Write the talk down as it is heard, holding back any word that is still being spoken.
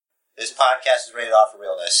This podcast is rated R for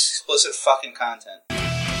realness. Explicit fucking content.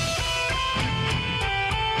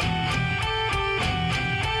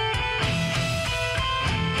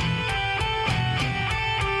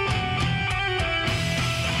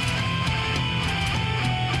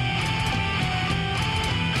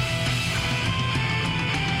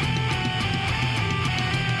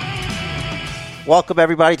 Welcome,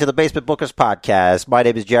 everybody, to the Basement Bookers Podcast. My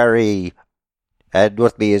name is Jerry, and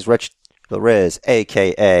with me is Rich the Riz,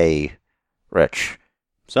 a.k.a. Rich.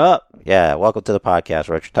 What's up? Yeah, welcome to the podcast,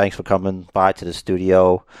 Rich. Thanks for coming by to the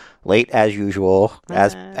studio late as usual,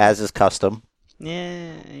 as is custom.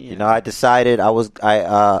 Yeah. You know, I decided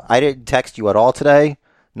I didn't text you at all today,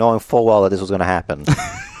 knowing full well that this was going to happen.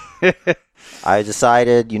 I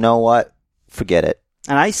decided, you know what? Forget it.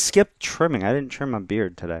 And I skipped trimming. I didn't trim my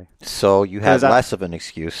beard today. So you had less of an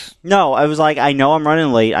excuse. No, I was like, I know I'm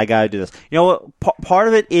running late. I got to do this. You know what? Part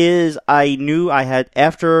of it is I knew I had,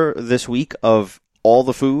 after this week of all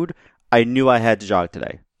the food, I knew I had to jog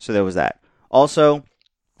today. So there was that. Also,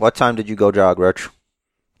 what time did you go jog, Rich?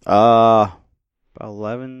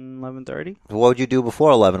 11:30. What would you do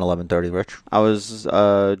before 11:30, Rich? I was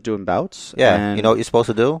doing bouts. Yeah, you know what you're supposed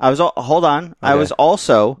to do? Hold on. Okay. I was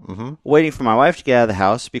also waiting for my wife to get out of the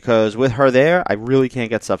house because with her there, I really can't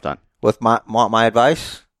get stuff done. With my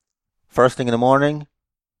advice, first thing in the morning,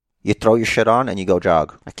 you throw your shit on and you go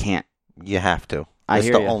jog. I can't. You have to. It's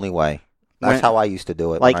the only way. That's how I used to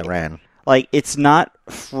do it when I ran. Like, it's not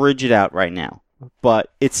frigid out right now,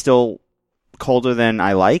 but it's still colder than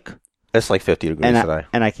I like. It's like 50 degrees today.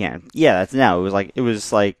 And I can't. Yeah, that's now. It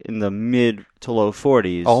was like in the mid to low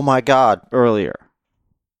 40s. Oh my God. Earlier.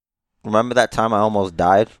 Remember that time I almost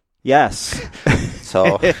died? Yes.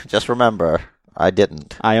 So just remember, I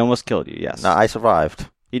didn't. I almost killed you, yes. No, I survived.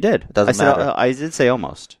 You did. It doesn't matter. I did say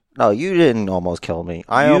almost. No, you didn't almost kill me.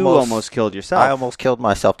 You almost killed yourself. I almost killed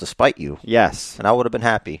myself to spite you. Yes. And I would have been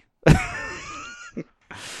happy.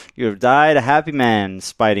 You would have died a happy man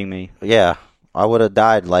spiting me. Yeah. I would have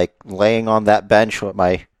died, like, laying on that bench with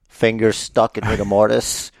my fingers stuck in rigor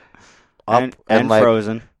mortis. and like,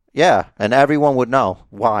 frozen. Yeah, and everyone would know.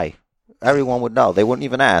 Why? Everyone would know. They wouldn't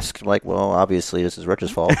even ask. Like, well, obviously this is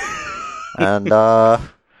Rich's fault. And,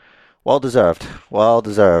 well-deserved.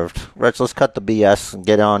 Well-deserved. Rich, let's cut the BS and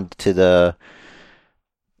get on to the...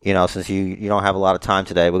 You know, since you don't have a lot of time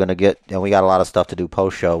today, we're going to get, and we got a lot of stuff to do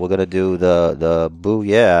post-show. We're going to do the Boo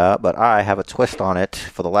Yeah, but I have a twist on it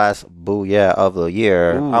for the last Boo Yeah of the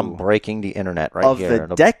year. Ooh. I'm breaking the internet right of here. Of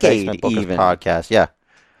the decade, Basement Bookers even. Podcast. Yeah.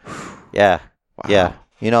 Yeah. Wow. Yeah.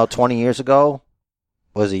 You know, 20 years ago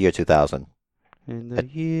was the year 2000. In the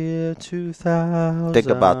year 2000. Think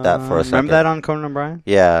about that for a second. Remember that on Conan O'Brien?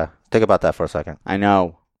 Yeah. Think about that for a second. I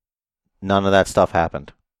know. None of that stuff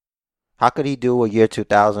happened. How could he do a year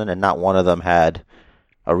 2000 and not one of them had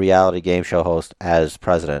a reality game show host as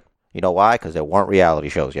president? You know why? Because there weren't reality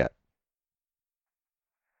shows yet.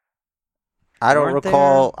 I don't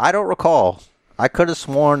recall. I could have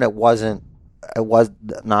sworn it was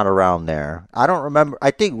not around there. I don't remember.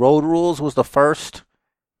 I think Road Rules was the first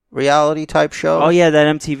reality type show. Oh yeah,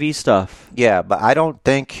 that MTV stuff. Yeah, but I don't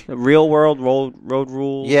think the Real World Road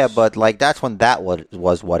Rules. Yeah, but like that's when that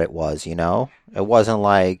was what it was. You know, it wasn't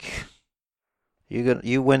like.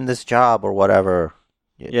 You win this job or whatever.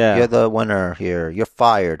 Yeah. You're the winner here. You're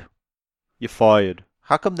fired. You're fired.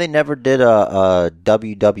 How come they never did a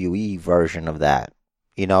WWE version of that?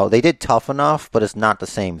 You know, they did Tough Enough, but it's not the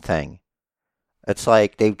same thing. It's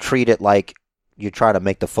like they treat it like you're trying to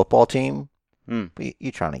make the football team.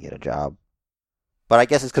 You're trying to get a job. But I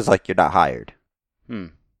guess it's because, like, you're not hired.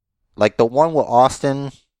 Like the one with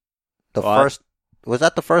Austin, first... Was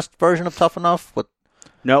that the first version of Tough Enough?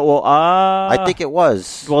 No, well, I think it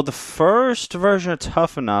was. Well, the first version of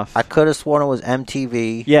Tough Enough. I could have sworn it was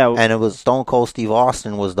MTV. Yeah. And it was Stone Cold Steve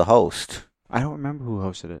Austin was the host. I don't remember who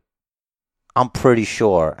hosted it. I'm pretty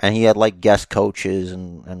sure. And he had, like, guest coaches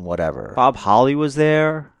and whatever. Bob Holly was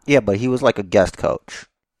there. Yeah, but he was, like, a guest coach.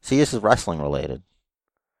 See, this is wrestling related.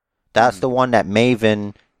 That's the one that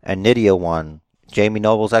Maven and Nydia won. Jamie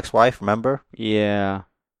Noble's ex-wife, remember? Yeah.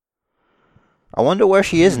 I wonder where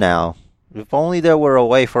she is now. If only there were a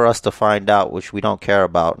way for us to find out, which we don't care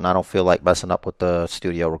about, and I don't feel like messing up with the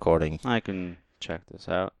studio recording. I can check this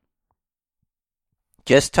out.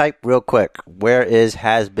 Just type real quick, where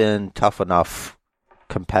has been Tough Enough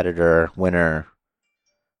competitor winner?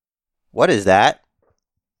 What is that?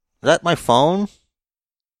 Is that my phone?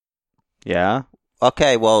 Yeah.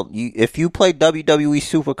 Okay, well, if you play WWE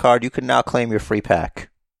Supercard, you can now claim your free pack.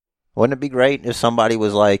 Wouldn't it be great if somebody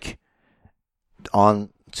was like on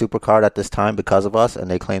Supercard at this time because of us and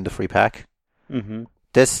they claimed the free pack? Mm-hmm.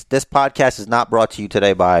 This podcast is not brought to you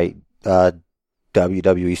today by WWE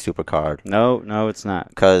Supercard. No, it's not.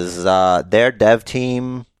 Because their dev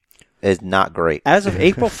team is not great. As of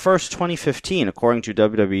April 1st, 2015, according to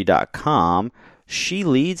WWE.com, she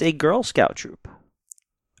leads a Girl Scout troop.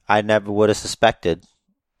 I never would have suspected.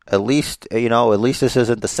 At least this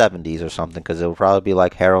isn't the 70s or something, because it would probably be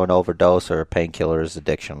like heroin overdose or painkillers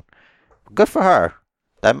addiction. Good for her.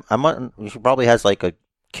 She probably has like a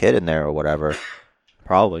kid in there or whatever.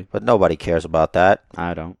 Probably. But nobody cares about that.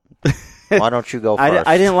 I don't. Why don't you go first?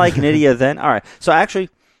 I didn't like Nydia then. All right. So actually,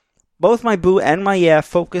 both my boo and my yeah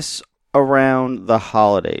focus around the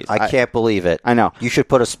holidays. I can't believe it. I know. You should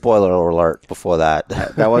put a spoiler alert before that.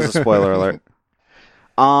 That was a spoiler alert.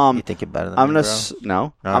 You think you're better than me, bro? No.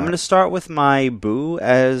 All I'm right. gonna start with my boo,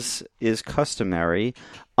 as is customary.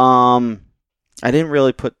 I didn't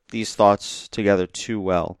really put these thoughts together too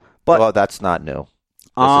well, but well, that's not new. This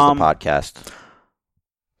is the podcast.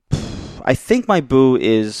 I think my boo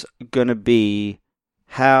is gonna be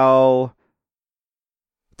how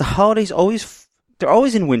the holidays they're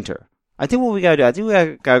always in winter. I think what we gotta do, I think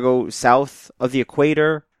we gotta go south of the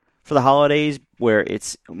equator for the holidays, where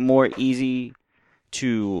it's more easy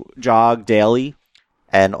to jog daily.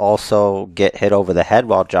 And also get hit over the head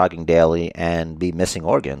while jogging daily and be missing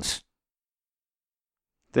organs.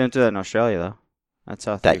 They don't do that in Australia, though. That's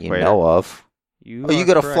south That of the you equator. know of. Are you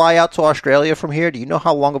going to fly out to Australia from here? Do you know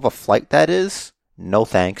how long of a flight that is? No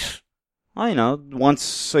thanks. Well,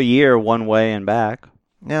 once a year, one way and back.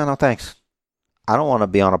 Yeah, no thanks. I don't want to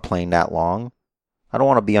be on a plane that long. I don't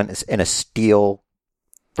want to be in a steel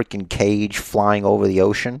freaking cage flying over the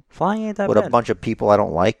ocean. Flying ain't that with bad. a bunch of people I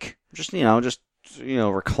don't like. Just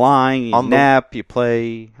recline, you nap, you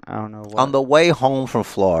play, I don't know what. On the way home from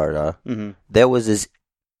Florida, there was this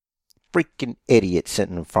freaking idiot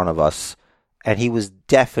sitting in front of us, and he was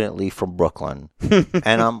definitely from Brooklyn.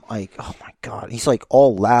 And I'm like, oh my God. He's like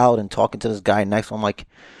all loud and talking to this guy next to him. I'm like,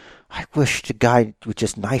 I wish the guy would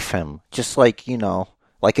just knife him. Just like,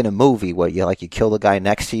 like in a movie where you kill the guy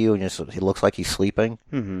next to you and he looks like he's sleeping.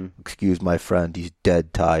 Mm-hmm. Excuse my friend, he's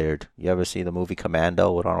dead tired. You ever see the movie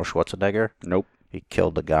Commando with Arnold Schwarzenegger? Nope. He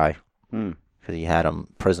killed the guy because he had him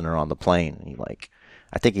prisoner on the plane. And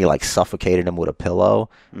I think he suffocated him with a pillow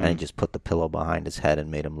and he just put the pillow behind his head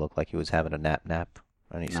and made him look like he was having a nap.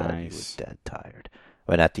 And he said he was dead tired.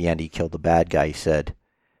 When at the end he killed the bad guy, he said,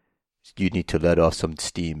 "You need to let off some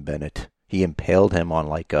steam, Bennett." He impaled him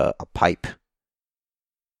on a pipe.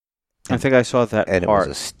 I think I saw that and part. It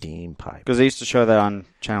was a steam pipe. Because they used to show that on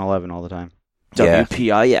Channel 11 all the time. Yeah.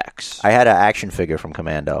 WPIX. I had an action figure from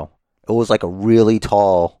Commando. It was like a really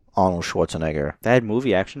tall Arnold Schwarzenegger. They had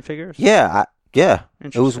movie action figures? Yeah.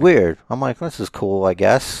 It was weird. I'm like, this is cool, I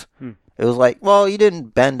guess. It was like, well, he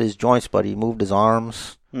didn't bend his joints, but he moved his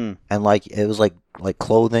arms. And it was like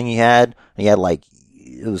clothing he had. And he had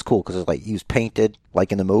it was cool because it was he was painted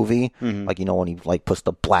like in the movie. Mm-hmm. When he puts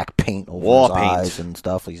the black paint over his eyes and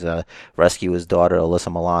stuff. He's rescue his daughter,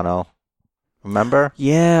 Alyssa Milano. Remember?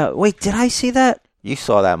 Yeah. Wait, did I see that? You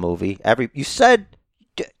saw that movie. You said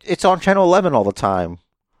it's on Channel 11 all the time.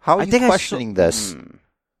 How are you questioning this?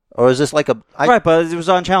 Or is this right, but it was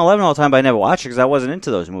on Channel 11 all the time, but I never watched it because I wasn't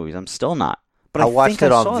into those movies. I'm still not. But I watched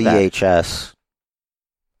it on VHS.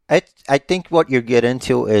 I think what you get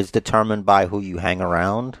into is determined by who you hang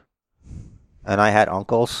around. And I had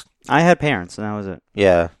uncles. I had parents, and that was it.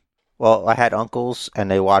 Yeah. Well, I had uncles,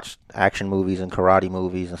 and they watched action movies and karate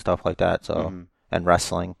movies and stuff like that. So, and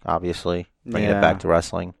wrestling, obviously. Bringing it back to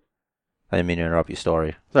wrestling. I didn't mean to interrupt your story.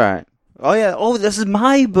 It's all right. Oh, yeah. Oh, this is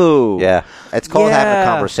my boo. Yeah. It's called Having a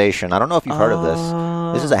Conversation. I don't know if you've heard of this.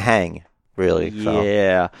 This is a hang, really. So.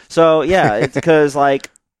 Yeah. So, yeah, it's because,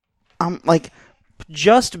 I'm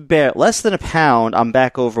just less than a pound, I'm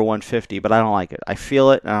back over 150, but I don't like it. I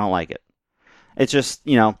feel it, and I don't like it. It's just,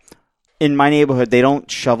 in my neighborhood, they don't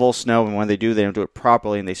shovel snow, and when they do it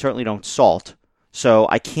properly, and they certainly don't salt. So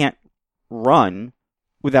I can't run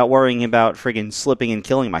without worrying about friggin' slipping and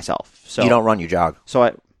killing myself. So you don't run, you jog. So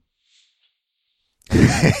I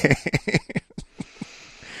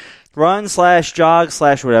run / jog /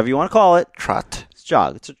 whatever you want to call it. Trot. It's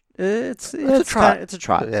jog. It's a trot. It's a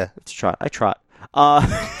trot. Yeah. It's a trot. I trot.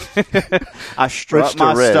 I strut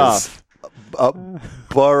my Riz, stuff. A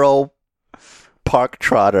Borough Park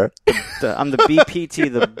trotter. I'm the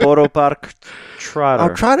BPT, the Borough Park trotter.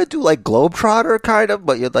 I'm trying to do Globe Trotter, kind of,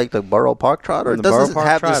 but you're like the Borough Park trotter. It doesn't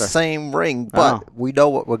have the same ring, but we know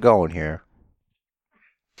what we're going here.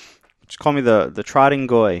 Just call me the trotting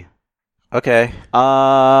goy. Okay.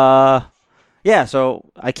 Yeah,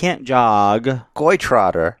 so I can't jog. Goy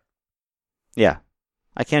trotter. Yeah.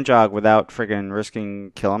 I can't jog without friggin'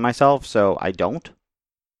 risking killing myself, so I don't.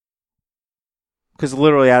 Because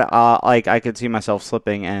literally, I could see myself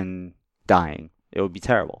slipping and dying. It would be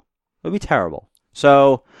terrible. It would be terrible.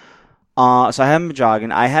 So I haven't been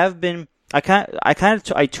jogging. I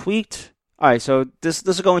tweaked. All right, so this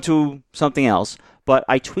is going to something else, but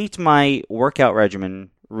I tweaked my workout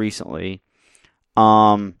regimen recently.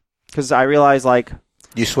 Because I realized, like,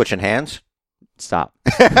 You switching hands? stop.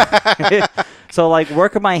 So, like,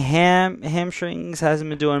 working my hamstrings hasn't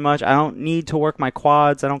been doing much. I don't need to work my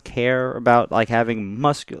quads. I don't care about, like, having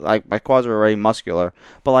muscular. Like, my quads are already muscular.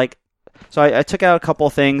 But, like, so I took out a couple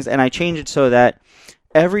of things, and I changed it so that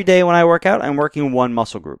every day when I work out, I'm working one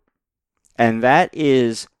muscle group. And that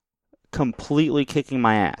is completely kicking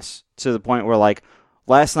my ass to the point where, like,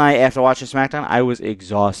 last night after watching SmackDown, I was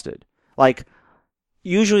exhausted. Like,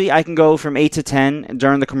 usually I can go from 8 to 10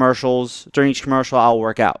 during the commercials. During each commercial, I'll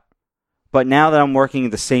work out. But now that I'm working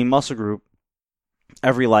the same muscle group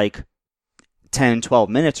every, like, 10, 12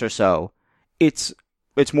 minutes or so, it's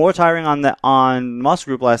more tiring on muscle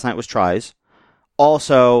group. Last night was tries.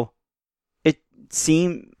 Also, it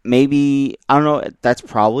seemed maybe, I don't know, that's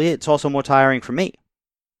probably it. It's also more tiring for me.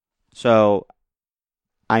 So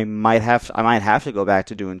I might have to go back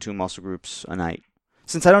to doing 2 muscle groups a night.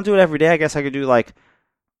 Since I don't do it every day, I guess I could do, like,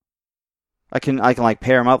 I can like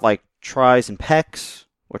pair them up, like tries and pecs,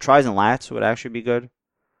 or tries and lats would actually be good.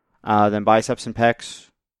 Then biceps and pecs,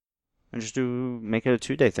 and just make it a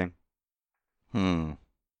 2-day thing.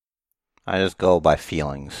 I just go by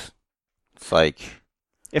feelings. It's like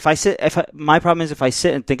my problem is if I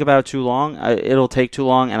sit and think about it too long, it'll take too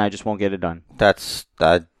long, and I just won't get it done.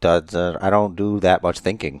 I don't do that much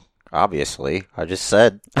thinking. Obviously, I just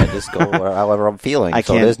said I just go however I'm feeling.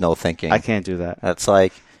 So there's no thinking. I can't do that. That's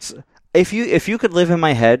like if you could live in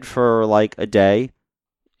my head for like a day,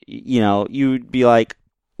 you'd be like,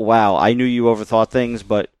 wow, I knew you overthought things,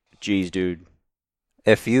 but geez, dude.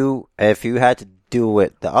 If you had to do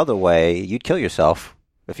it the other way, you'd kill yourself.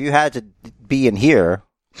 If you had to be in here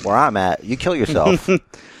where I'm at, you kill yourself.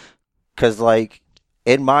 Because, like,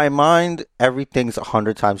 in my mind, everything's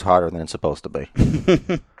 100 times harder than it's supposed to be.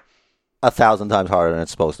 1,000 times harder than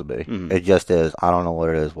it's supposed to be. Mm-hmm. It just is. I don't know what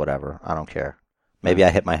it is. Whatever. I don't care. Maybe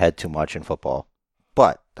I hit my head too much in football.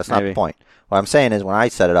 But that's not the point. What I'm saying is when I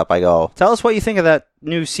set it up, I go... Tell us what you think of that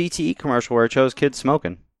new CTE commercial where it shows kids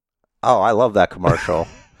smoking. Oh, I love that commercial.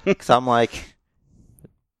 Because I'm like,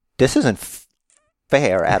 this isn't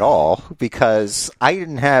fair at all. Because I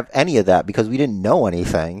didn't have any of that because we didn't know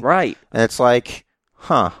anything. Right. And it's like,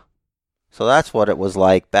 huh. So that's what it was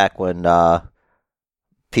like back when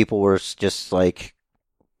people were just like...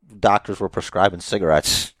 Doctors were prescribing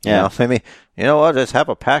cigarettes. Yeah. Maybe, you know what, just have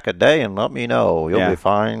a pack a day and let me know. You'll be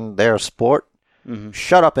fine. They're a sport. Mm-hmm.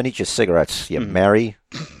 Shut up and eat your cigarettes, you Mary.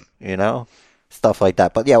 Stuff like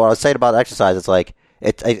that. But yeah, what I was saying about exercise, it's like,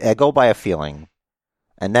 I go by a feeling.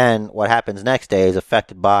 And then what happens next day is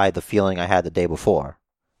affected by the feeling I had the day before.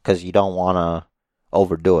 Because you don't want to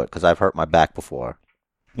overdo it, because I've hurt my back before.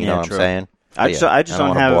 You know what I'm saying? I just don't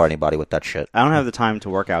want to bore anybody with that shit. I don't have the time to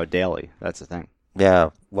work out daily. That's the thing. Yeah,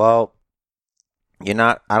 well,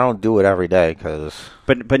 I don't do it every day because.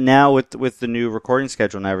 But now with the new recording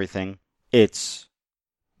schedule and everything, it's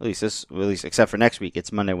at least except for next week,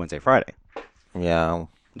 it's Monday, Wednesday, Friday. Yeah.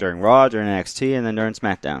 During Raw, during NXT, and then during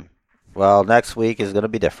SmackDown. Well, next week is going to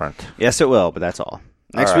be different. Yes, it will, but that's all.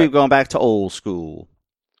 Next week, going back to old school.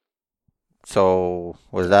 So,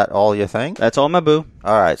 was that all you think? That's all, my boo.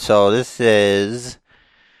 All right, so this is.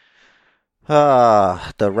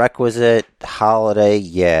 The requisite holiday,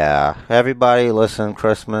 yeah. Everybody listen,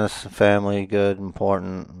 Christmas, family, good,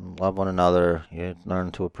 important, love one another, you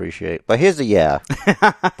learn to appreciate. But here's the yeah.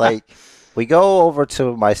 Like, we go over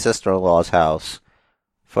to my sister-in-law's house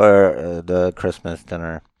for the Christmas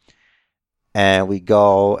dinner, and we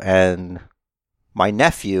go, and my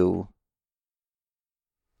nephew...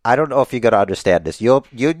 I don't know if you're going to understand this. You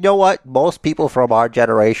know what? Most people from our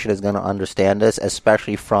generation is going to understand this,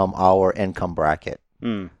 especially from our income bracket.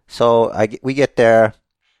 So we get there,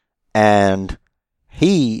 and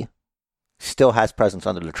he still has presents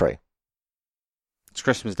under the tree. It's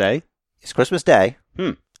Christmas Day? It's Christmas Day,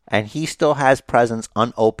 and he still has presents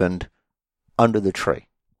unopened under the tree.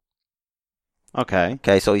 Okay.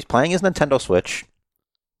 Okay, so he's playing his Nintendo Switch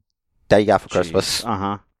that he got for Christmas.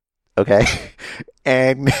 Uh-huh. Okay,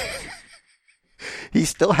 and he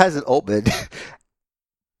still hasn't opened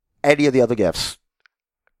any of the other gifts.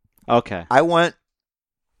 Okay. I went,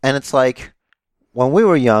 and it's like, when we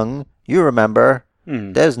were young, you remember,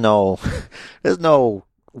 there's no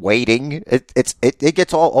waiting. It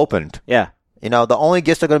gets all opened. Yeah. The only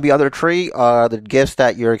gifts that are going to be under the tree are the gifts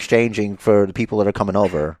that you're exchanging for the people that are coming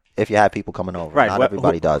over. if you have people coming over. Right. Not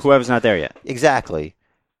everybody does. Whoever's not there yet. Exactly.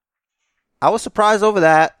 I was surprised over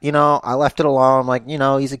that. I left it alone. I'm like,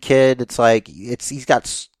 he's a kid. It's like, he's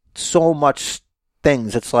got so much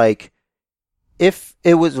things. It's like, if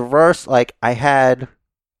it was reversed, like I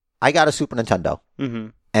got a Super Nintendo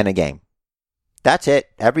and a game. That's it.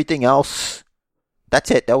 Everything else, that's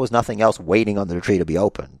it. There was nothing else waiting under the tree to be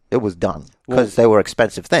opened. It was done because they were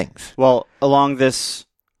expensive things. Well, along this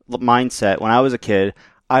mindset, when I was a kid,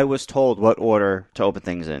 I was told what order to open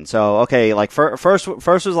things in. So, okay, like first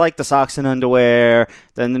was like the socks and underwear,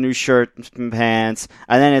 then the new shirt and pants,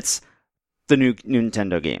 and then it's the new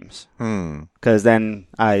Nintendo games. Because then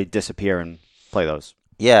I disappear and play those.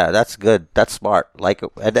 Yeah, that's good. That's smart. Like,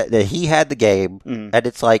 he had the game, and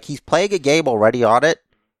it's like he's playing a game already on it,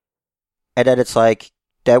 and then it's like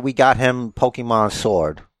that we got him Pokemon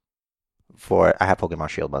Sword. I have Pokemon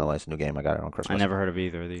Shield, by the way. It's a new game. I got it on Christmas. I never heard of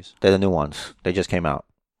either of these. They're the new ones. They just came out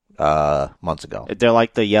months ago. They're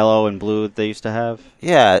like the yellow and blue they used to have?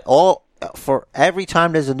 Yeah, for every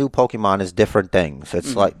time there's a new Pokemon, it's different things.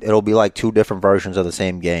 It's like, it'll be like 2 different versions of the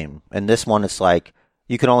same game. And this one, it's like,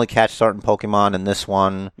 you can only catch certain Pokemon in this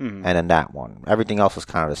one and in that one. Everything else is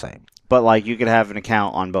kind of the same. But like, you could have an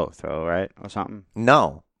account on both, though, right? Or something?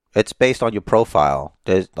 No. It's based on your profile.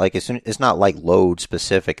 There's like, it's not like load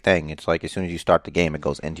specific thing. It's like as soon as you start the game, it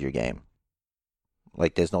goes into your game.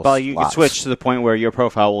 Like, there's no Well, you can switch to the point where your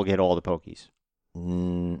profile will get all the Pokies.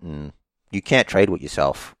 You can't trade with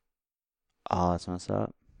yourself. Oh, that's messed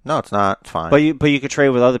up. No, it's not. It's fine. But you could trade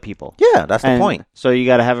with other people. Yeah, that's the point. So you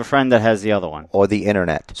got to have a friend that has the other one. Or the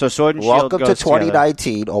internet. So Sword and Shield Welcome goes to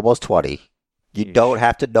 2019, almost 20. You don't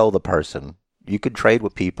have to know the person. You can trade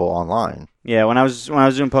with people online. Yeah, when I was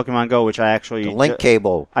doing Pokemon Go, which I actually the link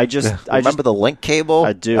cable. I remember the link cable.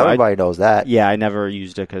 I do. Everybody knows that. Yeah, I never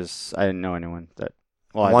used it because I didn't know anyone that.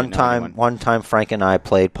 Well, one time, Frank and I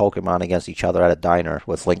played Pokemon against each other at a diner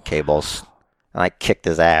with link cables, and I kicked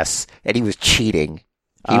his ass, and he was cheating.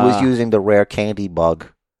 He was using the rare candy bug,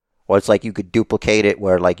 or it's like you could duplicate it,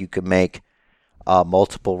 where like you could make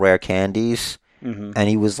multiple rare candies, and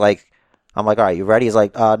he was like. I'm like, all right, you ready? He's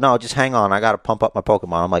like, no, just hang on. I got to pump up my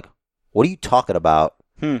Pokemon. I'm like, what are you talking about?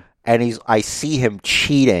 And I see him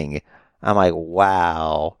cheating. I'm like,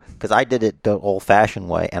 wow. Because I did it the old-fashioned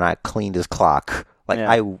way, and I cleaned his clock. Like,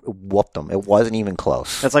 I whooped him. It wasn't even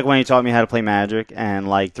close. That's like when he taught me how to play Magic, and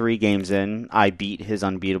like 3 games in, I beat his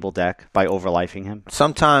unbeatable deck by overlifing him.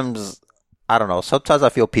 Sometimes, I don't know, sometimes I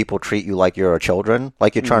feel people treat you like you're a children.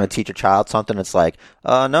 Like you're trying to teach a child something. It's like,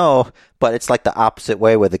 no. But it's like the opposite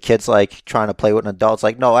way where the kid's like trying to play with an adult. It's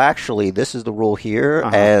like, no, actually, this is the rule here,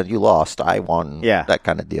 and you lost. I won. Yeah. That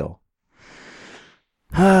kind of deal.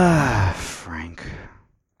 Frank.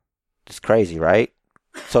 It's crazy, right?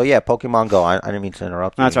 So, yeah, Pokemon Go. I didn't mean to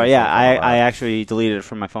interrupt you. That's right. Yeah, I actually deleted it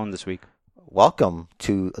from my phone this week. Welcome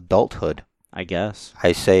to adulthood. I guess.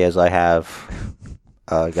 I say as I have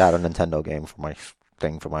got a Nintendo game for my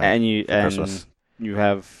thing for my Christmas. And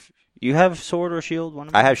you have Sword or Shield? One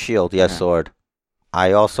of them? I have Shield, yes, Sword.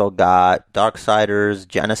 I also got Darksiders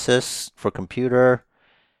Genesis for computer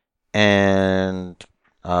and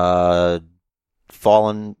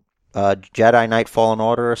Fallen Jedi Knight Fallen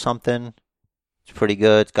Order or something. It's pretty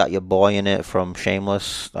good. It's got your boy in it from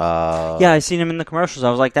Shameless. Yeah, I seen him in the commercials. I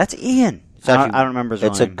was like, that's Ian. I don't remember his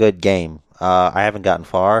name. It's a good game. I haven't gotten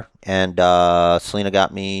far. And Selena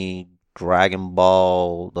got me Dragon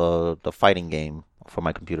Ball, the fighting game, for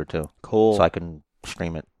my computer too. Cool. So I can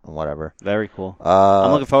stream it and whatever. Very cool.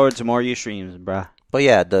 I'm looking forward to more of your streams, bruh. But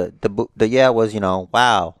yeah, the was,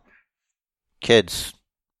 wow. Kids,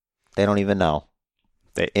 they don't even know.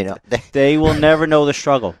 They will never know the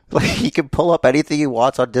struggle. He can pull up anything he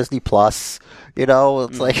wants on Disney Plus.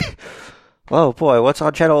 It's like, oh boy, what's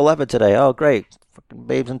on Channel 11 today? Oh great, fucking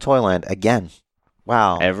Babes in Toyland again.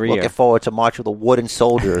 Wow, looking forward to March of the Wooden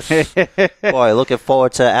Soldiers. Boy, looking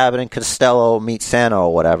forward to Abbott and Costello meet Santa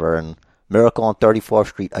or whatever, and Miracle on 34th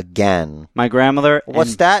Street again. My grandmother.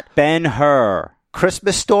 What's that? Ben-Hur.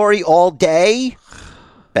 Christmas Story all day.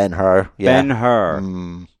 Ben-Hur. Yeah.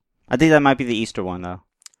 Ben-Hur. I think that might be the Easter one, though.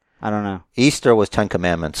 I don't know. Easter was 10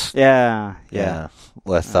 Commandments. Yeah.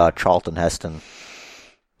 With Charlton Heston.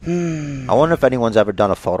 I wonder if anyone's ever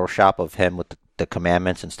done a Photoshop of him with the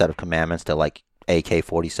commandments instead of commandments. They're like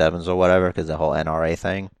AK-47s or whatever, because the whole NRA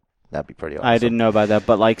thing. That'd be pretty awesome. I didn't know about that,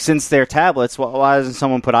 but like since they're tablets, why doesn't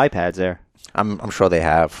someone put iPads there? I'm sure they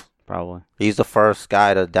have. Probably. He's the first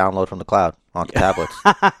guy to download from the cloud onto tablets.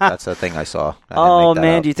 That's the thing I saw. Oh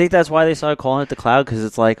man, do you think that's why they started calling it the cloud? Because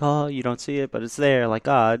it's like, oh, you don't see it, but it's there, like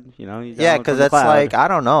God, Yeah, because that's like, I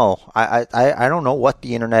don't know. I don't know what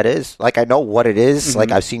the internet is. Like, I know what it is.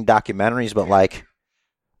 Like, I've seen documentaries, but like,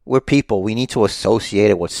 We're people. We need to associate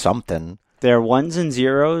it with something. There are ones and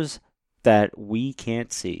zeros that we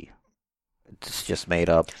can't see. It's just made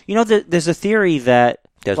up. You know, there's a theory that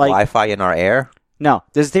There's like, Wi-Fi in our air. No,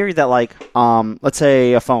 there's a theory that like let's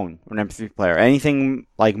say a phone or an MP3 player, anything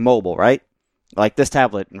like mobile, right? Like this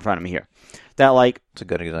tablet in front of me here. That like It's a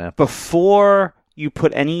good example. before you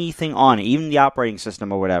put anything on it, even the operating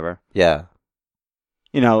system or whatever, Yeah.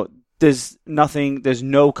 you know, there's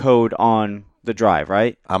no code on the drive,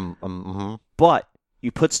 right? Mm-hmm. But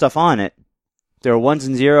you put stuff on it, there are ones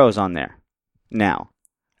and zeros on there now.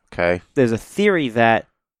 Okay. There's a theory that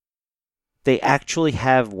they actually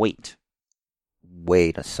have weight.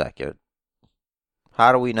 Wait a second.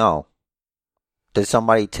 How do we know? Did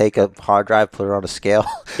somebody take a hard drive, put it on a scale?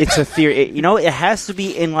 It's a theory. It has to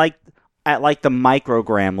be in at the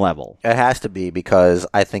microgram level. It has to be, because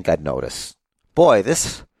I think I'd notice. Boy,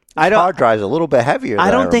 this hard drive's a little bit heavier than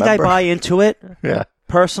I don't think I remember. buy into it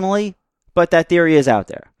personally, but that theory is out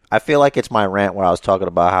there. I feel like it's my rant where I was talking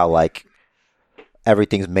about how, like,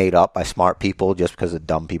 everything's made up by smart people just because the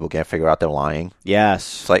dumb people can't figure out they're lying.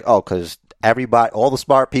 Yes. It's like, because all the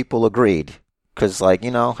smart people agreed. Because, like,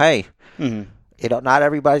 hey, not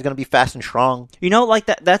everybody's going to be fast and strong. Like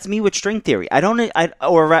that's me with string theory.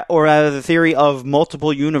 Or rather the theory of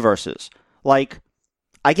multiple universes. Like,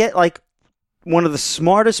 I get, like, one of the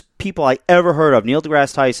smartest people I ever heard of, Neil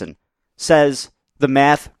deGrasse Tyson, says the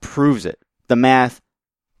math proves it. The math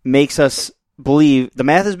makes us believe, the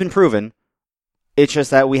math has been proven. It's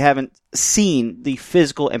just that we haven't seen the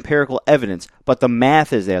physical, empirical evidence, but the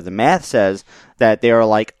math is there. The math says that there are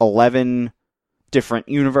like 11 different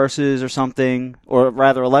universes or something, or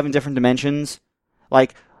rather 11 different dimensions.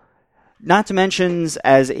 Like, not dimensions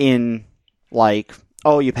as in, like,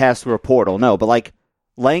 oh, you pass through a portal. No, but like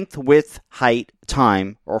length, width, height,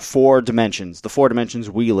 time are 4 dimensions, the 4 dimensions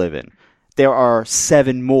we live in. There are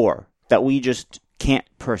 7 more that we just can't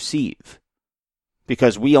perceive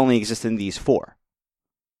because we only exist in these 4.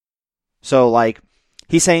 So, like,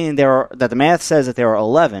 he's saying that the math says that there are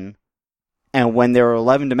 11, and when there are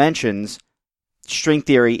 11 dimensions, string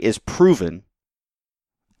theory is proven,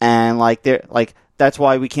 and that's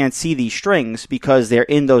why we can't see these strings, because they're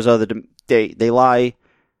in those other they lie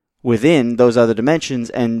within those other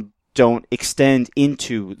dimensions and don't extend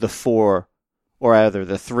into the 4 or either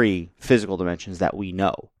the 3 physical dimensions that we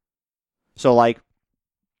know. So, like,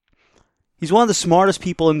 he's one of the smartest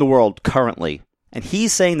people in the world currently. And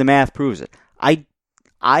he's saying the math proves it. I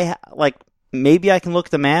like, maybe I can look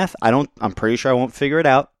at the math. I'm pretty sure I won't figure it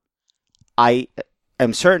out. I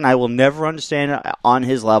am certain I will never understand it on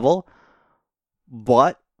his level,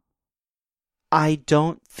 but I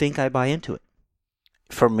don't think I buy into it.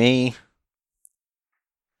 For me,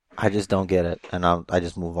 I just don't get it, and I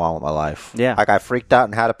just move on with my life. Yeah. Like, I freaked out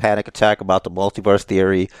and had a panic attack about the multiverse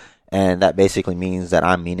theory, and that basically means that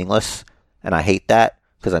I'm meaningless, and I hate that,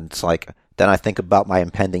 because it's like, then I think about my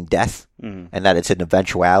impending death, and that it's an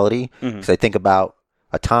eventuality, because I think about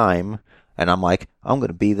a time, and I'm like, I'm going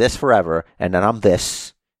to be this forever, and then I'm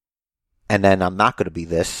this, and then I'm not going to be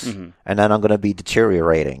this, and then I'm going to be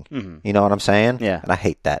deteriorating. You know what I'm saying? Yeah. And I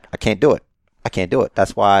hate that. I can't do it.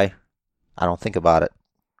 That's why I don't think about it.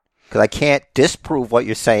 Because I can't disprove what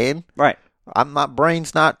you're saying. Right.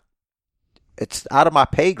 It's out of my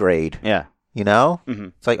pay grade. Yeah.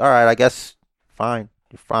 It's like, all right, I guess, fine.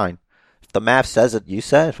 You're fine. If the math says it, you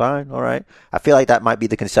said, fine, all right. I feel like that might be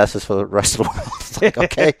the consensus for the rest of the world. It's like,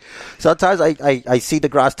 okay. Sometimes I see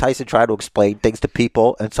deGrasse Tyson try to explain things to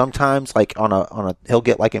people, and sometimes, like, he'll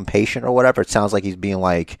get, like, impatient or whatever. It sounds like he's being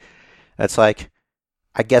like, it's like,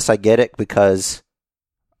 I guess I get it because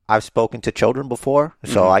I've spoken to children before,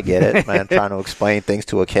 so I get it, man, trying to explain things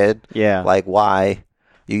to a kid. Yeah. Like, why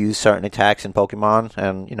you use certain attacks in Pokemon,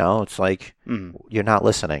 and, it's like, you're not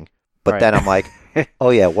listening. But then I'm like, oh,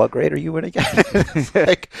 yeah, what grade are you in again?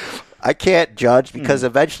 Like, I can't judge, because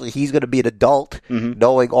eventually he's going to be an adult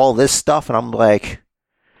knowing all this stuff, and I'm like,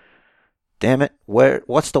 damn it,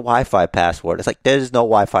 what's the Wi-Fi password? It's like, there's no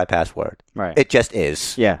Wi-Fi password. Right. It just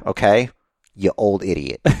is. Yeah. Okay? You old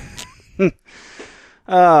idiot.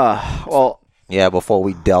 Well, yeah, before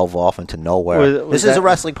we delve off into nowhere. Was this is a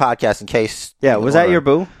wrestling podcast, in case. Yeah, was that your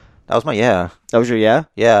boo? That was my yeah. That was your yeah?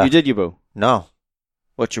 Yeah. You did your boo. No.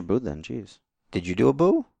 What's your boo then? Jeez. Did you do a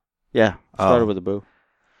boo? Yeah, started with a boo.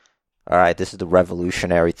 All right, this is the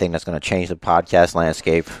revolutionary thing that's going to change the podcast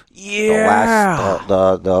landscape. Yeah.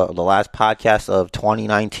 The last podcast of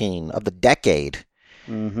 2019, of the decade.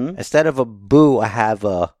 Instead of a boo, I have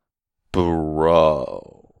a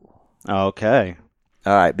bro. Okay.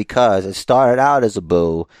 All right, because it started out as a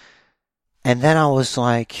boo, and then I was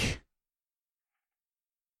like,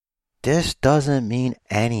 this doesn't mean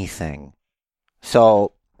anything.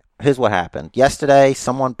 So here's what happened. Yesterday,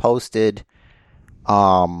 someone posted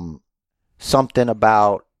something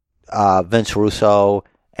about Vince Russo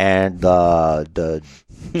and the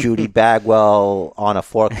Judy Bagwell on a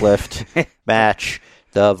forklift match,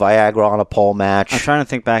 the Viagra on a pole match. I'm trying to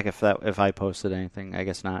think back if I posted anything. I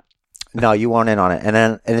guess not. No, you weren't in on it.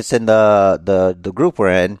 And it's in the group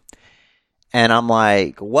we're in. And I'm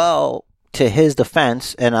like, well, to his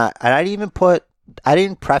defense, and I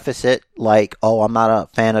didn't preface it like, oh, I'm not a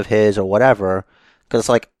fan of his or whatever, because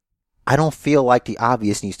like, I don't feel like the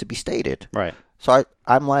obvious needs to be stated. Right. So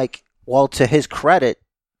I'm like, well, to his credit,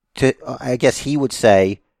 I guess he would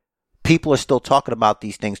say, people are still talking about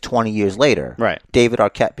these things 20 years later. Right. David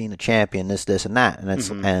Arquette being the champion, this, and that,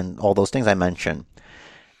 and and all those things I mentioned.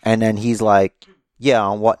 And then he's like, yeah,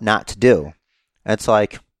 on what not to do. And it's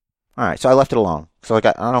like, all right. So I left it alone. So like,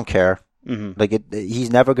 I don't care. Mm-hmm. Like he's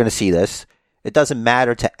never going to see this. It doesn't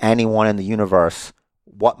matter to anyone in the universe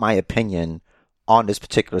what my opinion on this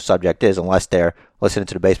particular subject is, unless they're listening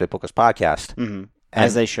to the Basement Bookers podcast. Mm-hmm.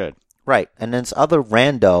 As they should. Right. And then this other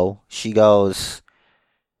rando, she goes,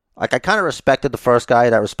 like, I kind of respected the first guy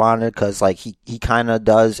that responded because, like, he kind of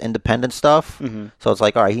does independent stuff. Mm-hmm. So it's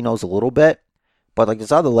like, all right, he knows a little bit. But, like,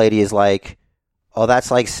 this other lady is like, oh,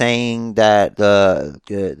 that's like saying that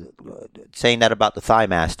saying that about the Thigh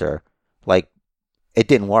Master. Like, it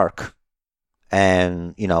didn't work.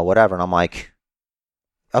 And, you know, whatever. And I'm like,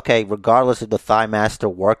 okay, regardless if the Thigh Master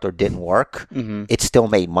worked or didn't work, it still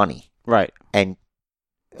made money. Right. And,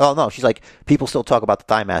 oh, no, she's like, people still talk about the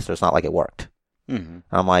Thigh Master. It's not like it worked. Mm-hmm. And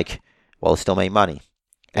I'm like, well, it still made money.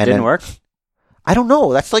 And it didn't work? I don't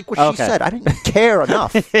know. That's like what she Okay. said. I didn't care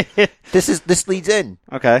enough. This leads in.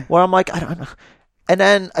 Okay. Where I'm like, I don't know. And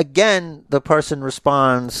then, again, the person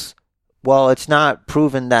responds, well, it's not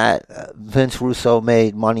proven that Vince Russo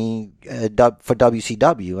made money for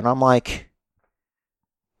WCW. And I'm like,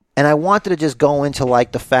 and I wanted to just go into,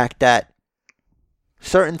 like, the fact that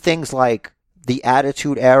certain things like the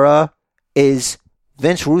Attitude Era is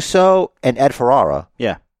Vince Russo and Ed Ferrara.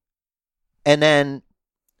 Yeah. And then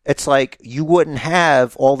it's like you wouldn't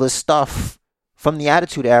have all this stuff from the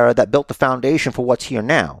Attitude Era that built the foundation for what's here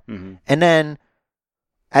now. Mm-hmm. And then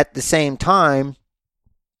at the same time,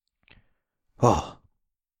 no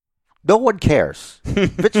one cares.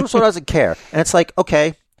 Vince Russo doesn't care. And it's like,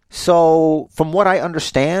 okay, so from what I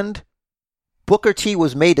understand, Booker T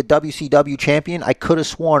was made the WCW champion. I could have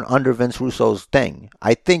sworn under Vince Russo's thing.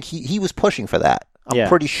 I think he was pushing for that. I'm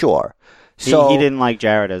pretty sure. So he didn't like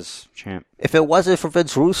Jarrett as champ. If it wasn't for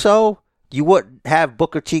Vince Russo, you wouldn't have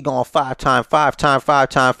Booker T going 5-time.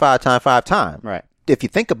 Right. If you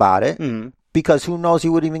think about it, because who knows, he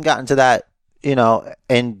would even got into that, you know,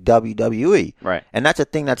 in WWE. Right. And that's a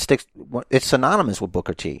thing that sticks. It's synonymous with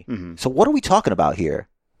Booker T. Mm-hmm. So what are we talking about here?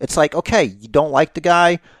 It's like, okay, you don't like the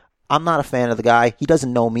guy. I'm not a fan of the guy. He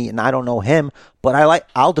doesn't know me, and I don't know him. But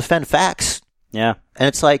I'll defend facts. Yeah. And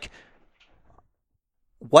it's like,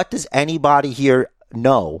 what does anybody here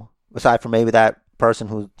know, aside from maybe that person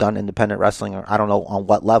who's done independent wrestling, or I don't know on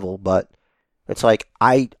what level, but it's like,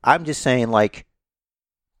 I'm just saying, like,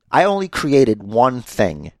 I only created one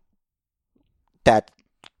thing that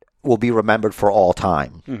will be remembered for all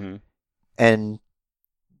time. Mm-hmm. And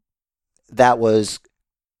that was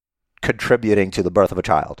contributing to the birth of a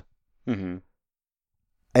child. Mm-hmm.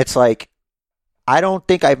 It's like, I don't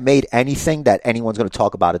think I've made anything that anyone's going to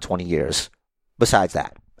talk about in 20 years besides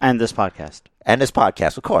that. And this podcast. And this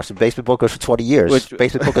podcast, of course. Basement Bookers for 20 years.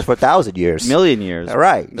 Basement Bookers for 1,000 years. Million years. All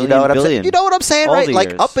right. Million, you know what I'm billion. saying? You know what I'm saying, All right? the Like,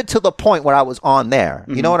 years. up until the point where I was on there.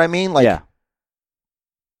 Mm-hmm. You know what I mean? Like, yeah.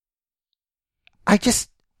 I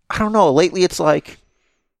don't know. Lately, it's like,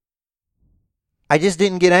 I just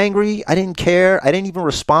didn't get angry. I didn't care. I didn't even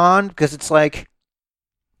respond because it's like,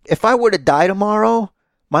 if I were to die tomorrow,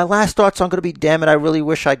 my last thoughts aren't going to be, damn it, I really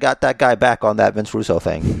wish I got that guy back on that Vince Russo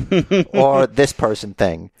thing or this person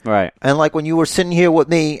thing. Right. And like when you were sitting here with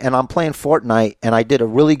me and I'm playing Fortnite and I did a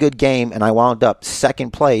really good game and I wound up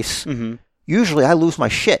second place, usually I lose my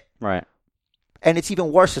shit. Right. And it's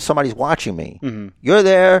even worse if somebody's watching me. Mm-hmm. You're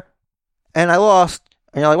there and I lost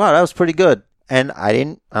and you're like, wow, that was pretty good. And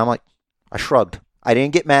I'm like, I shrugged. I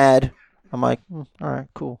didn't get mad. I'm like, all right,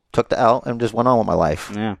 cool. Took the L and just went on with my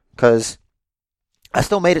life. Yeah. Because I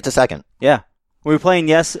still made it to second. Yeah. We were playing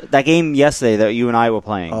that game yesterday that you and I were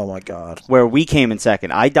playing. Oh my God. Where we came in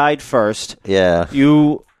second. I died first. Yeah.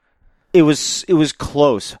 It was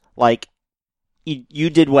close. Like you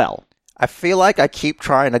did well. I feel like I keep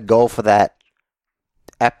trying to go for that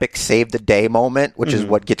epic save the day moment, which is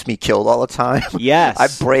what gets me killed all the time. Yes. I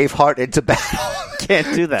Braveheart into battle.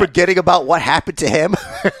 Can't do that. Forgetting about what happened to him.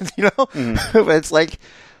 It's like,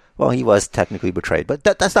 well, he was technically betrayed, but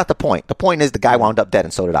that's not the point. The point is the guy wound up dead,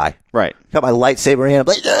 and so did I. Right. Got my lightsaber in, I'm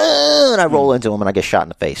like, and I roll into him, and I get shot in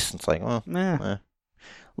the face. It's like, well,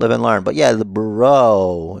 live and learn. But yeah,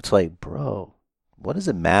 it's like, bro, what does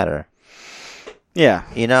it matter? Yeah.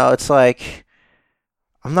 It's like,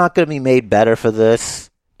 I'm not going to be made better for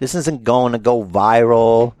this. This isn't going to go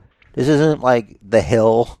viral. This isn't like the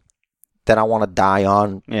hill that I want to die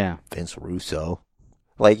on. Yeah. Vince Russo.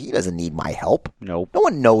 Like, he doesn't need my help. Nope. No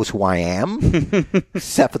one knows who I am,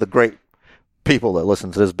 except for the great people that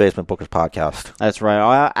listen to this Basement Bookers podcast. That's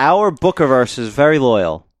right. Our Bookiverse is very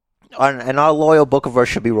loyal. And our loyal Bookiverse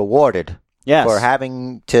should be rewarded for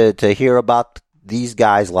having to hear about these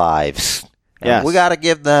guys' lives. And we got to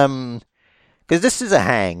give them, because this is a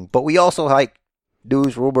hang, but we also like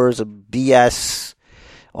news, rumors, and BS,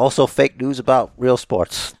 also fake news about real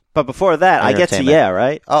sports. But before that, I get to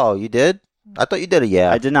right? Oh, you did? I thought you did a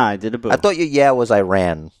yeah. I did not. I did a boo. I thought your yeah was I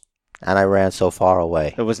ran, and I ran so far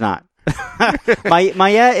away. It was not. my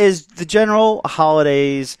yeah is the general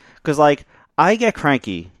holidays, because like I get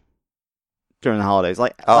cranky during the holidays.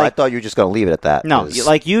 I thought you were just going to leave it at that. No,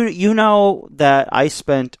 like you know that I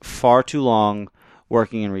spent far too long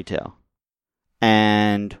working in retail,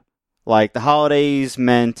 and like the holidays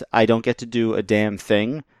meant I don't get to do a damn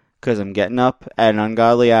thing because I'm getting up at an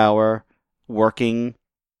ungodly hour, working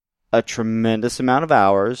a tremendous amount of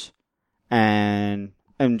hours, and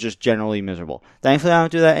I'm just generally miserable. Thankfully, I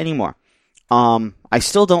don't do that anymore. I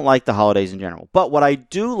still don't like the holidays in general. But what I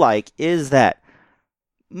do like is that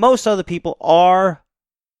most other people are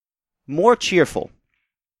more cheerful,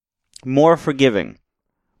 more forgiving,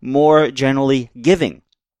 more generally giving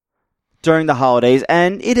during the holidays,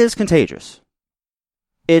 and it is contagious.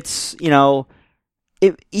 It's,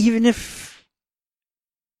 even if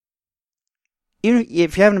you're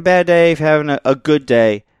having a bad day, if you're having a good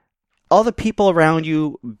day, other people around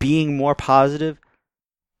you being more positive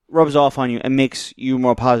rubs off on you and makes you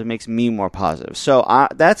more positive, makes me more positive. So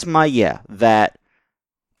that's my that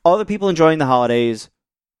other people enjoying the holidays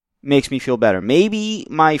makes me feel better. Maybe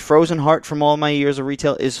my frozen heart from all my years of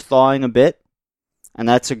retail is thawing a bit, and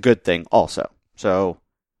that's a good thing also. So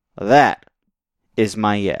that is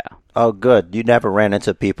my Oh, good. You never ran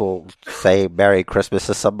into people say Merry Christmas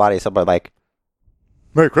to somebody like,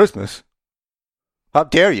 Merry Christmas? How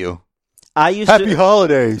dare you? Happy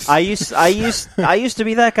holidays. I used to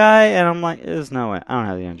be that guy, and I'm like, there's no way. I don't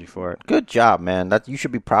have the energy for it. Good job, man. You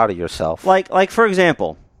should be proud of yourself. Like for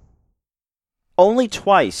example, only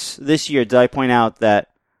twice this year did I point out that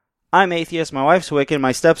I'm atheist, my wife's Wiccan,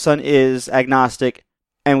 my stepson is agnostic,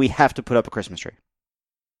 and we have to put up a Christmas tree.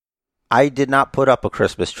 I did not put up a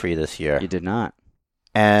Christmas tree this year. You did not.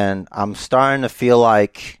 And I'm starting to feel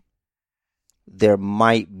like there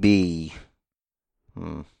might be...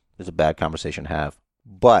 It's a bad conversation to have.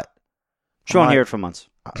 But... You won't hear it for months.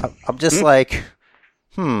 I'm just like...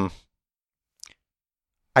 I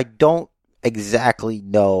don't exactly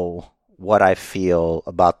know what I feel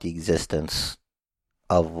about the existence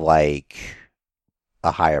of, like,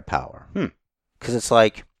 a higher power. Because it's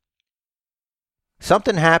like...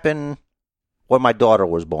 Something happened when my daughter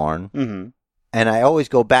was born. Mm-hmm. And I always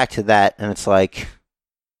go back to that, and it's like...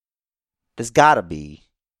 There's gotta be.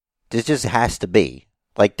 There just has to be.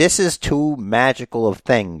 Like, this is too magical of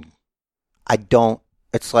thing.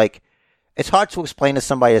 It's like, it's hard to explain to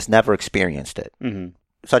somebody that's never experienced it,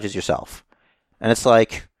 such as yourself. And it's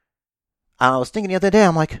like, I was thinking the other day,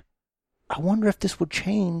 I'm like, I wonder if this would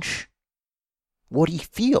change what he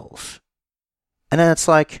feels. And then it's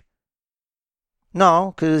like,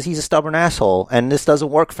 no, because he's a stubborn asshole, and this doesn't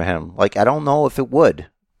work for him. Like, I don't know if it would.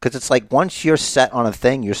 Because it's like, once you're set on a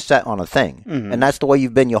thing, you're set on a thing. Mm-hmm. And that's the way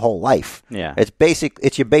you've been your whole life. Yeah.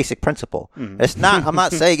 It's your basic principle. Mm-hmm. It's not, I'm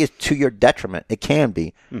not saying it's to your detriment. It can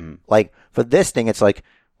be. Mm-hmm. Like, for this thing, it's like,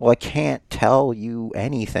 well, I can't tell you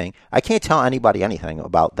anything. I can't tell anybody anything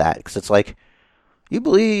about that. Because it's like, you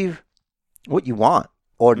believe what you want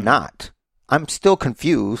or not. I'm still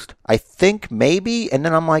confused. I think maybe, and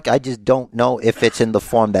then I'm like, I just don't know if it's in the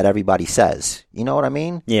form that everybody says. You know what I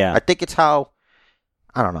mean? Yeah. I think it's how...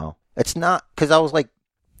 I don't know. It's not, because I was like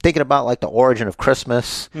thinking about like the origin of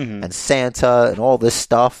Christmas and Santa and all this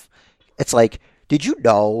stuff. It's like, did you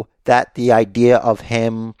know that the idea of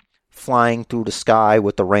him flying through the sky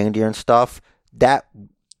with the reindeer and stuff, that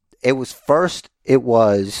it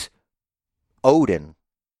was Odin.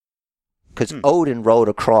 Because Odin rode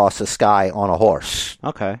across the sky on a horse.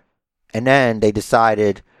 Okay. And then they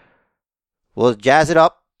decided, well, jazz it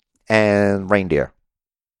up and reindeer.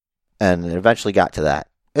 and it eventually got to that.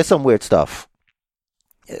 It's some weird stuff.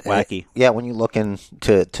 Wacky. Yeah, when you look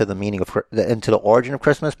into the meaning of into the origin of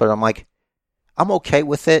Christmas, but I'm like, I'm okay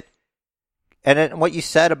with it. And then what you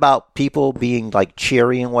said about people being like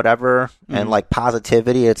cheery and whatever, and like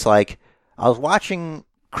positivity, it's like I was watching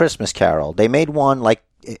Christmas Carol. They made one like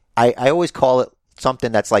I always call it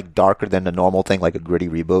something that's like darker than the normal thing, like a gritty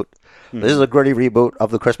reboot. This is a gritty reboot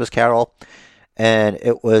of the Christmas Carol, and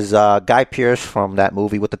it was Guy Pearce from that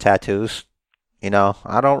movie with the tattoos. You know,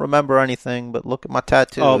 I don't remember anything, but look at my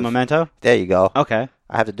tattoos. Oh, Memento? There you go. Okay.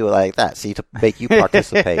 I have to do it like that, see, to make you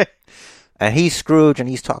participate. And he's Scrooge, and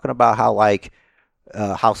he's talking about how like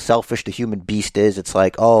how selfish the human beast is. It's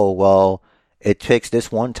like, oh well, it takes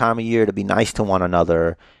this one time a year to be nice to one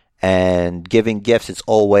another, and giving gifts. It's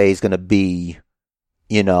always going to be,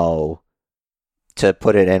 you know, to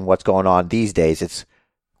put it in what's going on these days. It's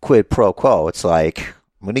quid pro quo. It's like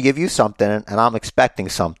I'm going to give you something, and I'm expecting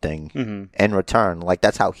something in return. Like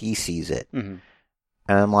that's how he sees it. And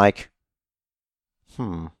I'm like,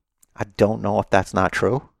 I don't know if that's not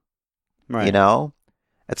true. Right. You know,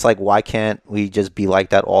 it's like, why can't we just be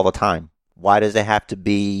like that all the time? Why does it have to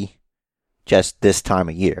be just this time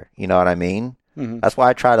of year? You know what I mean? That's why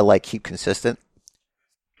I try to like keep consistent.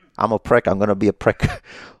 I'm a prick. I'm going to be a prick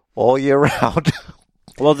all year round.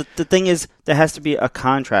 Well, the thing is, there has to be a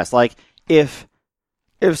contrast. Like, if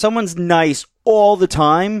someone's nice all the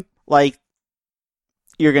time, like,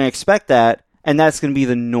 you're going to expect that, and that's going to be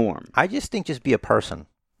the norm. I just think just be a person.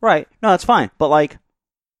 Right. No, that's fine. But, like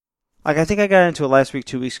I think I got into it last week,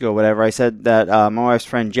 2 weeks ago, whatever. I said that my wife's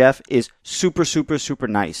friend Jeff is super, super, super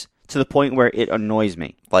nice to the point where it annoys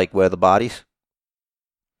me. Like, where are the bodies?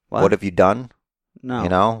 What have you done? No. You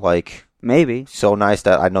know, like... Maybe. So nice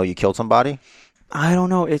that I know you killed somebody? I don't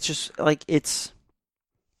know. It's just, like, it's...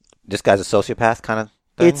 This guy's a sociopath kind of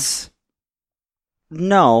thing? It's...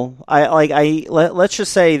 No. Let's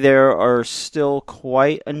just say there are still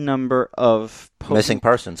quite a number of... Missing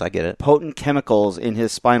persons, I get it. Potent chemicals in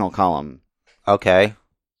his spinal column. Okay.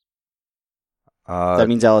 That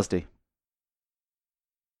means LSD.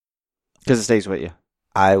 Because it stays with you.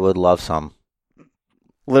 I would love some.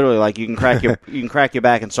 Literally, like, you can crack your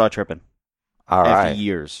back and start tripping. All after right.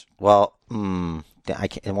 years. Well,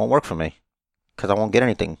 it won't work for me because I won't get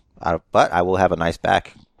anything out of. But I will have a nice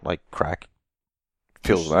back, like crack.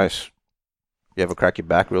 Feels nice. You ever crack your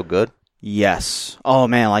back real good? Yes. Oh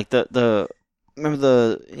man, like the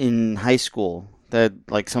remember in high school that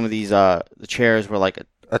like some of these the chairs were like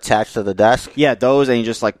attached to the desk. Yeah, those, and you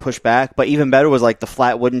just like push back. But even better was like the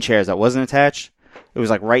flat wooden chairs that wasn't attached. It was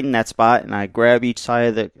like right in that spot, and I grab each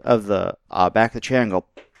side of the back of the chair and go.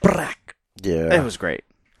 Brack. Yeah, it was great.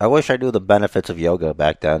 I wish I knew the benefits of yoga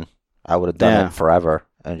back then. I would have done it forever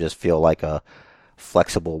and just feel like a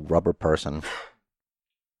flexible rubber person.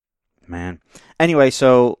 Man. Anyway,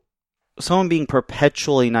 so someone being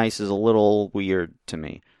perpetually nice is a little weird to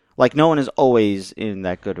me. Like, no one is always in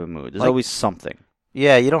that good of a mood. There's always something.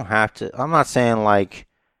 Yeah, you don't have to. I'm not saying, like,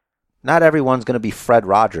 not everyone's going to be Fred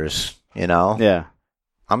Rogers, you know? Yeah.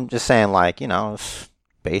 I'm just saying, like, you know,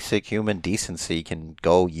 basic human decency can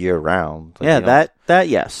go year-round. Like, yeah, you know, that,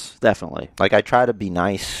 yes, definitely. Like, I try to be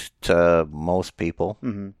nice to most people,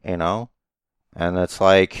 you know? And it's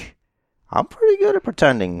like... I'm pretty good at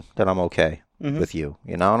pretending that I'm okay with you.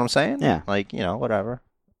 You know what I'm saying? Yeah. Like, you know, whatever.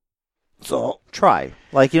 So try.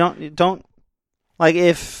 Like, you don't like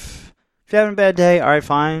if you're having a bad day, all right,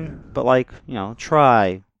 fine. But like, you know,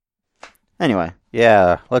 try. Anyway.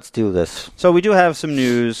 Yeah, let's do this. So we do have some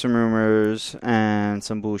news, some rumors, and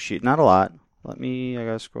some bullshit. Not a lot. I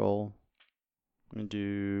gotta scroll. Let me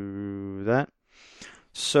do that.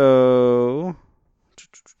 So.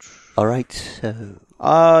 All right.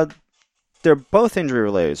 So. They're both injury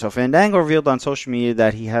related. So Fandango revealed on social media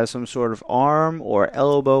that he has some sort of arm or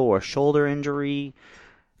elbow or shoulder injury.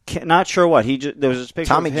 Not sure what. There was this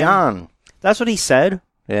picture Tommy of him. John. That's what he said.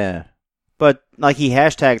 Yeah. But like he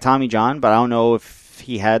hashtagged Tommy John, but I don't know if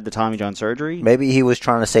he had the Tommy John surgery. Maybe he was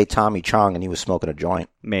trying to say Tommy Chong and he was smoking a joint.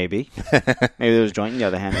 Maybe. Maybe there was a joint in the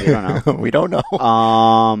other hand. We don't know. We don't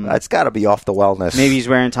know. That's got to be off the wellness. Maybe he's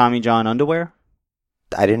wearing Tommy John underwear.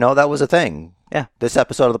 I didn't know that was a thing. Yeah. This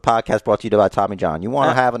episode of the podcast brought to you by Tommy John. You want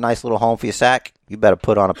to have a nice little home for your sack? You better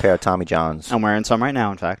put on a pair of Tommy Johns. I'm wearing some right now,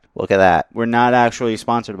 in fact. Look at that. We're not actually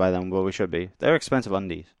sponsored by them, but we should be. They're expensive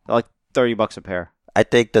undies. They're like $30 a pair. I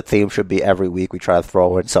think the theme should be every week we try to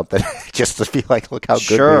throw in something just to be like, look how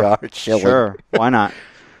good we are chilling. Sure. Why not?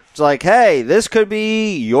 It's like, hey, this could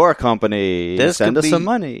be your company. Send us some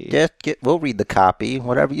money. We'll read the copy,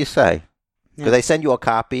 whatever you say. Because they send you a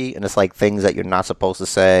copy, and it's like things that you're not supposed to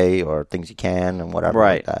say or things you can and whatever.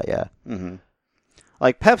 Right. Like that, yeah. Mm-hmm.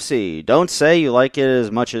 Like Pepsi, don't say you like it as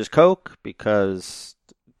much as Coke because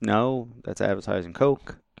no, that's advertising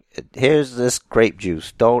Coke. Here's this grape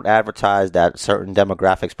juice. Don't advertise that certain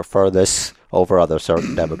demographics prefer this over other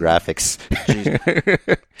certain demographics.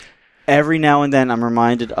 Every now and then I'm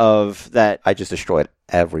reminded of that. I just destroyed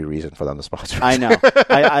every reason for them to sponsor us. I know.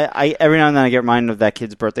 I every now and then I get reminded of that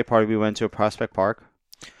kid's birthday party we went to at Prospect Park.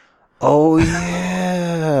 Oh,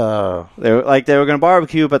 yeah. They were going to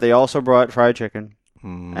barbecue, but they also brought fried chicken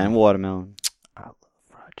and watermelon. I love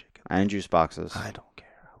fried chicken. And juice boxes. I don't care.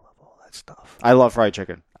 I love all that stuff. I love fried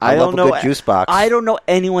chicken. I love a good juice box. I don't know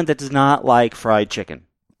anyone that does not like fried chicken.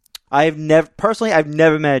 I've never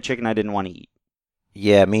met a chicken I didn't want to eat.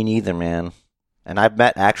 Yeah, me neither, man. And I've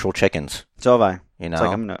met actual chickens. So have I. You know,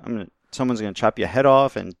 it's like someone's gonna chop your head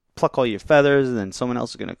off and pluck all your feathers, and then someone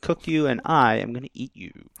else is gonna cook you, and I am gonna eat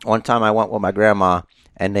you. One time I went with my grandma,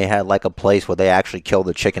 and they had like a place where they actually kill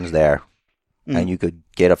the chickens there, and you could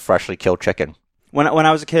get a freshly killed chicken. When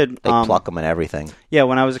I was a kid, they pluck them and everything. Yeah,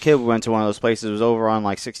 when I was a kid, we went to one of those places. It was over on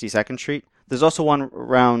like 62nd Street. There's also one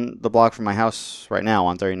around the block from my house right now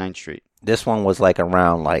on 39th Street. This one was like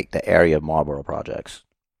around like the area of Marlboro Projects,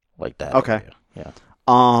 like that. Okay. Area. Yeah.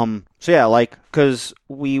 So yeah, like because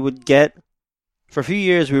we would get for a few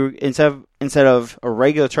years we were instead of a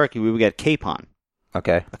regular turkey we would get capon.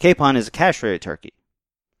 Okay. A capon is a castrated turkey.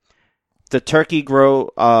 The turkey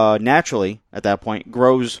naturally at that point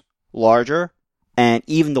grows larger, and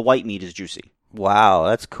even the white meat is juicy. Wow,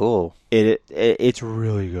 that's cool. It's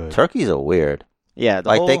really good. Turkeys are weird. Yeah,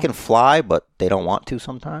 they can fly, but they don't want to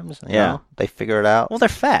sometimes. You know? They figure it out. Well, they're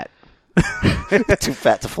fat. Too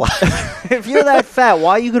fat to fly. If you're that fat,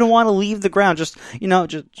 why are you going to want to leave the ground? Just.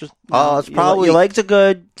 Oh, it's probably your legs are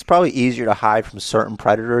good. It's probably easier to hide from certain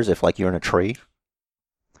predators if, like, you're in a tree.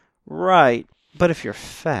 Right, but if you're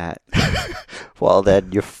fat, well,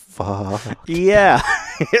 then you're fucked. Yeah.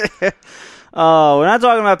 Oh, we're not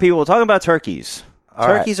talking about people. We're talking about turkeys.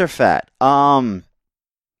 Turkeys are fat. Man.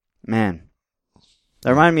 That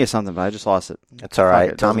reminded me of something, but I just lost it. It's all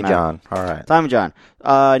right. Tommy John. All right. Tommy John.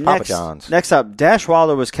 Papa John's. Next up, Dash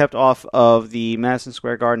Wilder was kept off of the Madison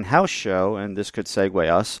Square Garden house show, and this could segue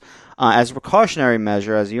us, as a precautionary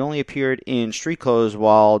measure, as he only appeared in street clothes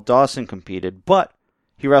while Dawson competed, but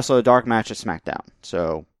he wrestled a dark match at SmackDown.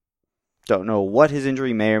 So, don't know what his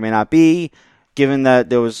injury may or may not be. Given that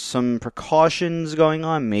there was some precautions going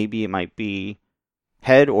on, maybe it might be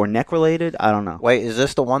head or neck related. I don't know. Wait, is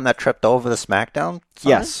this the one that tripped over the SmackDown sign?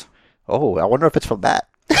 Yes. Oh, I wonder if it's from that.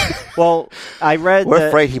 Well, I read We're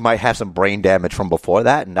afraid he might have some brain damage from before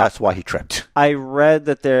that, and that's why he tripped. I read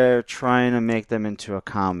that they're trying to make them into a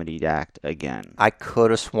comedy act again. I could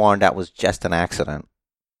have sworn that was just an accident.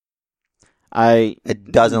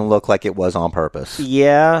 It doesn't look like it was on purpose.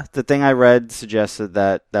 Yeah, the thing I read suggested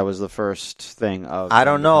that was the first thing of. I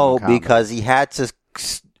don't know because he had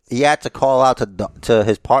to call out to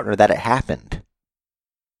his partner that it happened.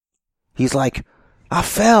 He's like, I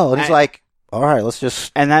fell, and he's like, all right, let's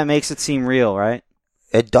just. And that makes it seem real, right?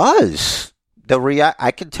 It does.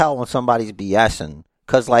 I can tell when somebody's BSing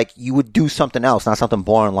because like you would do something else, not something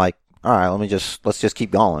boring. Like, all right, let's just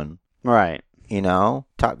keep going. Right. You know,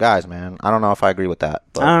 top guys, man. I don't know if I agree with that,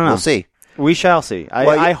 but I don't know. We'll see. We shall see.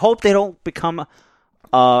 I hope they don't become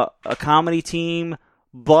a comedy team,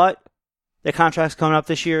 but their contract's coming up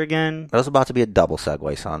this year again. That was about to be a double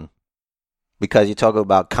segue, son. Because you talk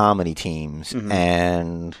about comedy teams,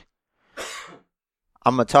 and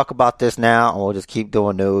I'm going to talk about this now, and we'll just keep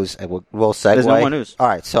doing news, and we'll segue. There's no more news. All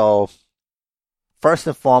right, so first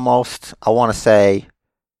and foremost, I want to say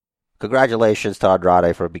congratulations to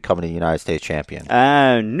Andrade for becoming the United States champion.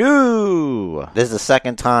 New. This is the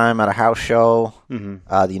second time at a house show.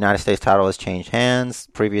 The United States title has changed hands.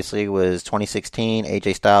 Previously was 2016.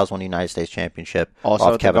 AJ Styles won the United States Championship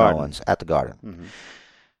off Kevin Owens at the Garden.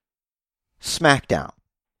 SmackDown.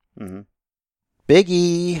 Big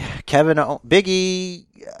E,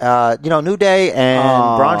 New Day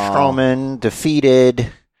and Braun Strowman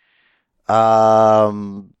defeated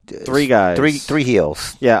three guys. Three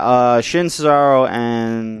heels. Yeah, Shin Cesaro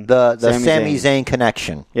and the Sami Zayn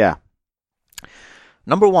connection. Yeah.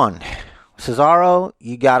 Number one, Cesaro,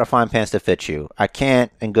 you gotta find pants that fit you. I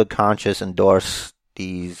can't, in good conscience, endorse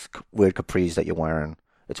these weird capris that you're wearing.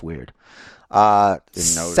 It's weird.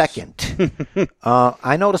 Second,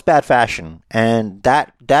 I noticed bad fashion, and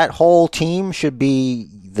that whole team should be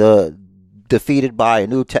defeated by a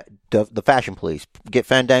new the fashion police. Get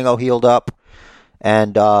Fandango healed up,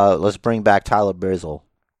 and let's bring back Tyler Bizzle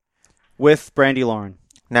with Brandy Lauren.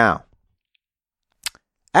 Now,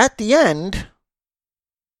 at the end,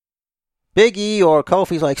 Big E or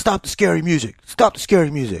Kofi's like, stop the scary music. Stop the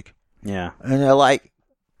scary music. Yeah. And they're like,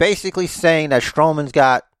 basically saying that Strowman's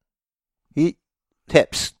got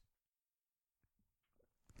hips.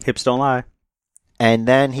 Hips don't lie. And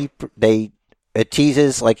then it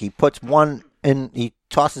teases, like he puts one in, he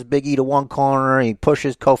tosses Big E to one corner, he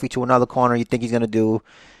pushes Kofi to another corner. You think he's going to do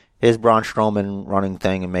his Braun Strowman running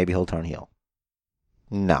thing and maybe he'll turn heel.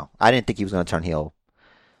 No, I didn't think he was going to turn heel.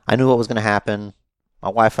 I knew what was going to happen. My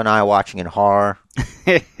wife and I are watching in horror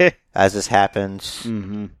as this happens.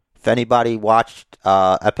 Mm-hmm. If anybody watched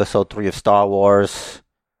episode 3 of Star Wars,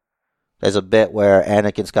 there's a bit where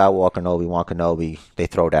Anakin Skywalker and Obi-Wan Kenobi, they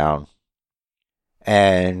throw down.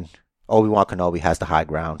 And Obi-Wan Kenobi has the high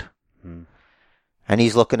ground. Mm. And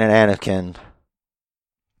he's looking at Anakin.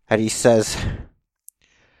 And he says,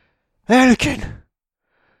 Anakin,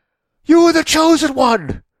 you were the chosen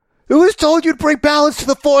one. It was told you'd bring balance to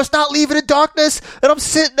the Force, not leave it in darkness. And I'm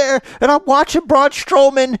sitting there, and I'm watching Braun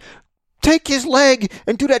Strowman take his leg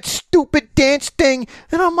and do that stupid dance thing.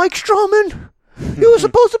 And I'm like, Strowman, you were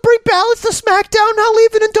supposed to bring balance to SmackDown, not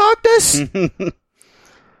leave it in darkness.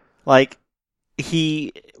 Like,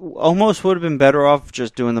 he almost would have been better off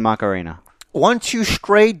just doing the Macarena. Once you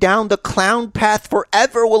stray down the clown path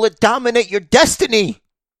forever, will it dominate your destiny?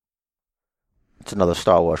 It's another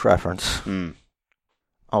Star Wars reference. Mm.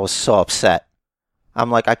 I was so upset.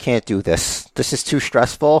 I'm like, I can't do this. This is too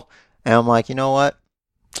stressful. And I'm like, you know what?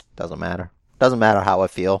 Doesn't matter. Doesn't matter how I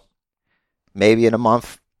feel. Maybe in a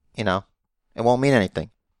month, it won't mean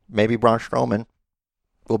anything. Maybe Braun Strowman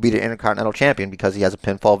will be the Intercontinental Champion because he has a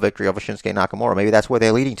pinfall victory over Shinsuke Nakamura. Maybe that's where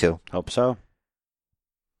they're leading to. Hope so.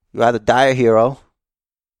 You either die a hero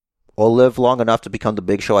or live long enough to become the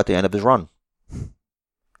Big Show at the end of his run.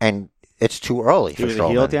 And it's too early He for was Strowman.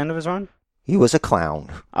 a heel at the end of his run? He was a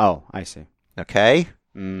clown. Oh, I see. Okay?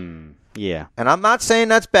 Yeah. And I'm not saying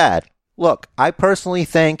that's bad. Look, I personally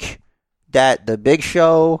think that the Big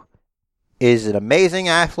Show is an amazing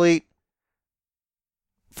athlete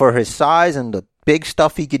for his size and the big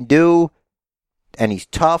stuff he can do. And he's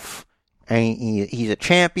tough. And he's a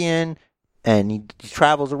champion. And he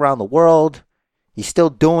travels around the world. He's still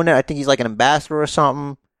doing it. I think he's like an ambassador or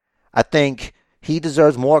something. I think he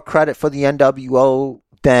deserves more credit for the NWO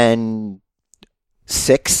than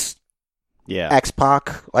Six. Yeah.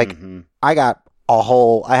 X-Pac. Like, I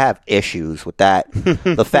have issues with that.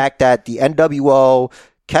 The fact that the NWO,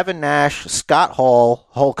 Kevin Nash, Scott Hall,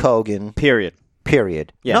 Hulk Hogan. Period.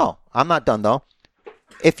 Yeah. No, I'm not done though.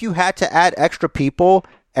 If you had to add extra people,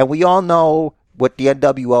 and we all know with the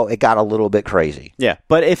NWO, it got a little bit crazy. Yeah,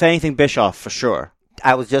 but if anything, Bischoff for sure.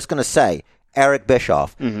 I was just going to say, Eric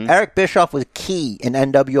Bischoff. Mm-hmm. Eric Bischoff was key in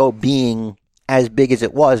NWO being as big as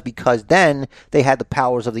it was because then they had the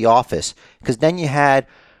powers of the office. Because then you had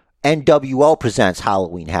NWO presents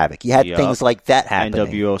Halloween Havoc. You had things like that happening.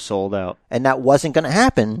 NWO sold out. And that wasn't going to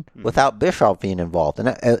happen without Bischoff being involved. And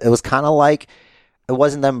it was kind of like, it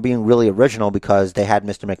wasn't them being really original because they had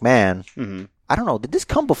Mr. McMahon. Mm-hmm. I don't know. Did this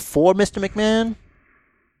come before Mr. McMahon?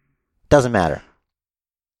 Doesn't matter.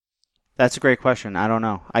 That's a great question. I don't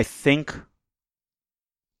know. I think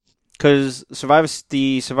because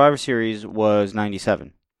the Survivor Series was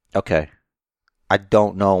 97. Okay. I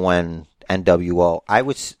don't know when NWO. I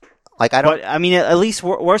was like, I don't. But I mean, at least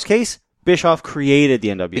worst case, Bischoff created the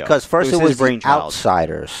NWO Because first it was the brainchild.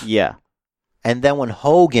 Outsiders. Yeah. And then when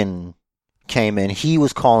Hogan came in, he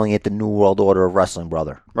was calling it the New World Order of Wrestling,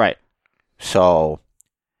 brother. Right. So,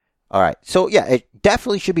 all right. So, yeah, it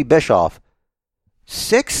definitely should be Bischoff.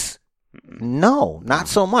 Six? No, not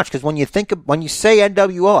so much. Because when you say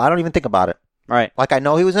NWO, I don't even think about it. Right. Like, I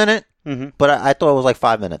know he was in it, but I thought it was like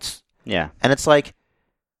 5 minutes. Yeah. And it's like,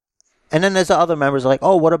 and then there's the other members like,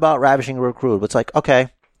 oh, what about Ravishing Rick Rude? But it's like, okay,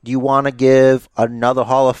 do you want to give another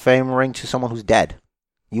Hall of Fame ring to someone who's dead?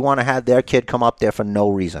 You want to have their kid come up there for no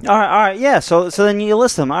reason. All right, yeah. So then you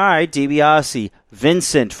list them. All right, DiBiase,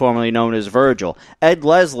 Vincent, formerly known as Virgil, Ed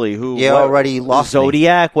Leslie, who already lost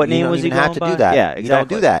Zodiac. What name was he going to have to do that. Yeah, exactly. You don't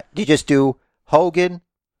do that. You just do Hogan,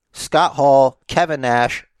 Scott Hall, Kevin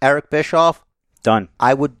Nash, Eric Bischoff. Done.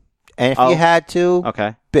 I would, and if you had to,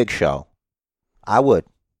 okay, Big Show. I would,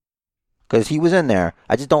 because he was in there.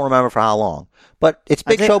 I just don't remember for how long. But it's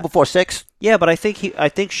Big Show before 6. Yeah, but I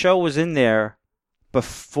think Show was in there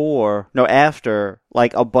after,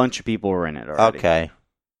 like, a bunch of people were in it already. Okay.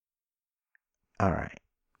 All right.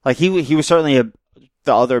 Like, he was certainly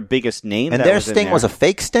the other biggest name. And their Sting was a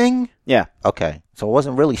fake Sting? Yeah. Okay. So it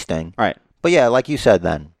wasn't really Sting. Right. But yeah, like you said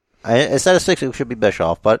then. Instead of 6, it should be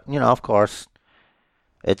Bischoff. But, of course,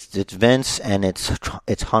 it's Vince and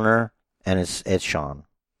it's Hunter and it's Shawn.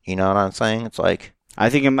 You know what I'm saying? It's like... I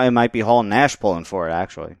think it might be Hall and Nash pulling for it,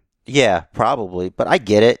 actually. Yeah, probably. But I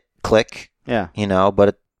get it. Click. Yeah.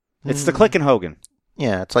 But... It's the Click and Hogan.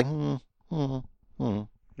 Yeah, it's like,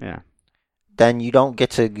 Yeah. Then you don't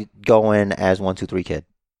get to go in as 1-2-3 Kid.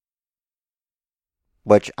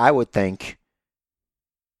 Which I would think,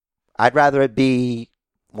 I'd rather it be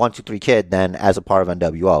 1-2-3 Kid than as a part of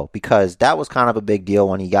NWO, because that was kind of a big deal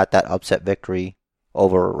when he got that upset victory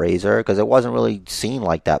over Razor, because it wasn't really seen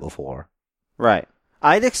like that before. Right.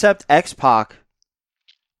 I'd accept X-Pac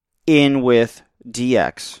in with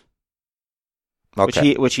DX.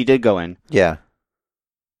 Okay. Which he did go in. Yeah.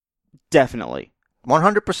 Definitely.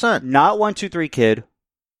 100%. Not 1-2-3 Kid.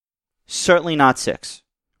 Certainly not 6.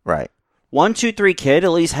 Right. 1-2-3 Kid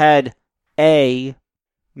at least had a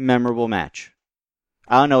memorable match.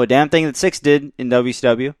 I don't know a damn thing that 6 did in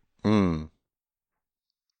WCW.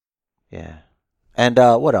 Yeah. And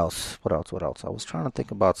what else? What else? I was trying to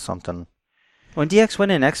think about something. When DX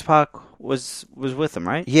went in, X-Pac was with him,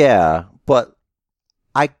 right? Yeah, but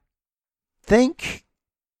I think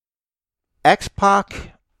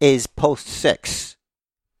X-Pac is post 6.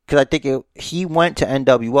 Because I think he went to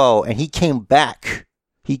NWO and he came back.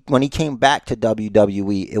 When he came back to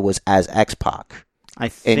WWE, it was as X-Pac. I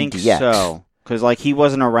think so. Because like he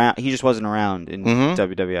wasn't around. He just wasn't around in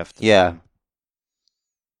WWF. Yeah.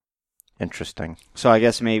 Interesting. So I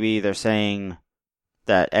guess maybe they're saying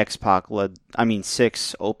that X-Pac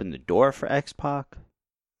 6 opened the door for X-Pac.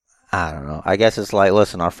 I don't know. I guess it's like,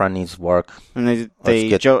 listen, our friend needs work. And they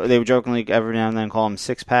would jokingly every now and then call him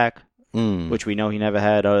 6-pack, which we know he never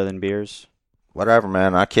had other than beers. Whatever,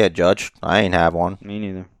 man. I can't judge. I ain't have one. Me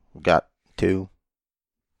neither. Got 2.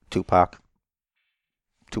 Tupac.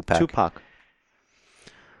 That's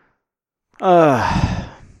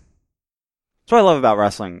what I love about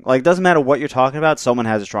wrestling. Like, it doesn't matter what you're talking about, someone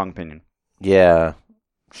has a strong opinion. Yeah.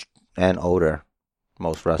 And older.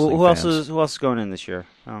 Most wrestling fans. Who else is going in this year?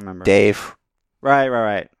 I don't remember. Dave.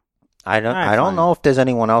 Right. I don't know if there's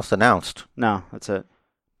anyone else announced. No, that's it.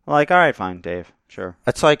 Like, all right, fine, Dave. Sure.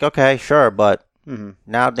 It's like, okay, sure, but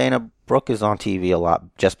now Dana Brooke is on TV a lot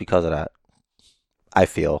just because of that. I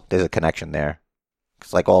feel there's a connection there.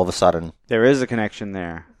 It's like all of a sudden. There is a connection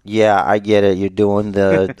there. Yeah, I get it. You're doing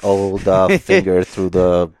the old finger through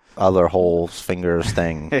the other hole's fingers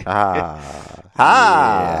thing. That's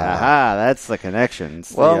the connection.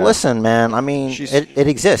 Listen, man. I mean, it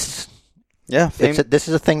exists. Yeah, this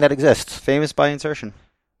is a thing that exists. Famous by insertion.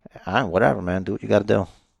 Whatever, man. Do what you got to do.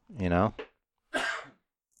 You know.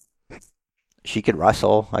 She could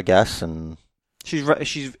wrestle, I guess, and she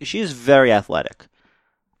is very athletic.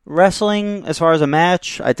 Wrestling, as far as a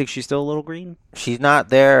match, I think she's still a little green. She's not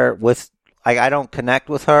there with. I don't connect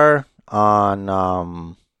with her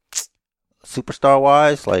on superstar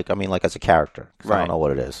wise. Like as a character. Right. I don't know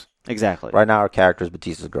what it is. Exactly. Right now, her character is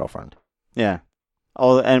Batista's girlfriend. Yeah.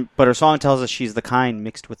 But her song tells us she's the kind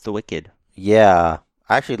mixed with the wicked. Yeah.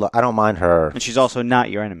 Actually, I don't mind her. And she's also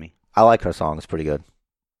not your enemy. I like her song. It's pretty good.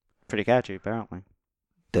 Pretty catchy, apparently.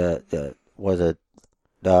 Doesn't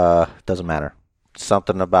matter.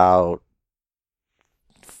 Something about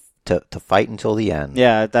to fight until the end.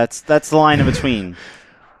 Yeah, that's the line in between.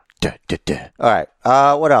 All right.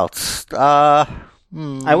 What else? I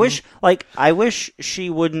wish she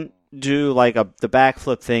wouldn't do like the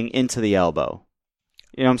backflip thing into the elbow.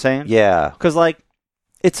 You know what I'm saying? Yeah. Because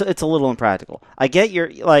it's a little impractical. I get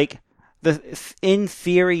in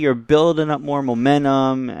theory you're building up more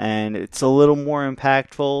momentum and it's a little more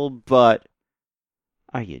impactful, but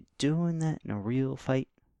are you doing that in a real fight?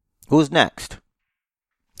 Who's next?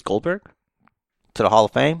 Goldberg? To the Hall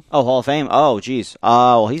of Fame? Oh, Hall of Fame? Oh, geez.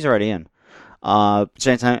 Well, he's already in.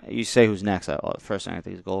 Same time you say who's next, first thing I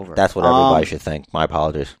think is Goldberg. That's what everybody should think. My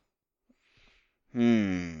apologies.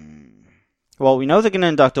 Well, we know they're going to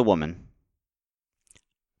induct a woman.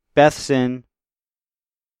 Beth's in.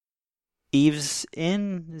 Eve's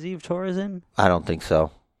in? Is Eve Torres in? I don't think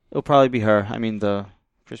so. It'll probably be her. I mean, the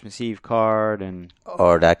Christmas Eve card and...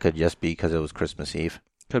 Or that could just be because it was Christmas Eve.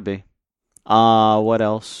 Could be. What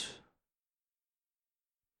else?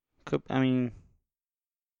 I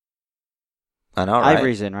know, right?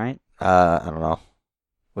 Ivory's in, right? I don't know.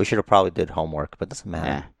 We should have probably did homework, but it doesn't matter.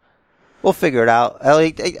 Yeah. We'll figure it out.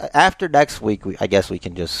 After next week, I guess we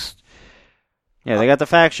can just... Yeah, they got the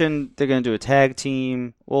faction. They're going to do a tag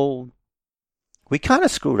team. Well... We kind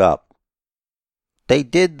of screwed up. They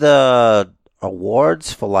did the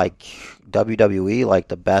awards for WWE,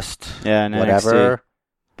 the best whatever, NXT.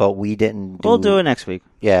 but we didn't. We'll do it next week.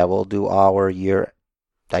 Yeah, we'll do our year.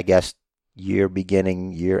 I guess year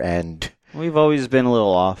beginning, year end. We've always been a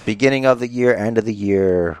little off. Beginning of the year, end of the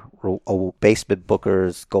year. Basement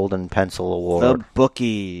Booker's Golden Pencil Award. The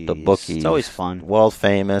bookies. The bookies. It's always fun. World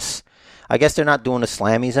famous. I guess they're not doing the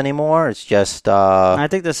Slammies anymore. It's just I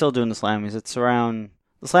think they're still doing the Slammies.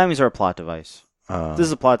 The Slammies are a plot device. This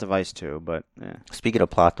is a plot device too, but yeah. Speaking of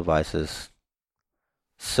plot devices,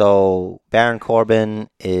 so Baron Corbin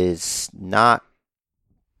is not.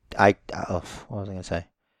 What was I going to say?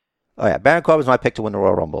 Oh yeah, Baron Corbin's my pick to win the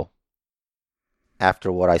Royal Rumble.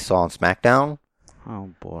 After what I saw on SmackDown.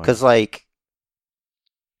 Oh boy. Because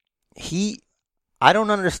I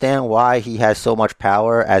don't understand why he has so much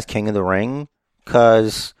power as King of the Ring.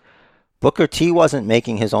 Because Booker T wasn't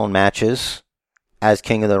making his own matches as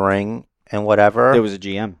King of the Ring and whatever. There was a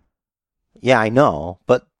GM. Yeah, I know,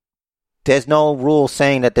 but there's no rule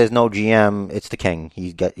saying that there's no GM. It's the King.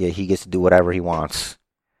 He gets to do whatever he wants.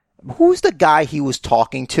 Who's the guy he was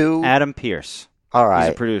talking to? Adam Pearce. All right,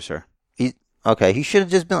 he's a producer. Okay, he should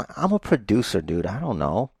have just been like, I'm a producer, dude. I don't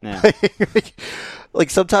know. Yeah.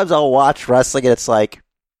 Like sometimes I'll watch wrestling and it's like,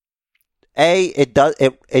 A,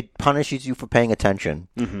 it punishes you for paying attention.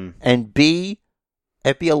 Mm-hmm. And B,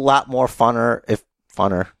 it'd be a lot more funner. It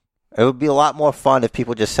would be a lot more fun if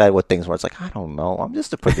people just said what things were. It's like, I don't know. I'm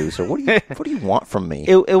just a producer. What do you want from me?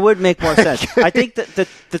 It would make more sense. I think that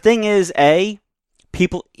the thing is,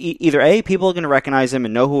 people are going to recognize him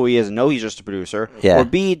and know who he is and know he's just a producer. Yeah. Or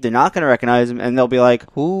B, they're not going to recognize him and they'll be like,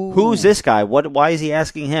 who's this guy? Why is he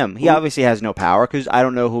asking him? He obviously has no power because I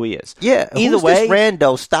don't know who he is. Yeah. Either who's way, this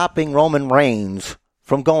rando stopping Roman Reigns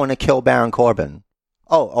from going to kill Baron Corbin?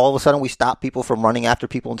 Oh, all of a sudden we stop people from running after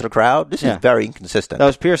people into the crowd? This is very inconsistent. That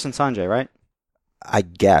was Pierce and Sanjay, right? I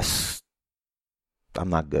guess. I'm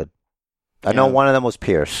not good. I know one of them was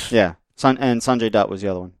Pierce. Yeah. And Sanjay Dutt was the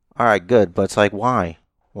other one. All right, good. But it's like, why?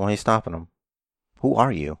 Why are you stopping them? Who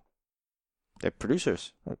are you? They're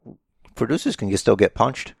producers. Producers can still get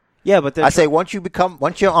punched. Yeah, but I say once you're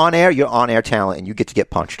on air talent, and you get to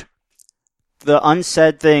get punched. The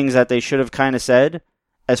unsaid things that they should have kind of said,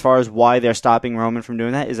 as far as why they're stopping Roman from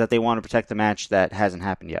doing that, is that they want to protect the match that hasn't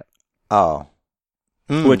happened yet. Oh.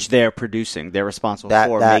 Which they're producing. They're responsible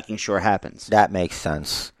for making sure it happens. That makes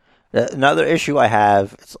sense. Another issue I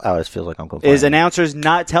have, it feels like I'm complaining, is announcers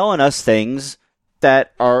not telling us things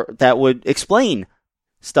that would explain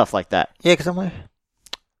stuff like that. Yeah, because I'm like,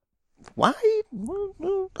 why?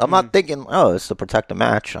 I'm not thinking, it's to protect the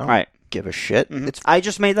match. I don't give a shit. Mm-hmm. I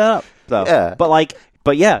just made that up, though. Yeah.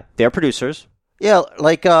 But yeah, they're producers. Yeah,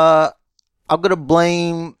 like, I'm going to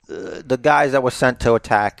blame the guys that were sent to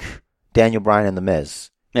attack Daniel Bryan and The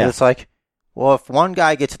Miz. Yeah. And it's like, well, if one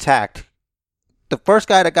guy gets attacked, the first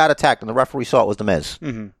guy that got attacked and the referee saw it was The Miz.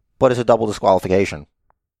 Mm-hmm. But it's a double disqualification.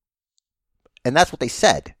 And that's what they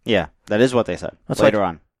said. Yeah, that is what they said later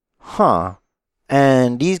on. Huh.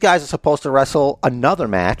 And these guys are supposed to wrestle another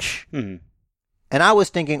match. Mm-hmm. And I was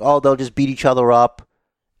thinking, they'll just beat each other up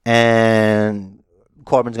and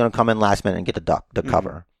Corbin's going to come in last minute and get the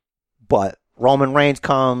cover. But Roman Reigns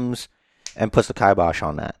comes and puts the kibosh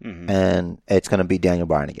on that. Mm-hmm. And it's going to be Daniel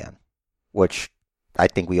Bryan again, which I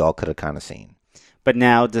think we all could have kind of seen. But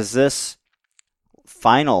now, does this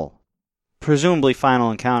presumably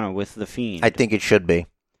final encounter with The Fiend, I think it should be.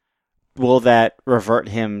 Will that revert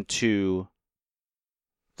him to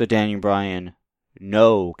the Daniel Bryan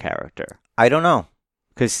no character? I don't know.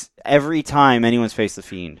 Because every time anyone's faced The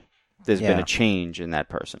Fiend, there's been a change in that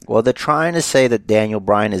person. Well, they're trying to say that Daniel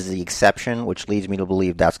Bryan is the exception, which leads me to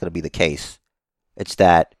believe that's going to be the case. It's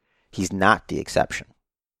that he's not the exception.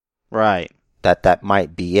 Right. That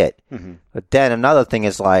might be it. Mm-hmm. But then another thing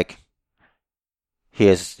is like,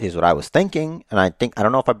 here's what I was thinking, and I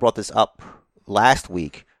don't know if I brought this up last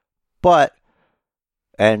week,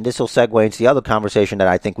 and this will segue into the other conversation that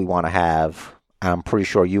I think we want to have, I'm pretty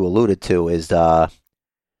sure you alluded to, is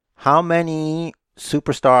how many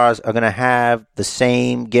superstars are going to have the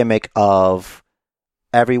same gimmick of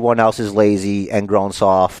everyone else is lazy and grown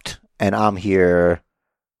soft, and I'm here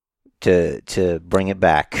to bring it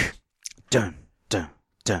back. Dun, dun,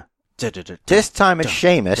 dun, dun, dun, dun, this time it's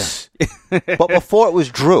Sheamus, but before it was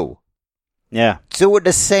Drew. Yeah. Doing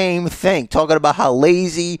the same thing, talking about how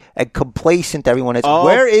lazy and complacent everyone is.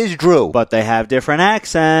 Where is Drew? But they have different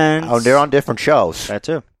accents. Oh, they're on different shows. That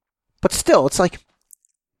too. But still, it's like,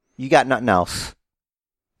 you got nothing else.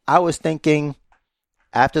 I was thinking,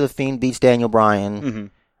 after The Fiend beats Daniel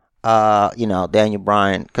Bryan, Daniel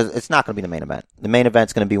Bryan, because it's not going to be the main event. The main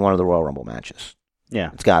event's going to be one of the Royal Rumble matches.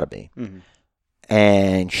 Yeah. It's got to be. Mm-hmm.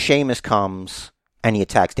 And Sheamus comes, and he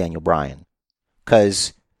attacks Daniel Bryan.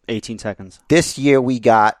 Because 18 seconds. This year we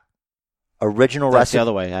got original recipe. That's the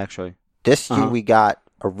other way, actually. This year we got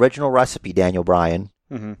original recipe Daniel Bryan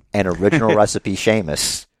and original recipe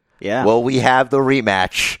Sheamus. Yeah. Will we have the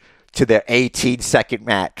rematch to their 18-second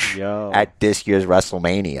match at this year's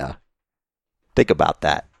WrestleMania? Think about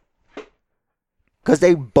that. because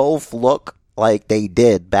they both look like they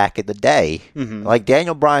did back in the day. Mm-hmm. Like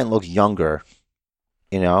Daniel Bryan looks younger,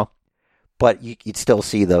 but you'd still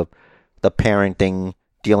see the parenting,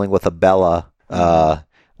 dealing with a Bella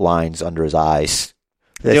lines under his eyes.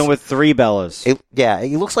 Dealing with 3 Bellas.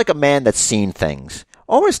 He looks like a man that's seen things.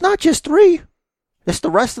 Oh, it's not just 3. It's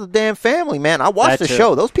the rest of the damn family, man. I watched the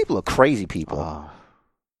show. Those people are crazy people. Oh.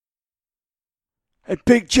 And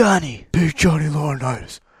Big Johnny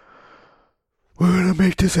Laurinaitis. We're going to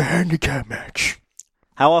make this a handicap match.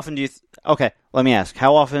 How often do you... Okay, let me ask.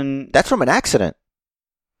 How often... That's from an accident.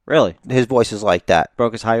 Really? His voice is like that.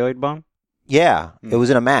 Broke his hyoid bone? Yeah, It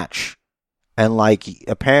was in a match. And,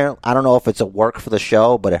 apparently, I don't know if it's a work for the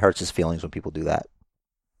show, but it hurts his feelings when people do that.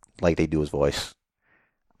 Like they do his voice.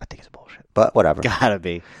 I think it's bullshit. But whatever. Gotta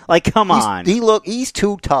be. Come on. He's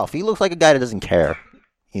too tough. He looks like a guy that doesn't care.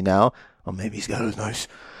 Or maybe he's got a nice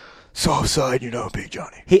soft side, Big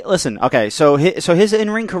Johnny. Listen, okay, so his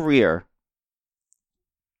in-ring career...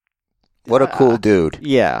 What a cool dude.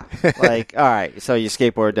 Yeah. All right, so you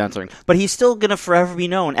skateboard down to the ring. But he's still going to forever be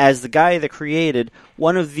known as the guy that created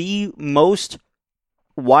one of the most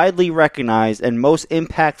widely recognized and most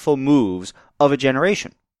impactful moves of a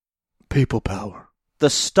generation. People power.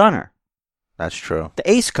 The stunner. That's true. The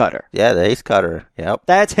ace cutter. Yeah, the ace cutter. Yep.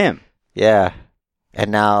 That's him. Yeah.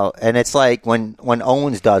 And it's like when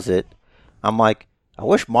Owens does it, I'm like, I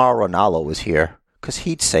wish Mauro Ranallo was here. Because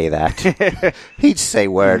he'd say that. He'd say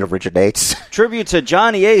where it originates. Tribute to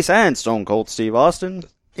Johnny Ace and Stone Cold Steve Austin.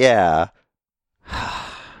 Yeah.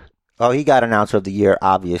 Oh, he got Announcer of the Year,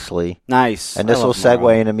 obviously. Nice. And this will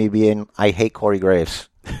segue into me being, I hate Corey Graves.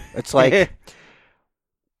 It's like,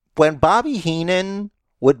 when Bobby Heenan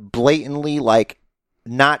would blatantly,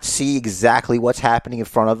 not see exactly what's happening in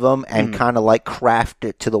front of him and kind of, craft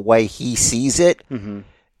it to the way he sees it,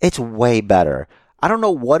 it's way better. I don't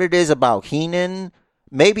know what it is about Heenan.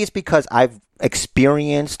 Maybe it's because I've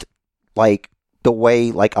experienced the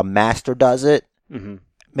way a master does it. Mm-hmm.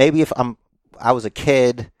 Maybe if I was a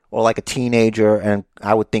kid or a teenager and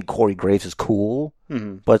I would think Corey Graves is cool.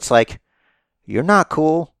 Mm-hmm. But it's you're not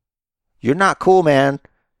cool. You're not cool, man.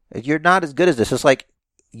 You're not as good as this. It's like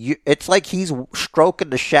he's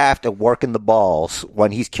stroking the shaft and working the balls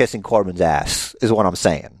when he's kissing Corbin's ass, is what I'm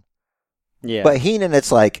saying. Yeah. But Heenan,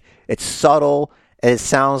 it's subtle. And it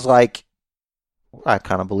sounds like I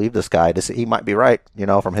kind of believe this guy. He might be right,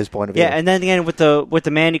 from his point of view. Yeah, and then again with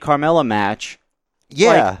the Mandy Carmella match.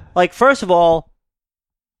 Yeah. First of all,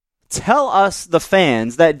 tell us, the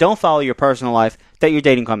fans that don't follow your personal life, that you're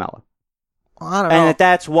dating Carmella. I don't know. And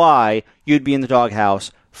that's why you'd be in the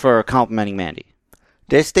doghouse for complimenting Mandy.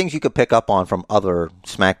 There's things you could pick up on from other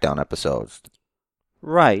SmackDown episodes.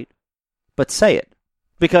 Right. But say it.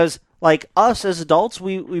 Because, us as adults,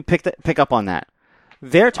 we pick up on that.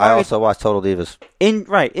 I also watch Total Divas.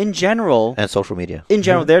 In general. And social media. In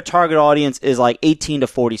general, their target audience is 18 to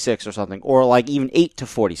 46 or something. Or even 8 to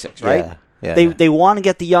 46, right? Yeah. They want to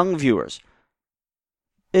get the young viewers.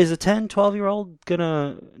 Is a 10, 12-year-old going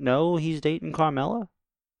to know he's dating Carmella?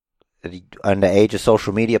 On the age of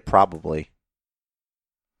social media, probably.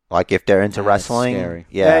 If they're into wrestling. Scary.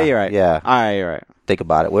 Yeah, you're right. Yeah. All right, you're right. Think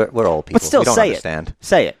about it. We're old people. But still, we don't say understand. it.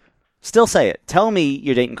 Say it. Still say it. Tell me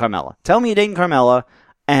you're dating Carmella. Tell me you're dating Carmella,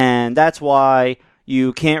 and that's why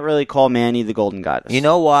you can't really call Manny the Golden Goddess. You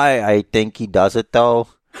know why I think he does it, though?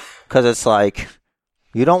 Because it's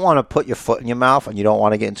you don't want to put your foot in your mouth, and you don't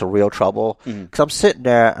want to get into real trouble. Because I'm sitting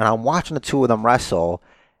there, and I'm watching the two of them wrestle,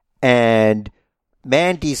 and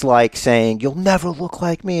Mandy's saying, "You'll never look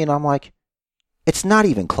like me," and I'm like, it's not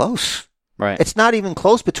even close. Right. It's not even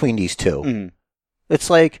close between these two. Mm-hmm. It's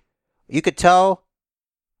you could tell...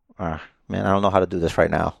 man, I don't know how to do this right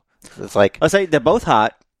now. It's let's say they're both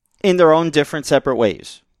hot in their own different, separate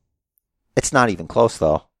ways. It's not even close,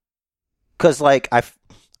 though. Because, I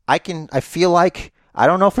feel I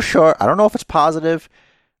don't know for sure. I don't know if it's positive.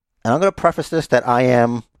 And I'm going to preface this that I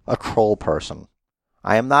am a troll person.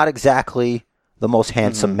 I am not exactly the most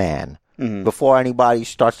handsome man. Mm-hmm. Before anybody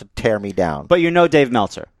starts to tear me down. But you're no Dave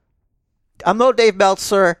Meltzer. I'm no Dave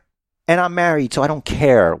Meltzer, and I'm married, so I don't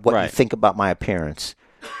care what you think about my appearance.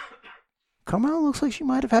 Carmella looks like she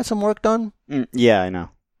might have had some work done. Yeah, I know.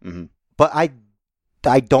 Mm-hmm. But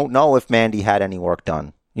I don't know if Mandy had any work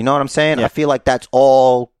done. You know what I'm saying? Yeah. I feel like that's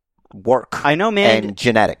all work. I know Mandy, and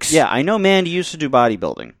genetics. Yeah, I know Mandy used to do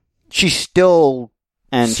bodybuilding. She's and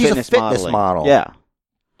a fitness modeling. model. Yeah.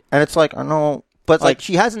 And it's I know, but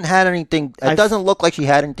she hasn't had anything. It doesn't look like she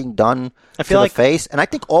had anything done I feel to the face. And I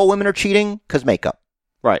think all women are cheating because makeup.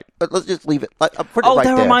 Right. But let's just leave it.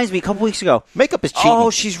 That reminds me. A couple weeks ago, makeup is cheating. Oh,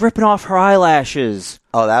 she's ripping off her eyelashes.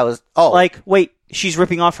 Oh, that was. Oh, wait, she's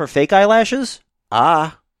ripping off her fake eyelashes?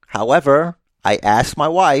 However, I asked my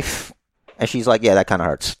wife, and she's like, yeah, that kind of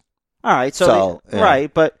hurts. All right, so yeah.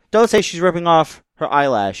 right, but don't say she's ripping off her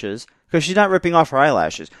eyelashes because she's not ripping off her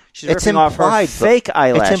eyelashes. She's ripping off her fake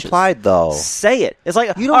eyelashes. It's implied, though. Say it. It's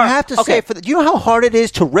like you don't have to say it. Do you know how hard it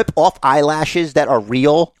is to rip off eyelashes that are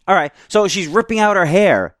real? All right, so she's ripping out her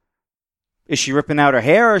hair. Is she ripping out her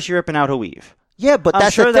hair or is she ripping out her weave? Yeah, but I'm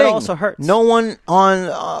that's sure the thing. that also hurts. No one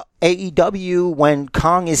on AEW, when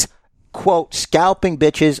Kong is, quote, scalping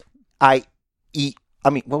bitches, what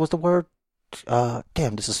was the word?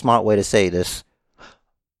 Damn, this is a smart way to say this.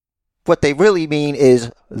 What they really mean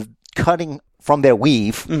is cutting from their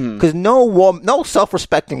weave, because no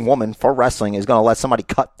self-respecting woman for wrestling is going to let somebody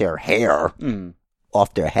cut their hair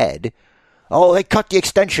off their head. Oh, they cut the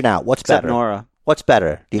extension out. What's Except better? Nora. What's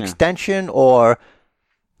better, the extension or,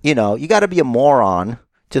 you got to be a moron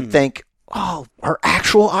to think, oh, her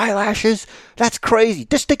actual eyelashes? That's crazy.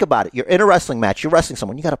 Just think about it. You're in a wrestling match. You're wrestling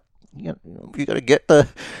someone. You got to get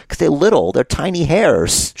because they're little. They're tiny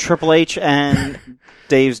hairs. Triple H and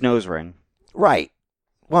Dave's nose ring. Right.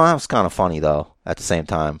 Well, that was kind of funny, though, at the same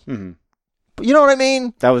time. Mm-hmm. But you know what I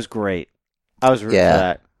mean? That was great. I was rooting for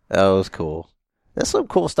that. That was cool. There's some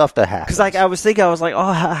cool stuff that happens. Because I was like,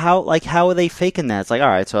 oh, how are they faking that? It's like, all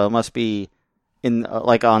right, so it must be in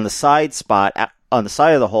on the side spot, on the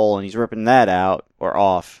side of the hole, and he's ripping that out or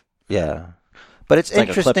off. Yeah. But it's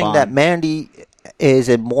interesting that Mandy is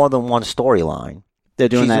in more than one storyline. They're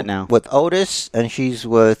doing that now. With Otis, and she's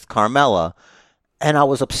with Carmella. And I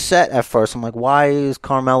was upset at first. I'm like, why is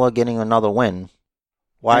Carmella getting another win?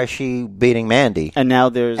 Why is she beating Mandy? And now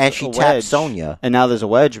there's she a tapped wedge. Sonya. And now there's a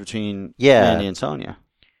wedge between Mandy and Sonya.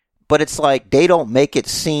 But it's like they don't make it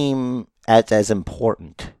seem as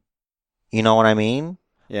important. You know what I mean?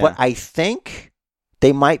 Yeah. But I think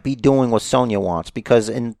they might be doing what Sonya wants, because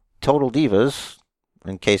in Total Divas,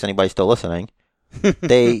 in case anybody's still listening,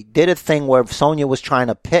 they did a thing where Sonya was trying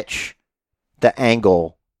to pitch the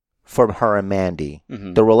angle from her and Mandy,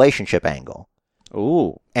 the relationship angle.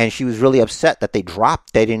 Ooh. And she was really upset that they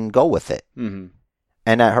didn't go with it. Mm-hmm.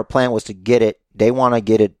 And that her plan was to they want to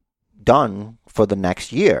get it done for the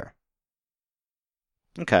next year.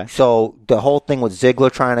 Okay. So the whole thing with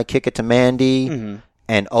Ziggler trying to kick it to Mandy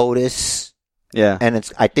and Otis. Yeah. And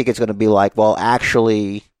I think it's going to be like, well,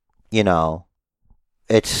 actually,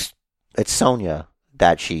 it's Sonya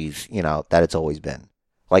that she's, that it's always been.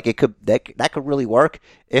 Like that could really work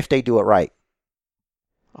if they do it right.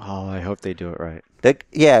 Oh, I hope they do it right.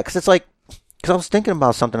 Because it's like, because I was thinking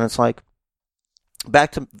about something. It's like,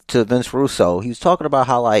 back to Vince Russo. He was talking about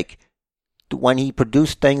how, like, when he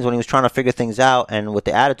produced things, when he was trying to figure things out, and with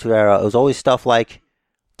the Attitude Era, it was always stuff like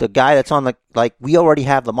the guy that's on we already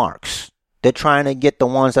have the marks. They're trying to get the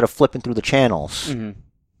ones that are flipping through the channels. Mm-hmm.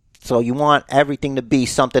 So you want everything to be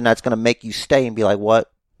something that's going to make you stay and be like,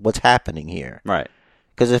 what's happening here? Right.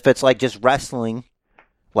 Because if it's like just wrestling,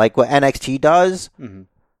 like what NXT does,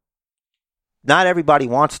 not everybody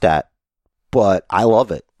wants that, but I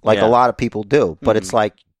love it. Like a lot of people do. But it's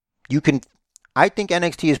like, I think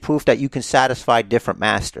NXT is proof that you can satisfy different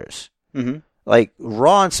masters. Mm-hmm. Like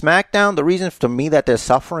Raw and SmackDown, the reason to me that they're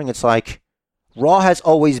suffering, it's like Raw has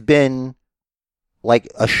always been like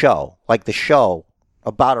a show, like the show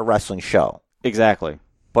about a wrestling show. Exactly.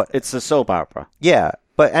 But it's a soap opera. Yeah.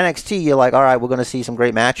 But NXT, you're like, all right, we're going to see some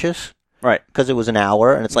great matches. Right. Because it was an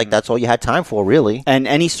hour, and it's like, that's all you had time for, really. And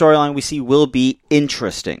any storyline we see will be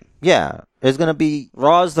interesting. Yeah. There's going to be...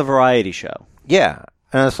 Raw's the variety show. Yeah.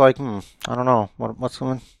 And it's like, I don't know. What's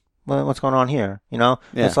going on here? Yeah.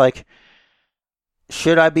 It's like,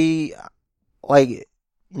 should I be... Like,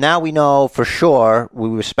 now we know for sure, we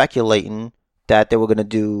were speculating that they were going to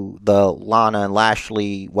do the Lana and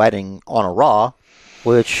Lashley wedding on a Raw,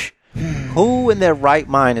 which... Who in their right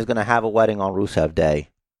mind is going to have a wedding on Rusev Day?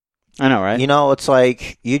 I know, right? It's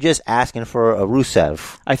like you're just asking for a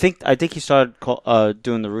Rusev. I think he started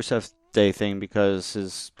doing the Rusev Day thing because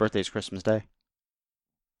his birthday is Christmas Day.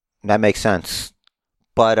 That makes sense.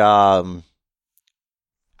 But I'm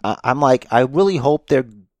like, I really hope they're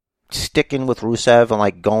sticking with Rusev and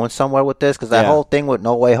like going somewhere with this, because that whole thing with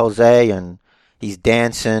No Way Jose and he's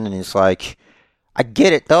dancing and it's like. I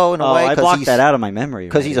get it, though, in a way. I blocked that out of my memory.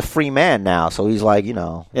 Because he's a free man now, so he's like,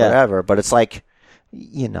 whatever. But it's like,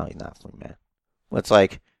 he's not a free man. It's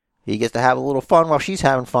like, he gets to have a little fun while she's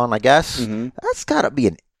having fun, I guess. Mm-hmm. That's got to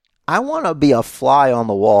be I want to be a fly on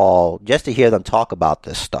the wall just to hear them talk about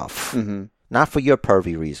this stuff. Mm-hmm. Not for your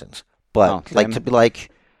pervy reasons, but to be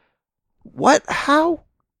like, what, how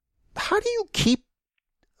do you keep,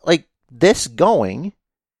 like, this going?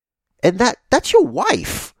 And that's your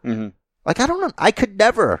wife. Mm-hmm. Like, I don't know. I could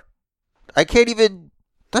never. I can't even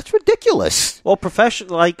That's ridiculous. Well,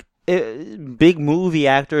 big movie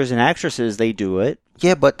actors and actresses, they do it.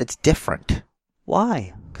 Yeah, but it's different.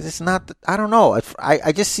 Why? Because it's not, I don't know.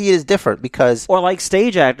 I just see it as different because... Or like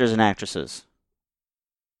stage actors and actresses.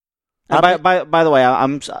 And by the way,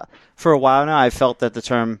 I'm for a while now, I've felt that the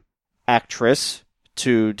term actress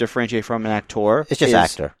to differentiate from an actor... It's just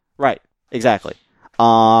actor. Right, exactly.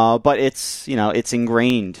 But it's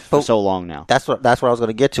ingrained for so long now. That's what I was going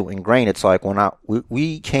to get to. Ingrained. It's like when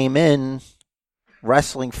we came in,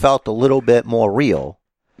 wrestling felt a little bit more real.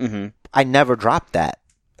 Mm-hmm. I never dropped that.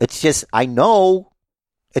 It's just I know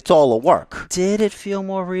it's all a work. Did it feel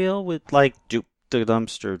more real with like Duke the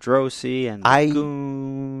Dumpster Drosy and the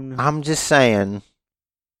Goon? I'm just saying,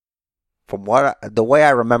 from the way I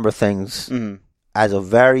remember things as a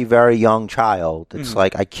very, very young child, it's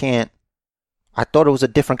like I thought it was a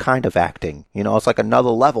different kind of acting. It's like another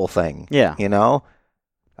level thing. Yeah.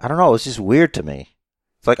 I don't know. It's just weird to me.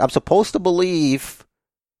 It's like I'm supposed to believe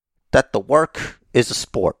that the work is a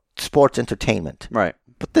sports entertainment. Right.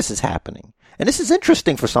 But this is happening. And this is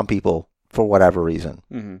interesting for some people for whatever reason.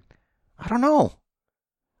 Mm-hmm. I don't know.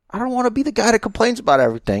 I don't want to be the guy that complains about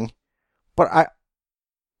everything. But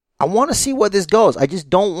I want to see where this goes. I just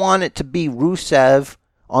don't want it to be Rusev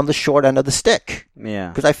on the short end of the stick. Yeah.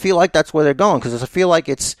 Because I feel like that's where they're going. Because I feel like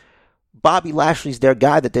it's Bobby Lashley's their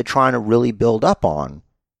guy that they're trying to really build up on.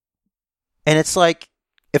 And it's like,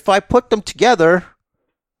 if I put them together,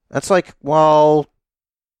 that's like, well,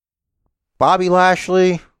 Bobby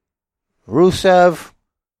Lashley, Rusev's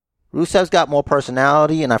got more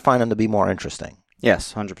personality, and I find him to be more interesting.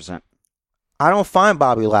 Yes, 100%. I don't find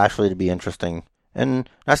Bobby Lashley to be interesting, and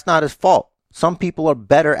that's not his fault. Some people are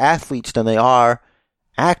better athletes than they are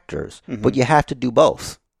actors, but you have to do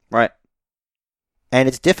both. Right. And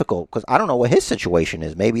it's difficult, because I don't know what his situation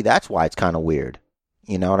is. Maybe that's why it's kind of weird.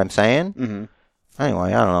 You know what I'm saying? Mm-hmm.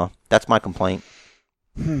 Anyway, I don't know. That's my complaint.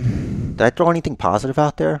 Did I throw anything positive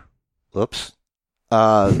out there? Oops.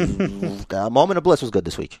 Moment of Bliss was good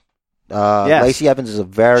this week. Yes. Lacey Evans is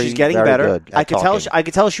she's getting very better. good I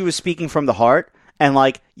could tell she was speaking from the heart, and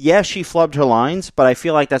she flubbed her lines, but I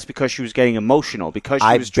feel like that's because she was getting emotional because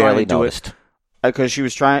she was trying to do it. Because she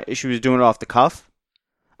was doing it off the cuff.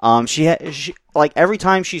 She every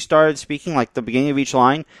time she started speaking, like the beginning of each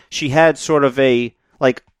line, she had sort of a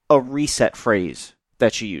reset phrase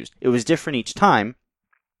that she used. It was different each time,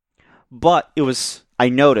 but I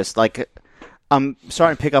noticed, I'm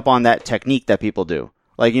starting to pick up on that technique that people do.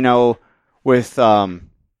 With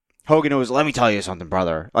Hogan, it was, let me tell you something,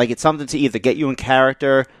 brother. It's something to either get you in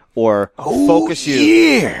character or focus you.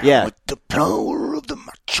 Yeah. With the power of the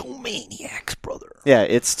Macho Maniacs, brother. Yeah,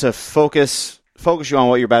 it's to focus you on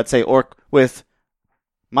what you're about to say. Or with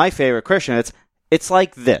my favorite Christian, it's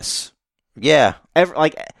like this. Yeah.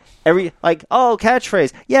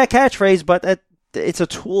 Catchphrase. Yeah, catchphrase, but it's a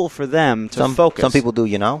tool for them to focus. Some people do,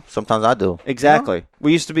 Sometimes I do. Exactly.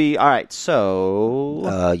 We used to be, all right,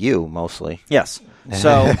 so... you, mostly. Yes.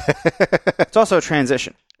 So, it's also a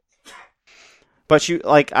transition. But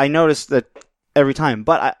I noticed that every time.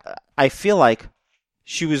 But I feel like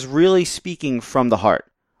she was really speaking from the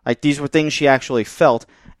heart. These were things she actually felt,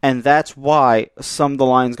 and that's why some of the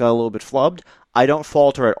lines got a little bit flubbed. I don't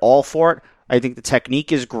fault her at all for it. I think the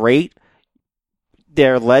technique is great.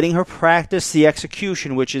 They're letting her practice the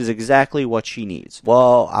execution, which is exactly what she needs.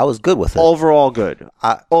 Well, I was good with it. Overall, good.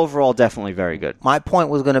 Overall, definitely very good. My point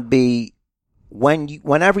was going to be,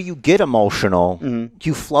 whenever you get emotional,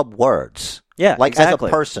 you flub words. Yeah, exactly.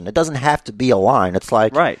 As a person. It doesn't have to be a line. It's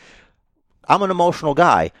like, right. I'm an emotional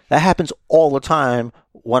guy. That happens all the time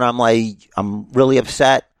when I'm really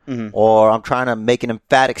upset or I'm trying to make an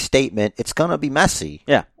emphatic statement. It's going to be messy.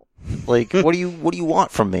 Yeah. What do you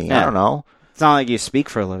want from me? Yeah. I don't know. It's not like you speak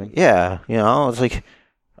for a living. Yeah, it's like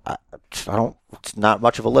it's not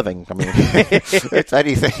much of a living. I mean, it's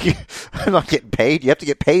anything. I'm not getting paid. You have to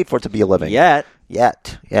get paid for it to be a living. Yet,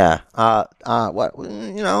 yeah. What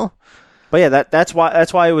But yeah, that's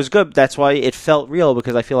why it was good. That's why it felt real,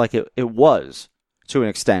 because I feel like it was to an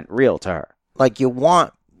extent real to her. You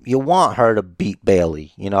want her to beat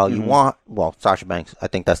Bayley. You want Sasha Banks. I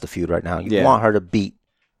think that's the feud right now. You want her to beat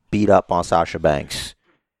up on Sasha Banks.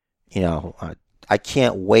 I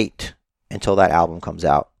can't wait until that album comes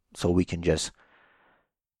out so we can just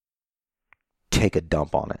take a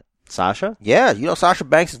dump on it. Sasha? Yeah, Sasha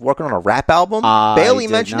Banks is working on a rap album. Bayley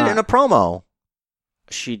mentioned it in a promo.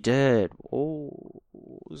 She did. Oh,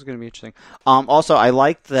 this is going to be interesting. Also, I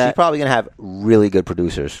like that. She's probably going to have really good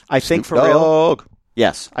producers. I think for real.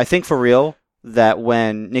 Yes, I think for real that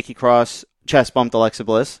when Nikki Cross chest bumped Alexa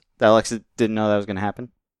Bliss, that Alexa didn't know that was going to happen.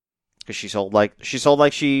 Because she sold like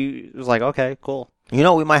she was like, okay, cool. You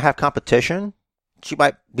know, we might have competition. She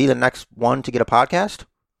might be the next one to get a podcast.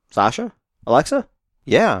 Sasha? Alexa?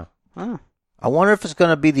 Yeah. Oh, I wonder if it's going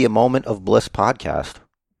to be the Moment of Bliss podcast.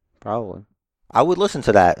 probably. I would listen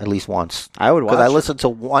to that at least once. I would watch Because I it. listened to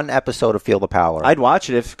one episode of Feel the Power. I'd watch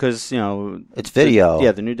it because, you know... It's video.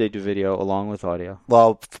 The New Day do video along with audio.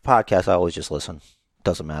 Well, for podcasts, I always just listen.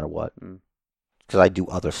 Doesn't matter what. Mm. Because I do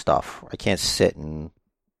other stuff. I can't sit and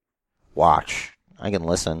watch. I can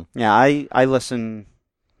listen. Yeah, I listen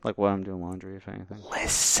like when I'm doing laundry, if anything.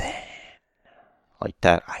 Listen. Like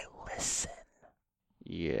that, I listen.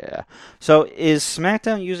 Yeah. So is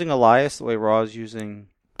SmackDown using Elias the way Raw is using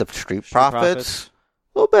The Street Profits?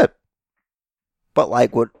 A little bit. But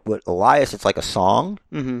like with Elias, it's like a song.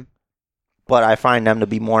 Mm-hmm. But I find them to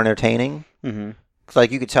be more entertaining. Mm-hmm. It's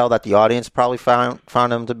like you could tell that the audience probably found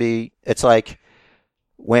them to be. It's like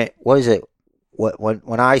when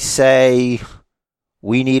I say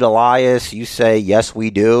we need Elias, you say yes we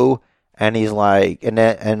do, and he's like,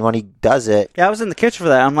 and when he does it, Yeah, I was in the kitchen for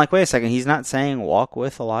that. I'm like, wait a second, he's not saying walk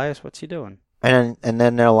with Elias. What's he doing? and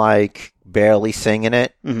then they're like barely singing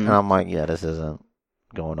it, Mm-hmm. and I'm like, yeah, this isn't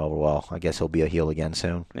going over well. I guess he'll be a heel again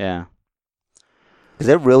soon Yeah. because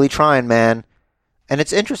they're really trying, man. And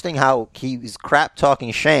it's interesting how he was crap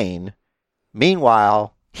talking Shane.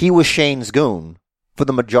 Meanwhile, he was Shane's goon for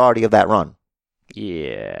the majority of that run.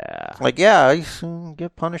 Yeah. Like, yeah, he's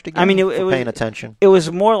get punished again. I mean, it for was paying attention. It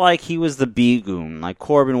was more like he was the B goon, like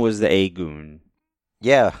Corbin was the A goon.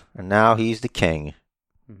 Yeah, and now he's the king.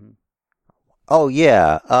 Mm-hmm. Oh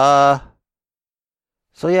yeah.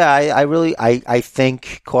 So yeah, I really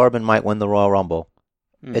think Corbin might win the Royal Rumble.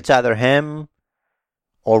 Mm. It's either him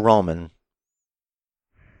or Roman.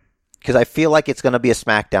 Because I feel like it's going to be a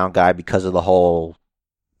SmackDown guy because of the whole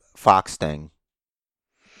Fox thing.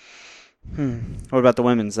 What about the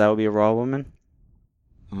women's? That would be a Raw woman?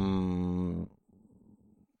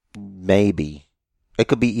 Maybe. It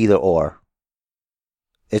could be either or.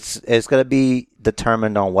 It's going to be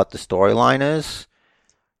determined on what the storyline is.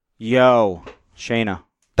 Yo, Shayna.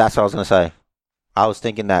 That's what I was going to say. I was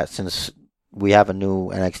thinking that since we have a new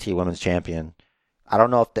NXT Women's Champion, I don't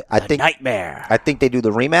know if Nightmare. I think they do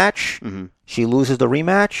the rematch. Mm-hmm. She loses the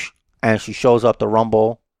rematch, and she shows up to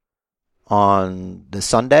Rumble on the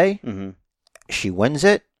Sunday. Mm-hmm. She wins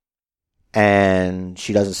it, and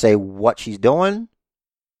she doesn't say what she's doing,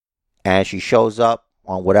 and she shows up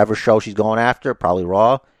on whatever show she's going after, probably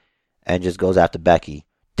Raw, and just goes after Becky.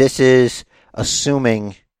 This is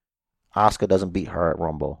assuming Asuka doesn't beat her at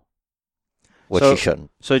Rumble, which she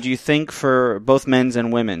shouldn't. So do you think for both men's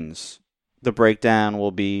and women's, the breakdown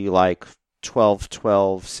will be like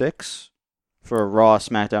 12-12-6 for Raw,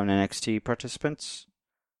 SmackDown, and NXT participants?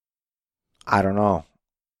 I don't know.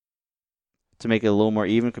 To make it a little more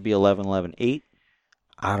even, could be 11-11-8.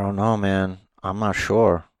 I don't know, man. I'm not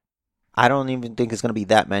sure. I don't even think it's going to be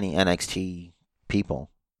that many NXT people,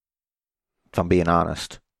 if I'm being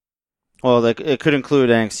honest. Well, it could include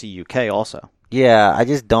NXT UK also. Yeah, I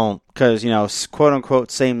just don't. Because,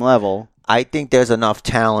 quote-unquote, same level. I think there's enough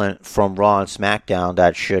talent from Raw and SmackDown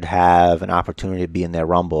that should have an opportunity to be in their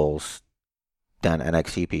Rumbles than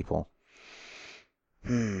NXT people.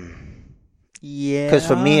 Yeah. Because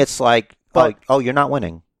for me, it's like, oh, you're not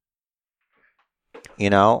winning.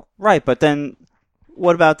 Right, but then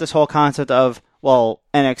what about this whole concept of, well,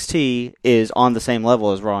 NXT is on the same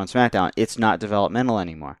level as Raw and SmackDown. It's not developmental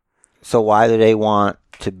anymore. So why do they want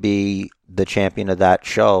to be the champion of that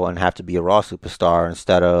show and have to be a Raw superstar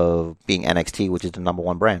instead of being NXT, which is the number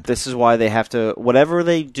one brand? This is why they have to, whatever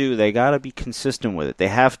they do, they got to be consistent with it. They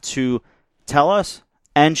have to tell us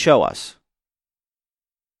and show us.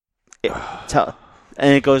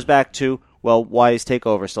 And it goes back to, well, why is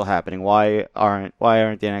TakeOver still happening? Why aren't the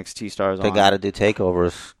NXT stars on? They got to do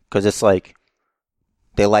takeovers because it's like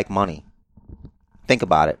they like money. Think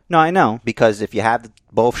about it. No, I know. Because if you have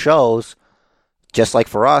both shows, just like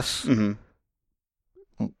for us,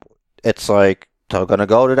 it's like they're going to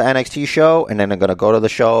go to the NXT show and then they're going to go to the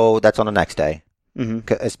show that's on the next day.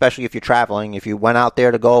 Mm-hmm. Especially if you're traveling. If you went out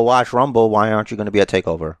there to go watch Rumble, why aren't you going to be at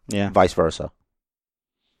TakeOver? Yeah. Vice versa.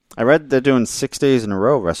 I read they're doing 6 days in a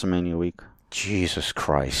row WrestleMania week. Jesus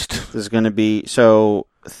Christ. There's going to be,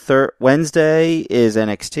 Wednesday is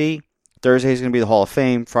NXT. Thursday is going to be the Hall of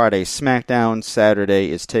Fame. Friday is SmackDown.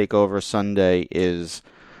 Saturday is TakeOver. Sunday is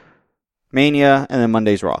Mania. And then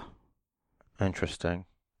Monday's Raw. Interesting.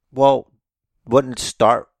 Well, wouldn't it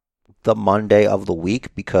start the Monday of the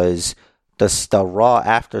week because the Raw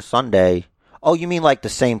after Sunday... Oh, you mean like the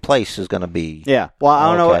same place is going to be? Yeah. Well, I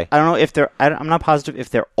don't know. Okay. I don't know if they're. I'm not positive if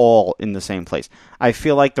they're all in the same place. I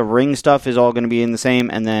feel like the ring stuff is all going to be in the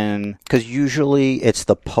same, and then Because usually it's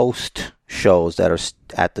the post shows that are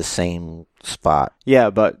at the same spot. yeah,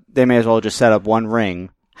 but they may as well just set up one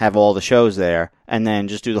ring, have all the shows there, and then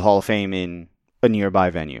just do the Hall of Fame in a nearby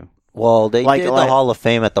venue. Well, they Like- did the like- Hall of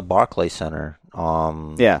Fame at the Barclays Center.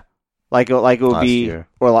 Yeah, like it would Last be, year.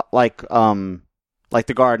 or like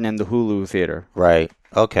the Garden and the Hulu Theater, Right.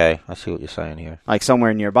 Okay. I see what you're saying here. like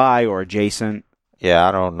somewhere nearby or adjacent. Yeah,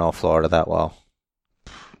 I don't know Florida that well.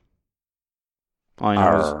 All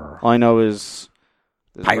I know is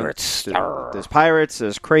there's Pirates. There's pirates,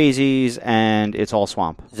 there's crazies, and it's all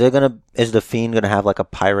swamp. Is the Fiend gonna have like a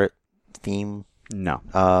pirate theme? No,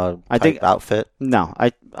 I think- outfit. no.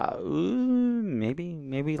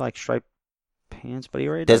 Maybe like striped pants, but he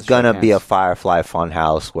already There's does striped gonna be a pants. Firefly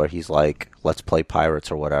Funhouse where he's like, "Let's play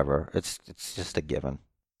pirates" or whatever. It's just a given.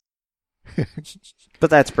 But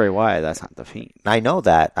that's Bray Wyatt. That's not the Fiend. I know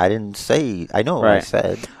that. I didn't say. I know what I Right.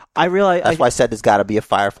 said. I realize. That's why I said there's got to be a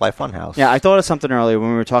Firefly Funhouse. Yeah, I thought of something earlier when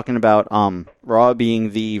we were talking about Raw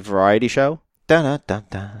being the variety show. Dun, dun, dun,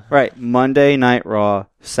 dun. Right, Monday Night Raw,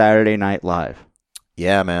 Saturday Night Live.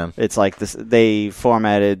 Yeah, man. It's like this. They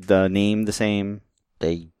formatted the name the same.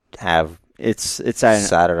 They have It's Saturday.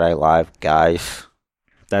 Saturday Night Live guys.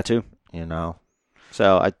 That too. You know.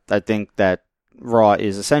 So I think that Raw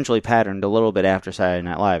is essentially patterned a little bit after Saturday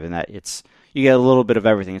Night Live, in that you get a little bit of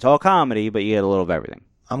everything. It's all comedy, but you get a little of everything.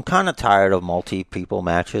 I'm kind of tired of multi-people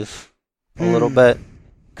matches a little bit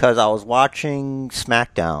because I was watching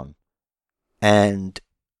SmackDown and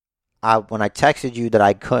when I texted you that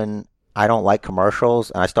I don't like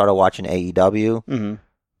commercials, and I started watching AEW. Mm-hmm.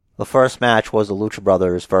 The first match was the Lucha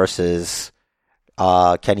Brothers versus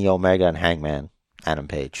Kenny Omega and Hangman Adam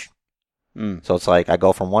Page. Mm. So it's like I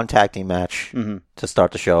go from one tag team match Mm-hmm. to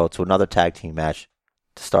start the show to another tag team match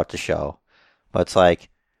to start the show. But it's like,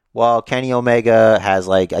 well, Kenny Omega has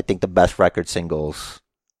like, I think, the best record singles,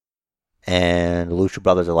 and the Lucha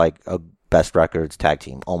Brothers are like a best records tag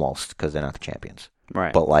team almost because they're not the champions.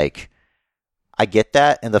 Right. But like, I get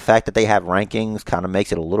that, and the fact that they have rankings kind of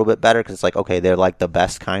makes it a little bit better because it's like, okay, they're like the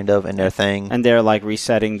best kind of in their thing. And they're like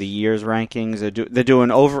resetting the year's rankings. They're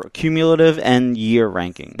doing over cumulative and year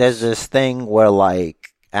rankings. There's this thing where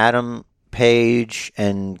like Adam Page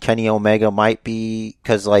and Kenny Omega might be,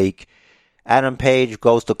 because like Adam Page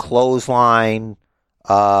goes to clothesline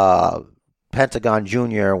Pentagon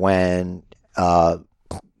Jr. when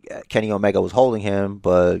Kenny Omega was holding him,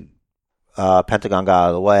 but Pentagon got out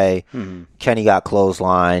of the way. Mm-hmm. Kenny got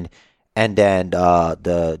clotheslined, and then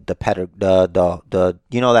the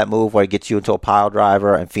you know that move where he gets you into a pile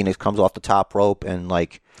driver and Phoenix comes off the top rope and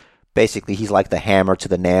like basically he's like the hammer to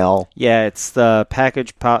the nail. Yeah, it's the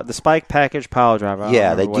the spike package pile driver. I don't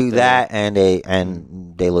Yeah, they remember what do that and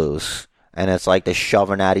they lose, and it's like they're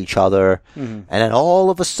shoving at each other, Mhm. and then all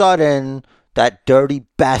of a sudden that dirty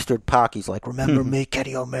bastard Packy's like, "Remember me,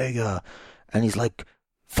 Kenny Omega," and he's like,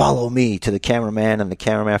 "Follow me" to the cameraman, and the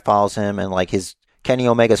cameraman follows him, and like Kenny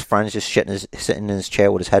Omega's friend's just sitting in his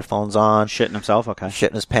chair with his headphones on, Shitting himself. Okay.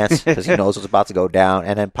 shitting his pants because he knows what's about to go down,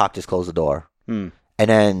 and then Pac just closed the door, Mm. and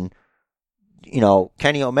then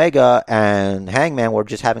Kenny Omega and Hangman were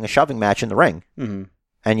just having a shoving match in the ring. Mm-hmm.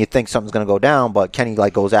 And you think something's going to go down, but Kenny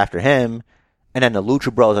like goes after him, and then the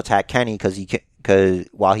Lucha Bros attack Kenny because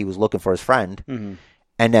while he was looking for his friend, Mm-hmm.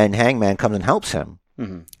 and then Hangman comes and helps him,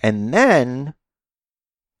 Mm-hmm. and then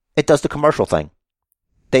it does the commercial thing.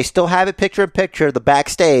 They still have it picture in picture, the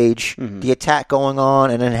backstage, Mhm. the attack going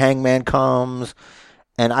on, and then Hangman comes,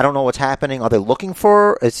 and I don't know what's happening. Are they looking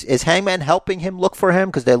for? Is Hangman helping him look for him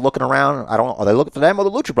because they're looking around? I don't know. Are they looking for them or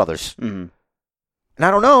the Lucha Brothers? Mm-hmm. And I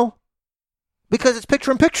don't know because it's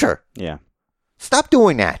picture in picture. Yeah. Stop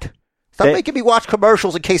doing that. Stop They- making me watch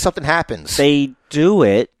commercials in case something happens. They do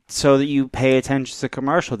it so that you pay attention to the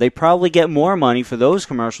commercial. They probably get more money for those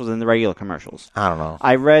commercials than the regular commercials. I don't know.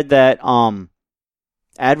 I read that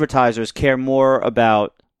advertisers care more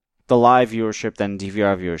about the live viewership than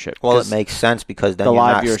DVR viewership. Well, 'Cause it makes sense because then the you're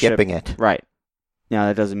live not viewership- skipping it. Right. Now,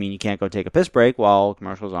 that doesn't mean you can't go take a piss break while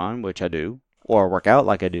commercials on, which I do, or work out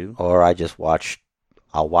like I do. Or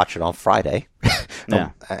I'll watch it on Friday. Yeah.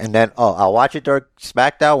 And then, I'll watch it during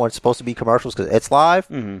SmackDown when it's supposed to be commercials because it's live.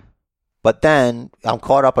 Mm-hmm. But then I'm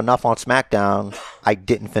caught up enough on SmackDown. I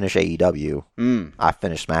didn't finish AEW. Mm. I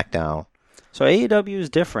finished SmackDown. So AEW is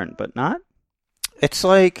different, but not? It's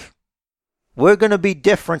like, we're going to be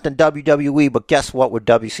different than WWE, but guess what? We're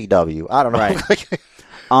WCW. I don't know.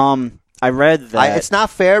 Right. I read that. It's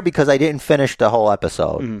not fair because I didn't finish the whole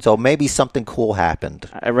episode. Mhm. So maybe something cool happened.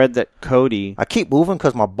 I read that Cody. I keep moving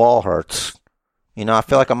because my ball hurts. You know, I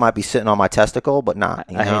feel like I might be sitting on my testicle, but not.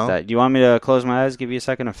 I hate that. Do you want me to close my eyes, give you a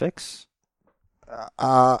second to fix?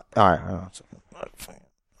 All right.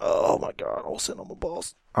 Oh my God, I'm sitting on my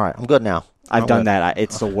balls. All right, I'm good now. I've done that.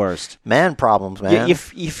 It's the worst. Man problems, man. You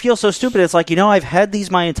feel so stupid. It's like, I've had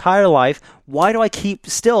these my entire life. Why do I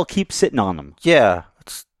still keep sitting on them? Yeah.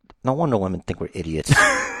 No wonder women think we're idiots.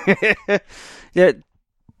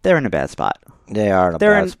 They're in a bad spot. They are in a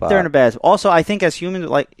bad spot. They're in a bad spot. Also, I think as humans,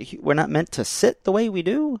 we're not meant to sit the way we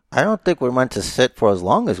do. I don't think we're meant to sit for as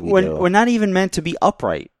long as we do. We're not even meant to be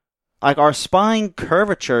upright. Like, our spine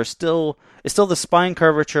curvature is still the spine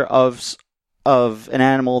curvature of an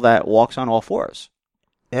animal that walks on all fours.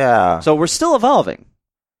 Yeah. So we're still evolving.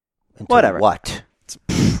 Into Whatever. What?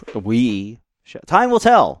 Time will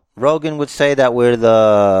tell. Rogan would say that we're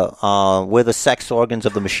the sex organs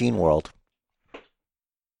of the machine world.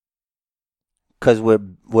 Because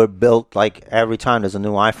we're built, like, every time there's a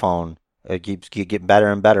new iPhone, it keeps getting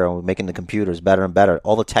better and better, and we're making the computers better and better.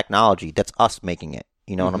 All the technology, that's us making it.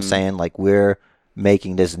 You know what I'm saying? Like, we're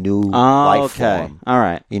making this new life form. All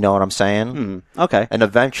right. You know what I'm saying? Okay. And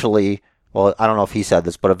eventually, well, I don't know if he said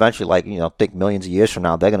this, but eventually, like, think millions of years from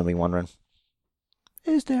now, they're going to be wondering,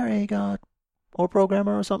 is there a God or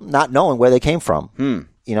programmer or something? Not knowing where they came from.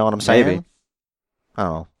 You know what I'm saying? Maybe. I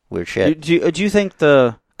don't know. Weird shit. Do you think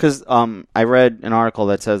because I read an article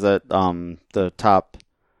that says that the top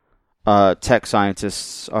tech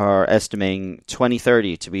scientists are estimating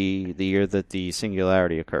 2030 to be the year that the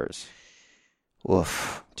singularity occurs.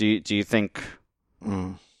 Oof. Do you think?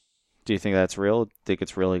 Do you think that's real? Think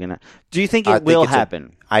it's really gonna? Do you think it will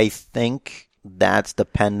happen? I think that's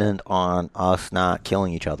dependent on us not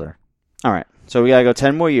killing each other. All right, so we gotta go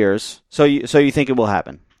 10 more years. So you think it will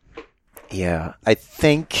happen? Yeah, I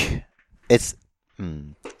think it's.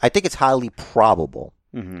 I think it's highly probable.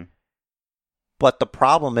 Mm-hmm. But the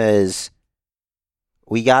problem is,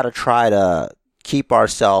 we got to try to keep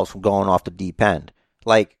ourselves from going off the deep end.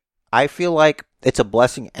 Like, I feel like it's a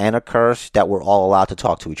blessing and a curse that we're all allowed to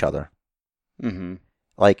talk to each other. Mm-hmm.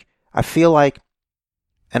 Like, I feel like,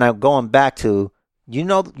 and I'm going back to,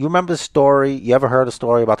 you remember the story? You ever heard a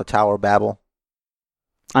story about the Tower of Babel?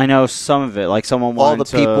 I know some of it. Like, someone wanted all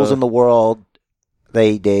the peoples in the world.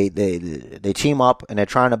 They team up and they're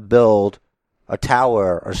trying to build a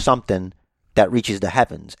tower or something that reaches the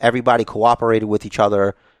heavens. Everybody cooperated with each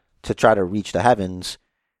other to try to reach the heavens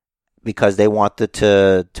because they wanted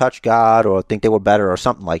to touch God or think they were better or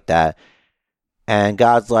something like that. And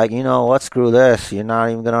God's like, what, screw this. You're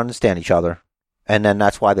not even going to understand each other. And then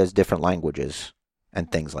that's why there's different languages and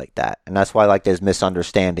things like that. And that's why, like, there's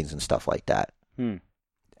misunderstandings and stuff like that. And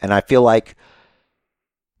I feel like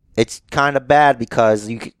it's kind of bad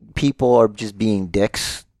because people are just being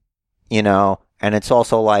dicks, and it's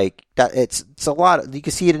also like that. It's a lot. You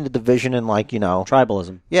can see it in the division and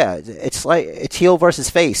tribalism. Yeah, it's like it's heel versus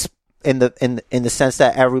face in the sense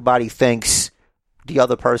that everybody thinks the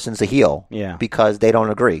other person's a heel, because they don't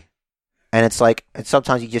agree, and it's like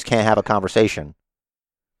sometimes you just can't have a conversation.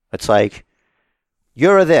 It's like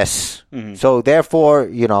you're a this, so therefore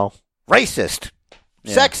racist,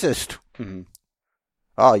 sexist. Mm-hmm.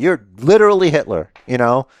 Oh, you're literally Hitler,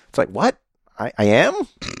 It's like, what? I am?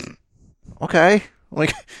 Okay.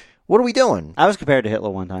 Like, what are we doing? I was compared to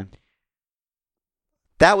Hitler one time.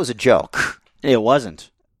 That was a joke. It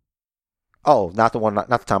wasn't. Oh, not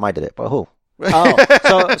the time I did it, but who?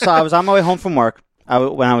 So I was on my way home from work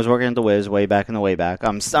when I was working at the Wiz way back in the way back.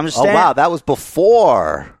 I'm just Oh, wow, that was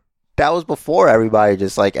before. That was before everybody,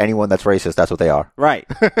 just like anyone that's racist, that's what they are. Right.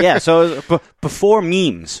 Yeah, so it was before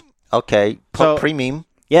memes. Okay, pre-meme.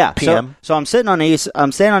 Yeah, PM. So I'm sitting on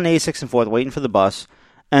I'm staying on 86 and 4th, waiting for the bus,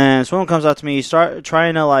 and someone comes up to me, start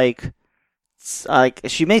trying to like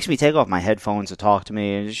she makes me take off my headphones to talk to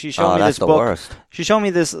me, and she showed me this book. Worst. She showed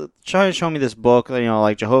me this, trying to show me this book,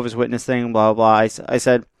 like Jehovah's Witness thing, blah blah blah.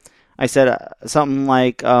 I said something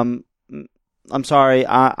like, I'm sorry,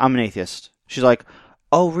 I'm an atheist. She's like,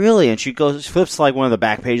 oh really? And she flips to like one of the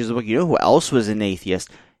back pages of the book. You know who else was an atheist?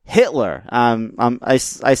 Hitler. I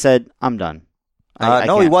said, I'm done.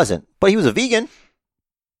 No, he wasn't. But he was a vegan.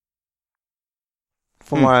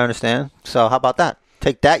 From what I understand. So how about that?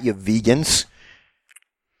 Take that, you vegans.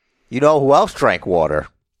 You know who else drank water?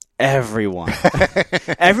 Everyone.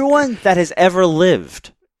 Everyone that has ever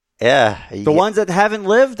lived. Yeah. The ones that haven't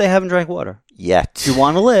lived, they haven't drank water. Yet. If you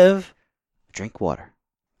want to live, drink water.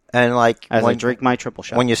 And like I drink my triple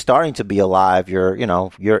shot. When you're starting to be alive, you're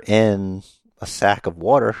in a sack of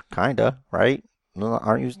water, kinda, right?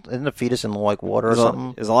 Aren't you in the fetus in like water or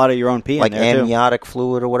something? There's a lot of your own pee like in there amniotic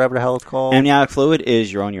fluid or whatever the hell it's called. Amniotic fluid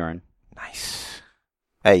is your own urine. Nice.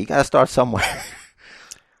 Hey, you gotta start somewhere.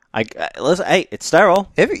 Listen. Hey, it's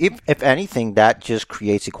sterile. If anything, that just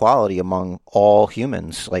creates equality among all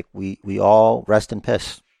humans. Like we all rest in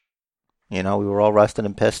piss. We were all resting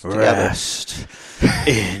in piss together. Rest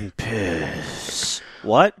in piss.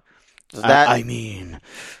 What? I mean,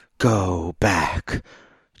 go back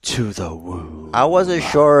to the womb. I wasn't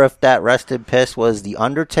sure if that rest in piss was the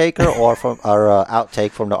Undertaker or from our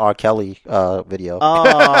outtake from the R. Kelly video.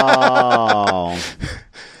 Oh.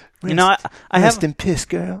 I have Rest in piss,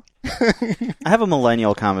 girl. I have a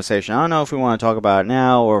millennial conversation. I don't know if we want to talk about it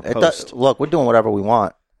now or post. Look, we're doing whatever we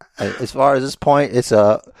want. As far as this point, it's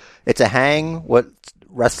a hang with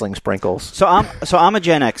wrestling sprinkles. So I'm a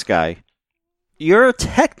Gen X guy. You're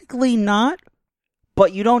technically not,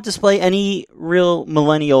 but you don't display any real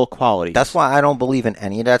millennial qualities. That's why I don't believe in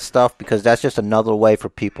any of that stuff, because that's just another way for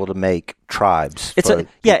people to make tribes.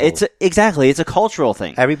 Exactly. It's a cultural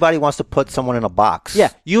thing. Everybody wants to put someone in a box. Yeah,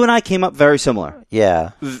 you and I came up very similar.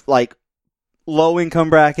 Yeah. Like, low income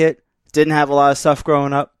bracket, didn't have a lot of stuff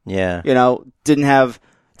growing up. Yeah. Didn't have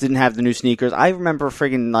the new sneakers. I remember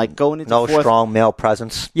friggin' like going into strong male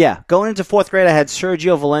presence. Yeah, going into 4th grade, I had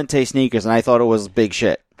Sergio Valente sneakers, and I thought it was big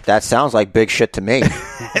shit. That sounds like big shit to me.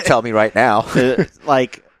 Tell me right now.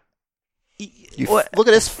 Look at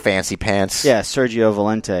this fancy pants. Yeah, Sergio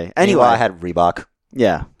Valente. Anyway, I had Reebok.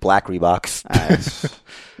 Yeah. Black Reeboks.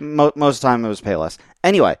 Most of the time it was Payless.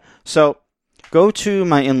 Anyway, so go to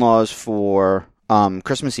my in-laws for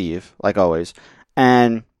Christmas Eve, like always,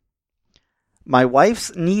 and my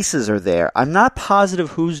wife's nieces are there. I'm not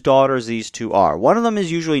positive whose daughters these two are. One of them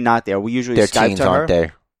is usually not there. We usually Their Skype teens to her. aren't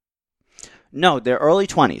they? No, they're early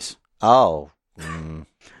 20s. Oh.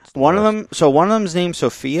 One of them's named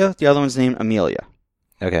Sophia, the other one's named Amelia.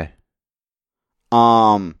 Okay.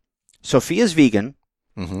 Sophia's vegan.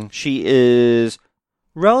 Mm-hmm. She is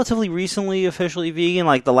relatively recently officially vegan,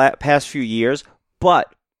 like the past few years,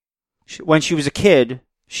 but when she was a kid,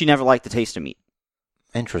 she never liked the taste of meat.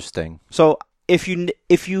 Interesting. So if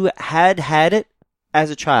you had it as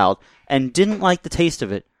a child and didn't like the taste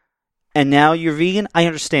of it, and now you're vegan, I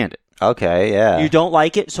understand it. Okay, yeah. You don't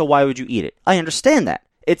like it, so why would you eat it? I understand that.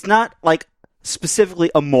 It's not like specifically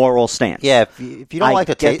a moral stance. Yeah, if you don't like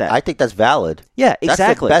the taste, I think that's valid. Yeah,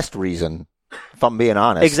 exactly. That's the best reason, if I'm being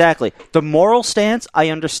honest. Exactly. The moral stance, I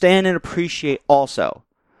understand and appreciate also.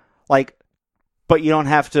 But you don't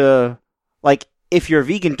have to, if you're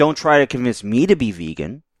vegan, don't try to convince me to be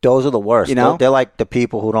vegan. Those are the worst. They're like the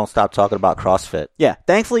people who don't stop talking about CrossFit. Yeah,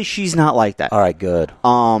 thankfully she's not like that. All right, good.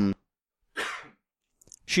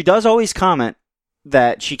 She does always comment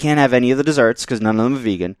that she can't have any of the desserts because none of them are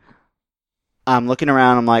vegan. I'm looking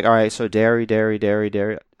around. I'm like, all right, so dairy.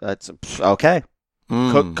 That's okay.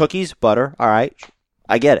 Cookies, butter. All right,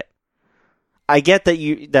 I get it. I get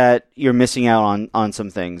that you're missing out on some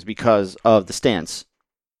things because of the stance.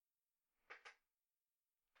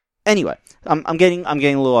 Anyway, I'm getting a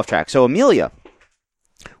little off track. So Amelia,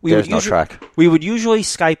 we would usually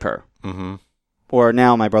Skype her. Mm-hmm. Or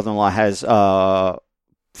now my brother-in-law has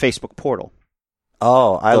Facebook Portal.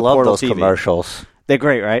 Oh, I love Portal those TV. commercials. They're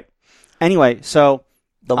great, right? Anyway, so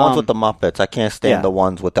the ones with the Muppets. I can't stand the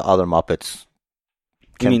ones with the other Muppets.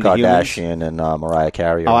 Kim Kardashian and Mariah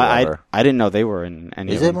Carey. Or whatever. I didn't know they were in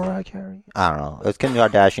any. Is it Mariah Carey? I don't know. It's Kim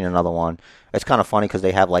Kardashian, another one. It's kind of funny because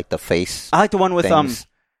they have the face. I like the one with things.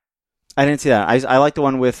 I didn't see that. I like the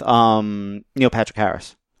one with Neil Patrick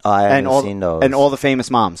Harris. Oh, I haven't seen those. And all the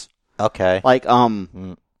famous moms. Okay.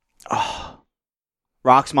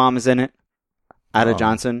 Rock's mom is in it. Ada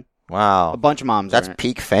Johnson. Wow. A bunch of moms. That's are in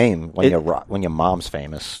peak fame when your mom's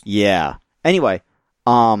famous. Yeah. Anyway,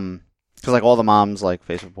 because all the moms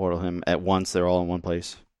Facebook Portal him at once. They're all in one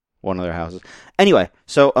place, one of their houses. Anyway,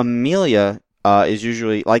 so Amelia is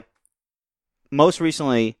usually most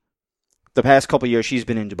recently, the past couple of years, she's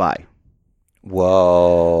been in Dubai.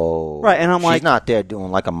 Whoa. Right, and I'm she's not there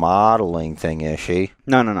doing a modeling thing, is she?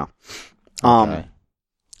 No. Okay.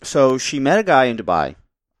 So she met a guy in Dubai.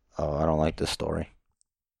 Oh, I don't like this story.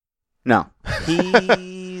 No.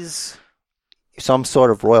 He's some sort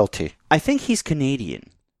of royalty. I think he's Canadian.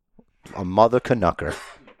 A mother Canucker.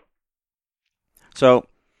 So,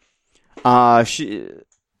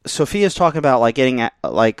 Sophia's talking about getting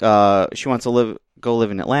she wants to go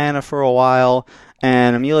live in Atlanta for a while,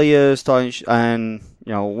 and Amelia is talking, and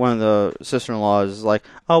one of the sister-in-laws is like,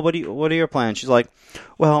 "Oh, what are your plans?" She's like,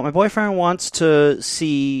 "Well, my boyfriend wants to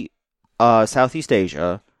see Southeast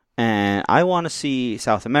Asia, and I want to see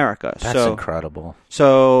South America." That's incredible.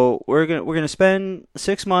 So we're gonna spend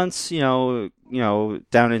 6 months, down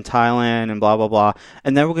in Thailand and blah blah blah,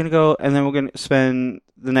 and then we're gonna spend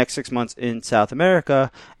the next 6 months in South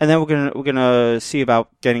America, and then we're gonna see about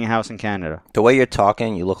getting a house in Canada. The way you're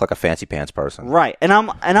talking, you look like a fancy pants person. Right, and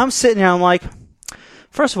I'm sitting here. I'm like,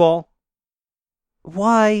 first of all,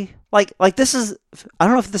 why? Like this is. I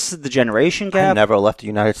don't know if this is the generation I gap never left the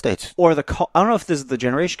United States. or I don't know if this is the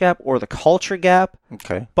generation gap or the culture gap.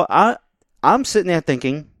 Okay. But I'm sitting there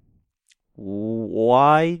thinking,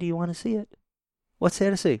 why do you want to see it? What's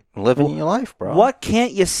there to see? Living your life, bro. What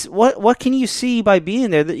can't you? What can you see by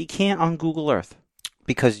being there that you can't on Google Earth?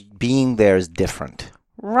 Because being there is different.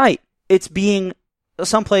 Right. It's being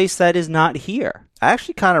someplace that is not here. I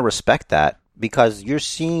actually kind of respect that because you're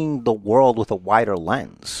seeing the world with a wider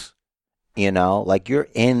lens. You know, like you're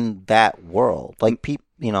in that world. Like people,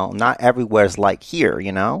 you know, not everywhere's like here.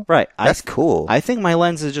 You know, Right. That's cool. I think my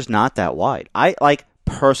lens is just not that wide.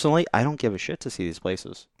 Personally, I don't give a shit to see these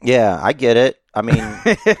places. Yeah, I get it. I mean,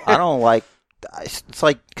 I don't like. It's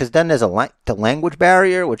like because then there's the language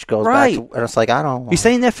barrier, which goes Right. back to, and it's like I don't. You're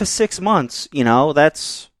staying there for 6 months. You know,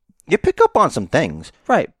 that's You pick up on some things,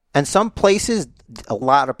 right. and some places a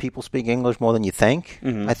lot of people speak English more than you think.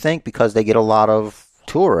 Mhm. I think because they get a lot of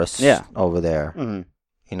tourists Yeah. over there. Mm-hmm.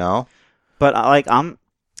 You know, But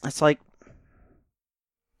it's like.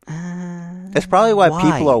 that's probably why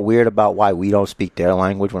people are weird about why we don't speak their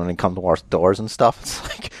language when they come to our stores and stuff. It's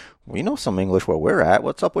like we know some English where we're at.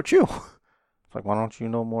 What's up with you? It's like why don't you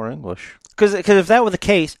know more English? Because if that were the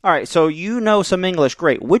case, all right, so you know some English,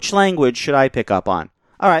 great. Which language should I pick up on?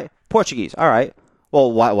 All right, Portuguese. All right.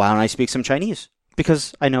 Well, why don't I speak some Chinese?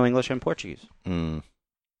 Because I know English and Portuguese. Mm.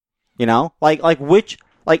 You know? Like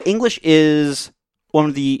English is one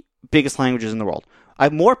of the biggest languages in the world.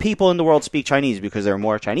 More people in the world speak Chinese because there are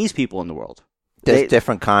more Chinese people in the world. There's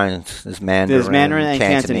different kinds. There's Mandarin, and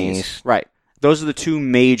Cantonese. Right. Those are the two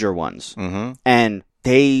major ones. Mm-hmm. And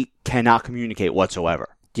they cannot communicate whatsoever.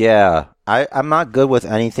 Yeah, I'm not good with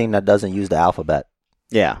anything that doesn't use the alphabet.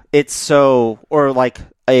 Yeah. It's so, or like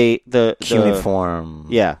the Cuneiform.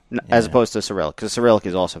 Yeah, as opposed to Cyrillic, because Cyrillic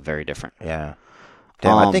is also very different. Yeah.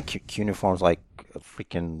 Damn, I think cuneiform's like a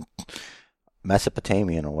freaking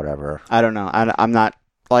Mesopotamian or whatever. I don't know. I'm not,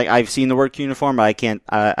 like, I've seen the word cuneiform, but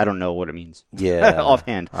I don't know what it means. Yeah.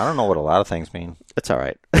 Offhand. I don't know what a lot of things mean. It's all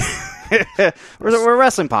right. we're a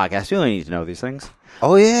wrestling podcast. We only need to know these things.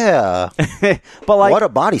 Oh, yeah. But like, what a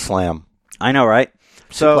body slam. I know, right?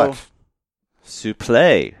 So, Suplex.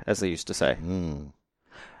 suplex, as they used to say. Mm.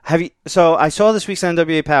 So I saw this week's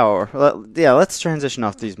NWA Power. Yeah, let's transition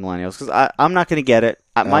off these millennials because I'm not going to get it.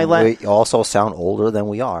 We also sound older than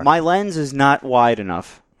we are. My lens is not wide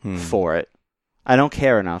enough for it. I don't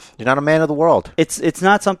care enough. You're not a man of the world. It's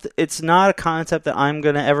not something. It's not a concept that I'm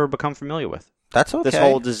going to ever become familiar with. That's okay. This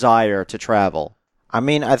whole desire to travel. I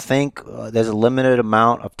mean, I think there's a limited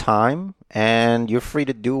amount of time, and you're free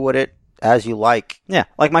to do with it as you like. Yeah,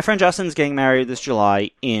 like my friend Justin's getting married this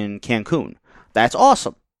July in Cancun. That's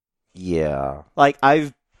awesome. Yeah. Like,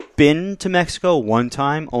 I've been to Mexico one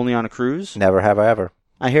time, only on a cruise. Never have I ever.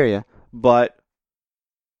 I hear you. But,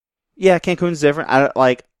 yeah, Cancun's different.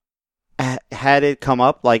 Had it come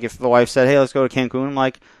up, like, if the wife said, hey, let's go to Cancun, I'm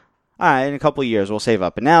like, all right, in a couple of years, we'll save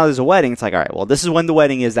up. And now there's a wedding. It's like, all right, well, this is when the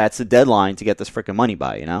wedding is. That's the deadline to get this freaking money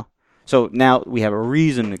by, you know? So now we have a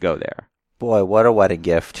reason to go there. Boy, what a wedding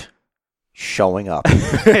gift. Showing up.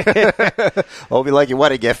 What would be like your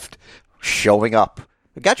wedding gift? Showing up.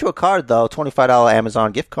 I got you a card, though. $25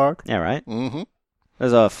 Amazon gift card. Yeah, right? Mm-hmm.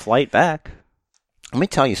 There's a flight back. Let me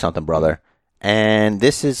tell you something, brother. And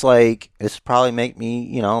this probably make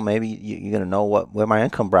me, maybe you're going to know where my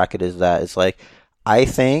income bracket is at. It's like, I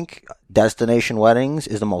think destination weddings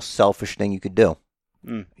is the most selfish thing you could do.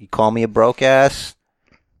 Mm. You call me a broke ass,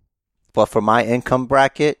 but for my income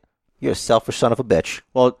bracket, you're a selfish son of a bitch.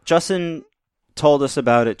 Well, Justin told us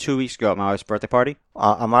about it 2 weeks ago at my wife's birthday party.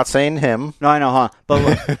 I'm not saying him. No, I know, huh?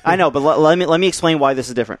 But I know, but let me explain why this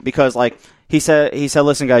is different. Because, like, he said,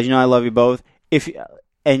 listen, guys, I love you both.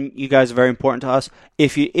 And you guys are very important to us.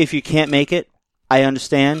 If you can't make it, I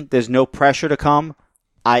understand. There's no pressure to come.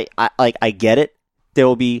 I get it. There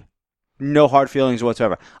will be no hard feelings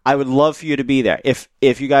whatsoever. I would love for you to be there.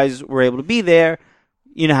 If you guys were able to be there,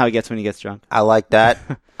 you know how he gets when he gets drunk. I like that.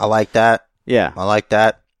 I like that. Yeah. I like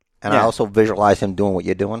that. And Yeah. I also visualize him doing what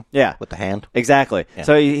you're doing. Yeah. With the hand. Exactly. Yeah.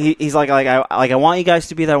 So he's like I want you guys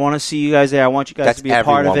to be there. I want to see you guys there. I want you guys to be a part of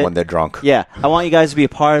it. That's everyone when they're drunk. Yeah. I want you guys to be a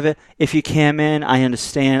part of it. If you can, man, I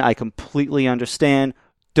understand. I completely understand.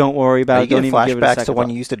 Don't worry about Are it. you Don't getting even give it a flashbacks second to when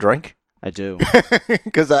thought. you used to drink? I do.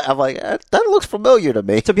 Because I'm like, that looks familiar to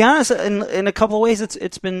me. To be honest, in a couple of ways,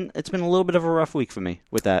 it's been a little bit of a rough week for me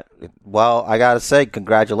with that. Well, I gotta say,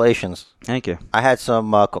 congratulations. Thank you. I had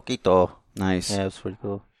some coquito. Nice. Yeah, it was pretty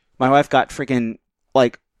cool. My wife got freaking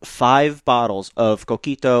like 5 bottles of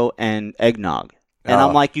coquito and eggnog. And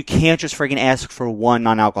I'm like, you can't just freaking ask for one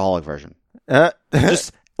non-alcoholic version.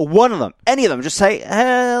 Just one of them. Any of them. Just say,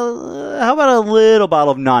 how about a little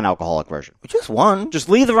bottle of non-alcoholic version? Just one. Just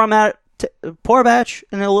leave the rum out, pour a batch,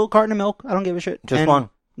 and a little carton of milk. I don't give a shit. Just one.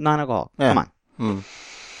 Non-alcoholic. Yeah. Come on.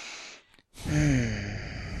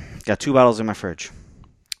 Got 2 bottles in my fridge.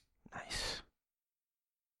 Nice.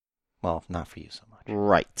 Well, not for you so much.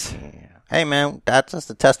 Right. Yeah. Hey, man, that's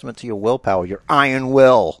just a testament to your willpower, your iron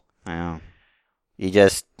will. I know. You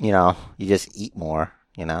just eat more,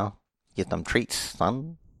 Get them treats,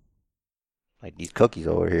 son. Like these cookies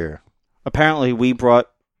over here. Apparently, we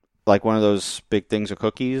brought like one of those big things of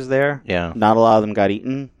cookies there. Yeah. Not a lot of them got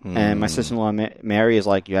eaten. And my sister-in-law, Mary, is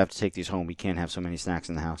like, you have to take these home. We can't have so many snacks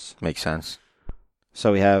in the house. Makes sense.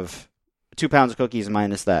 So we have 2 pounds of cookies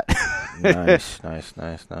minus that. Nice.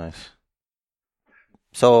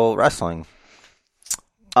 So, wrestling.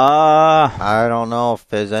 I don't know if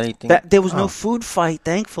there's anything. There was no food fight,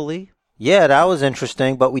 thankfully. Yeah, that was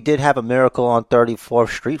interesting, but we did have a Miracle on 34th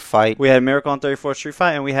Street fight. We had a Miracle on 34th Street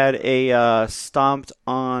fight, and we had a stomped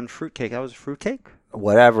on fruitcake. That was a fruitcake?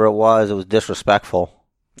 Whatever it was disrespectful.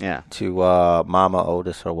 Yeah. To Mama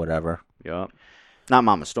Otis or whatever. Yup. Not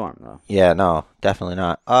Mama Storm, though. Yeah, no, definitely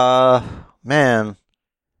not. Man,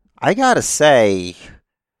 I gotta say,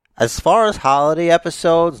 as far as holiday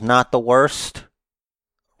episodes, not the worst,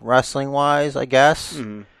 wrestling-wise, I guess.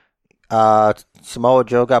 Mm-hmm. Samoa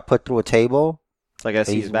Joe got put through a table. So I guess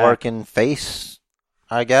he's back. Working face,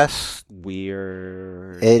 I guess.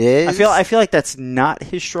 Weird. It is. I feel like that's not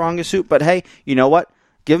his strongest suit, but hey, you know what?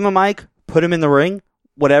 Give him a mic, put him in the ring.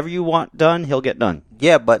 Whatever you want done, he'll get done.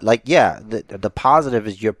 Yeah, but the positive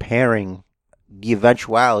is you're pairing. The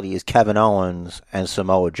eventuality is Kevin Owens and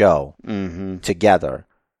Samoa Joe together.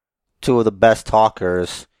 2 of the best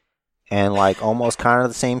talkers, and like almost kind of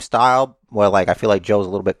the same style. Where like I feel like Joe's a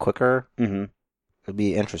little bit quicker. Mm-hmm. It'd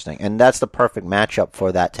be interesting, and that's the perfect matchup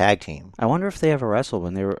for that tag team. I wonder if they ever wrestled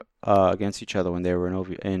when they were against each other when they were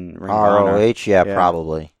in Ring of ROH. Honor. Yeah,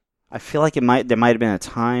 probably. I feel like there might have been a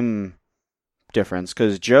time difference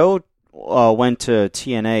because Joe went to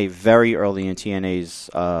TNA very early in TNA's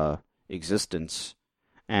existence,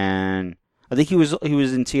 and I think he was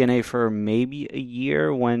in TNA for maybe a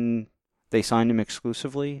year when they signed him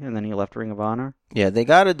exclusively, and then he left Ring of Honor. Yeah, they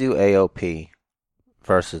got to do AOP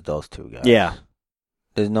versus those 2 guys. Yeah,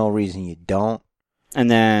 there's no reason you don't. And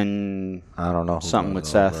then I don't know something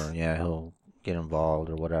with over. Seth. Yeah, he'll get involved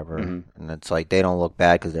or whatever, Mm-hmm. and it's like they don't look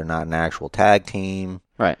bad because they're not an actual tag team,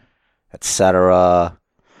 right? Etc.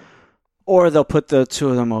 Or they'll put the 2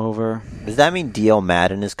 of them over. Does that mean D.L.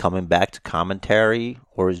 Madden is coming back to commentary,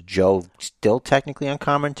 or is Joe still technically on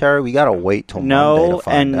commentary? We gotta wait till Monday to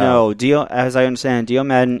find out. No. As I understand, D.L.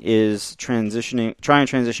 Madden is trying to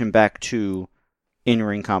transition back to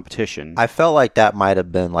in-ring competition. I felt like that might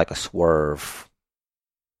have been like a swerve,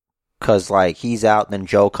 because like he's out, then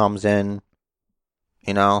Joe comes in.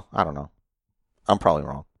 I don't know. I'm probably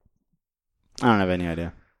wrong. I don't have any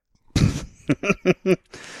idea.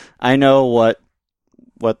 I know what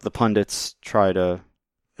the pundits try to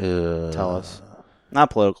tell us.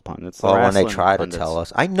 Not political pundits. When they try pundits. to tell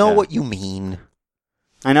us. I know what you mean.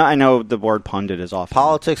 I know the word pundit is often.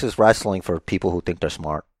 Politics is wrestling for people who think they're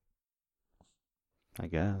smart. I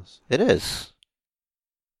guess. It is.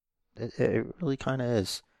 It really kind of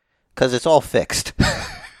is. Because it's all fixed.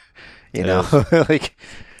 Like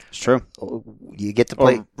it's true. You get to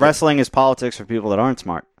play. Or wrestling is politics for people that aren't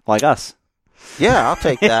smart, like us. Yeah, I'll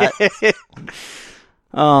take that.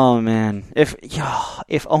 Oh man,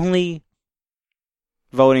 if only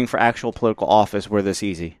voting for actual political office were this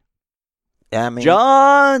easy. Yeah, I mean,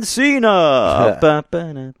 John Cena.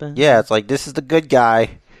 Yeah, it's like this is the good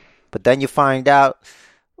guy, but then you find out,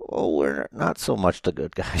 we're not so much the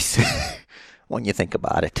good guys when you think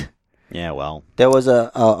about it. Yeah, well, there was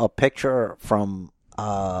a picture from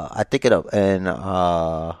I think in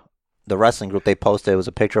the wrestling group they posted. It was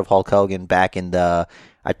a picture of Hulk Hogan back in the.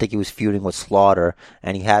 I think he was feuding with Slaughter,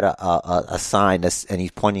 and he had a sign and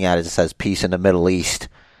he's pointing at it that says "Peace in the Middle East."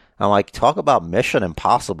 I'm like, talk about Mission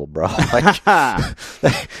Impossible, bro. Like,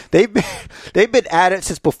 they've been at it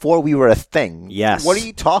since before we were a thing. Yes. What are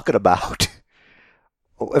you talking about?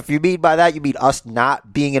 If you mean by that, you mean us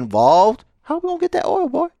not being involved? How are we gonna get that oil,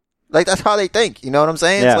 boy? Like, that's how they think. You know what I'm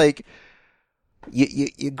saying? Yeah. It's like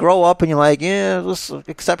you grow up and you're like, yeah, this is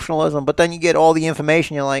exceptionalism, but then you get all the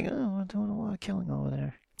information. You're like, oh, we're doing a lot of killing over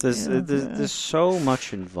there. There's so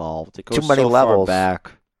much involved. It goes too many so levels far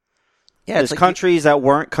back. Yeah, there's like countries that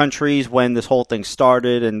weren't countries when this whole thing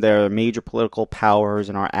started, and they're major political powers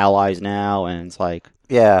and are allies now. And it's like,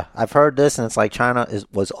 Yeah, I've heard this, and it's like China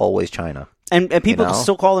was always China. And people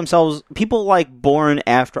still call themselves, people like born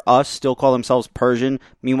after us still call themselves Persian.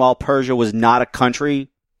 Meanwhile, Persia was not a country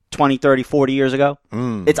 20, 30, 40 years ago.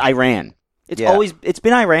 It's Iran. It's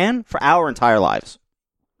been Iran for our entire lives.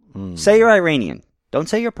 Say you're Iranian. Don't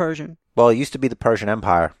say you're Persian. Well, it used to be the Persian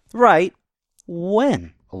Empire. Right.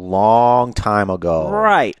 When? A long time ago.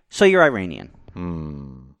 Right. So you're Iranian.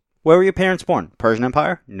 Where were your parents born? Persian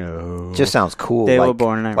Empire? No. Just sounds cool. They were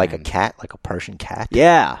born in Iran. Like a cat, like a Persian cat.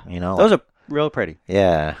 Yeah. You know? Those are real pretty.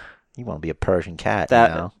 Yeah. You want to be a Persian cat,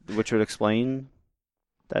 Which would explain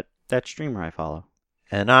that streamer I follow.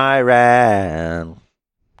 And I ran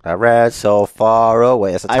so far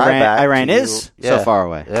away. It's a tie back Iran is so far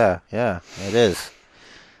away. Yeah, it is.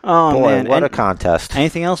 Oh, boy, man. what a contest.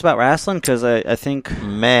 Anything else about wrestling? Because I think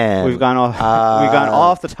we've gone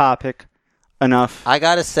off the topic enough. I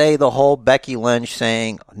gotta say, the whole Becky Lynch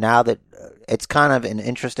saying, now that it's kind of an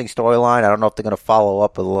interesting storyline. I don't know if they're gonna follow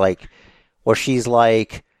up with where she's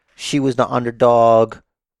like, she was the underdog,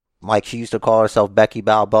 like she used to call herself Becky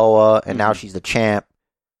Balboa, and now she's the champ.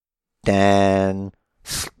 Then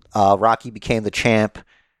Rocky became the champ,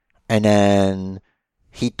 and then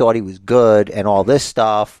he thought he was good and all this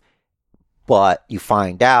stuff, but you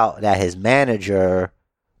find out that his manager,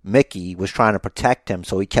 Mickey, was trying to protect him,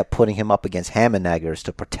 so he kept putting him up against Hammerneggers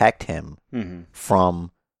to protect him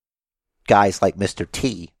from guys like Mr.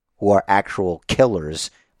 T, who are actual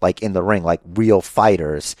killers, like in the ring, like real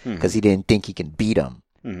fighters, because he didn't think he can beat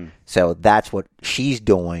him. So that's what she's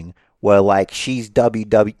doing, where like she's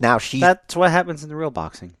WWE, now she's... That's what happens in the real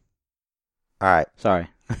boxing. All right. Sorry.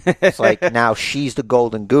 It's like now she's the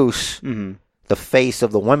golden goose, the face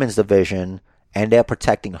of the women's division, and they're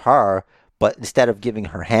protecting her. But instead of giving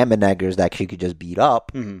her Hammerneggers that she could just beat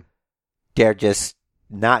up, they're just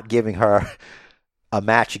not giving her a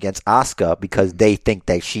match against Asuka because they think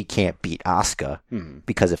that she can't beat Asuka.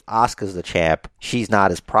 Because if Asuka's the champ, she's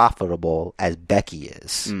not as profitable as Becky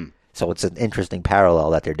is. So it's an interesting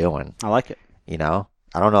parallel that they're doing. I like it. You know?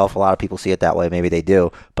 I don't know if a lot of people see it that way. Maybe they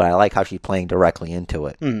do. But I like how she's playing directly into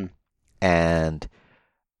it. And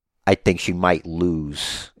I think she might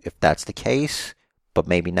lose if that's the case. But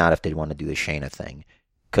maybe not if they want to do the Shayna thing.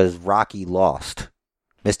 Because Rocky lost.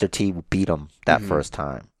 Mr. T beat him that first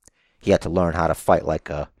time. He had to learn how to fight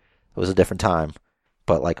it was a different time,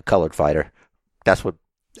 but like a colored fighter. That's what...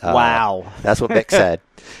 wow. That's what Mick said.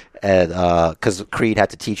 And because Creed had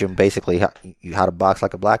to teach him basically how to box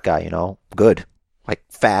like a black guy, good. Like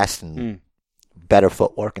fast and better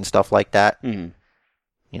footwork and stuff like that. It's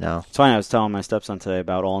funny, I was telling my stepson today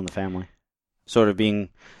about All in the Family. Sort of being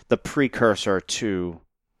the precursor to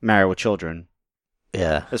Married with Children.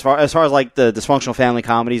 Yeah. As far as like the dysfunctional family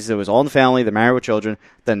comedies, there was All in the Family, The Married with Children,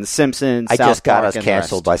 then The Simpsons. I South just got Park, us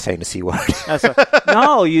canceled by saying the C word.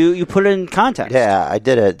 No, you put it in context. Yeah, I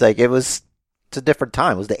did it. Like it's a different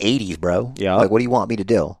time. It was the 80s, bro. Yeah. Like, what do you want me to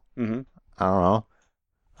do? I don't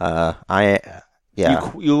know.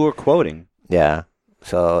 You were quoting. Yeah.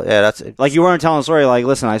 So, yeah, that's it. Like, you weren't telling a story. Like,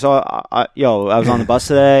 listen, I saw, I was on the bus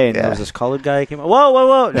today, and there was this colored guy who came up. Whoa. No.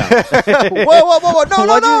 whoa. No, that's not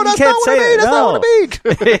what I mean. That's not what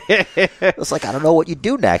I mean. It's like, I don't know what you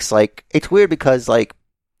do next. Like, it's weird because, like,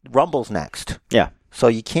 Rumble's next. Yeah. So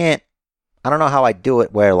you can't, I don't know how I do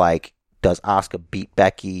it where, like, does Asuka beat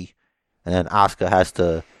Becky, and then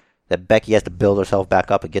Becky has to build herself back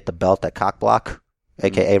up and get the belt at cock block,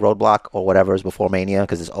 a.k.a. roadblock, or whatever is before Mania,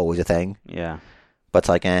 because it's always a thing. Yeah. But it's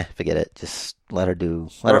like, forget it. Just let her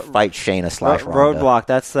fight Shayna / Ronda. Roadblock,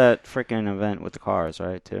 that's that freaking event with the cars,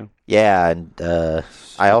 right, too? Yeah, and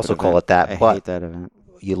I also call it that, I but hate that event.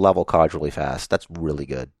 You level cards really fast. That's really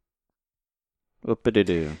good.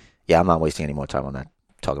 Whoop-a-doo-doo. Yeah, I'm not wasting any more time on that.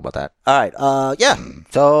 Talking about that. All right, yeah.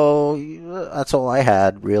 So that's all I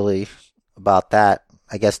had, really, about that.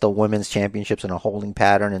 I guess the women's championship's in a holding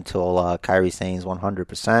pattern until Kairi Sane's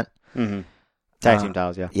 100%. Tag team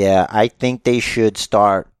titles, yeah. Yeah, I think they should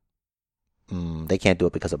start. They can't do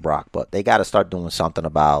it because of Brock, but they got to start doing something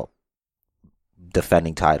about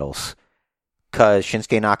defending titles. Because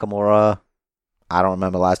Shinsuke Nakamura, I don't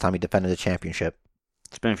remember the last time he defended the championship.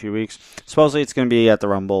 It's been a few weeks. Supposedly it's going to be at the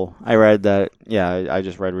Rumble. I read that. Yeah, I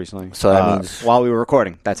just read recently. So that means while we were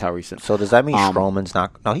recording. That's how recent. So does that mean Strowman's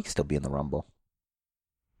not? No, he can still be in the Rumble.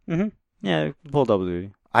 Yeah, pull double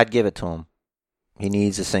duty. I'd give it to him. He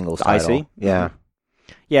needs a singles title. IC? Yeah.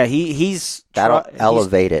 Yeah, he's... That'll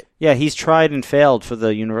elevate it. Yeah, he's tried and failed for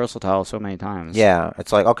the Universal title so many times. Yeah,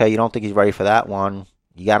 it's like, okay, you don't think he's ready for that one.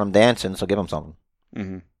 You got him dancing, so give him something.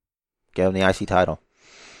 Give him the IC title.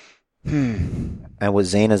 And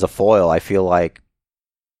with Zayn as a foil, I feel like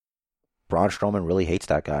Braun Strowman really hates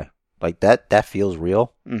that guy. Like that feels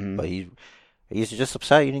real. Mm-hmm. But he's just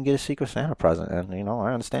upset you didn't get a Secret Santa present, and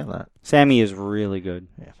I understand that. Sammy is really good.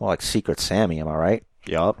 Yeah, more like Secret Sammy, am I right?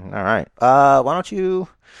 Yup. All right. Why don't you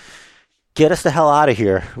get us the hell out of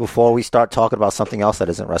here before we start talking about something else that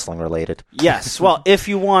isn't wrestling related? Yes. Well, if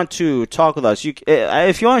you want to talk with us,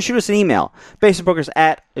 if you want to shoot us an email,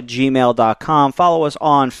 basementbookers@gmail.com. Follow us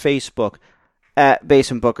on Facebook at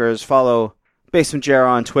Basement Bookers. Follow Basement Jarrah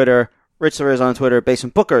on Twitter. Rich Lariz on Twitter.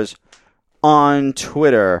 Basement Bookers on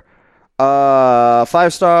Twitter.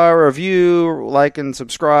 5-star review, like and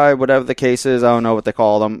subscribe, whatever the case is. I don't know what they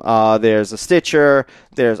call them. There's a Stitcher.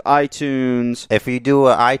 There's iTunes. If you do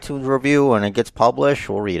an iTunes review and it gets published,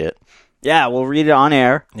 we'll read it. Yeah, we'll read it on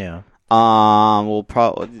air. Yeah. We'll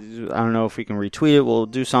probably, I don't know if we can retweet it. We'll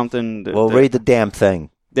do something. We'll read the damn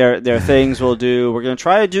thing. There are things we'll do. We're going to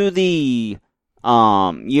try to do the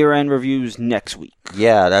year-end reviews next week.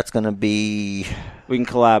 Yeah, that's going to be... We can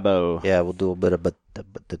collabo. Yeah, we'll do a bit of a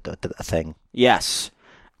thing. Yes.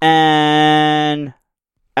 And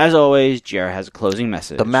as always, Jarrah has a closing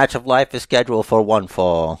message. The match of life is scheduled for one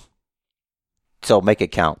fall. So make it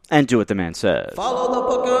count. And do what the man says. Follow the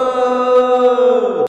Bookers!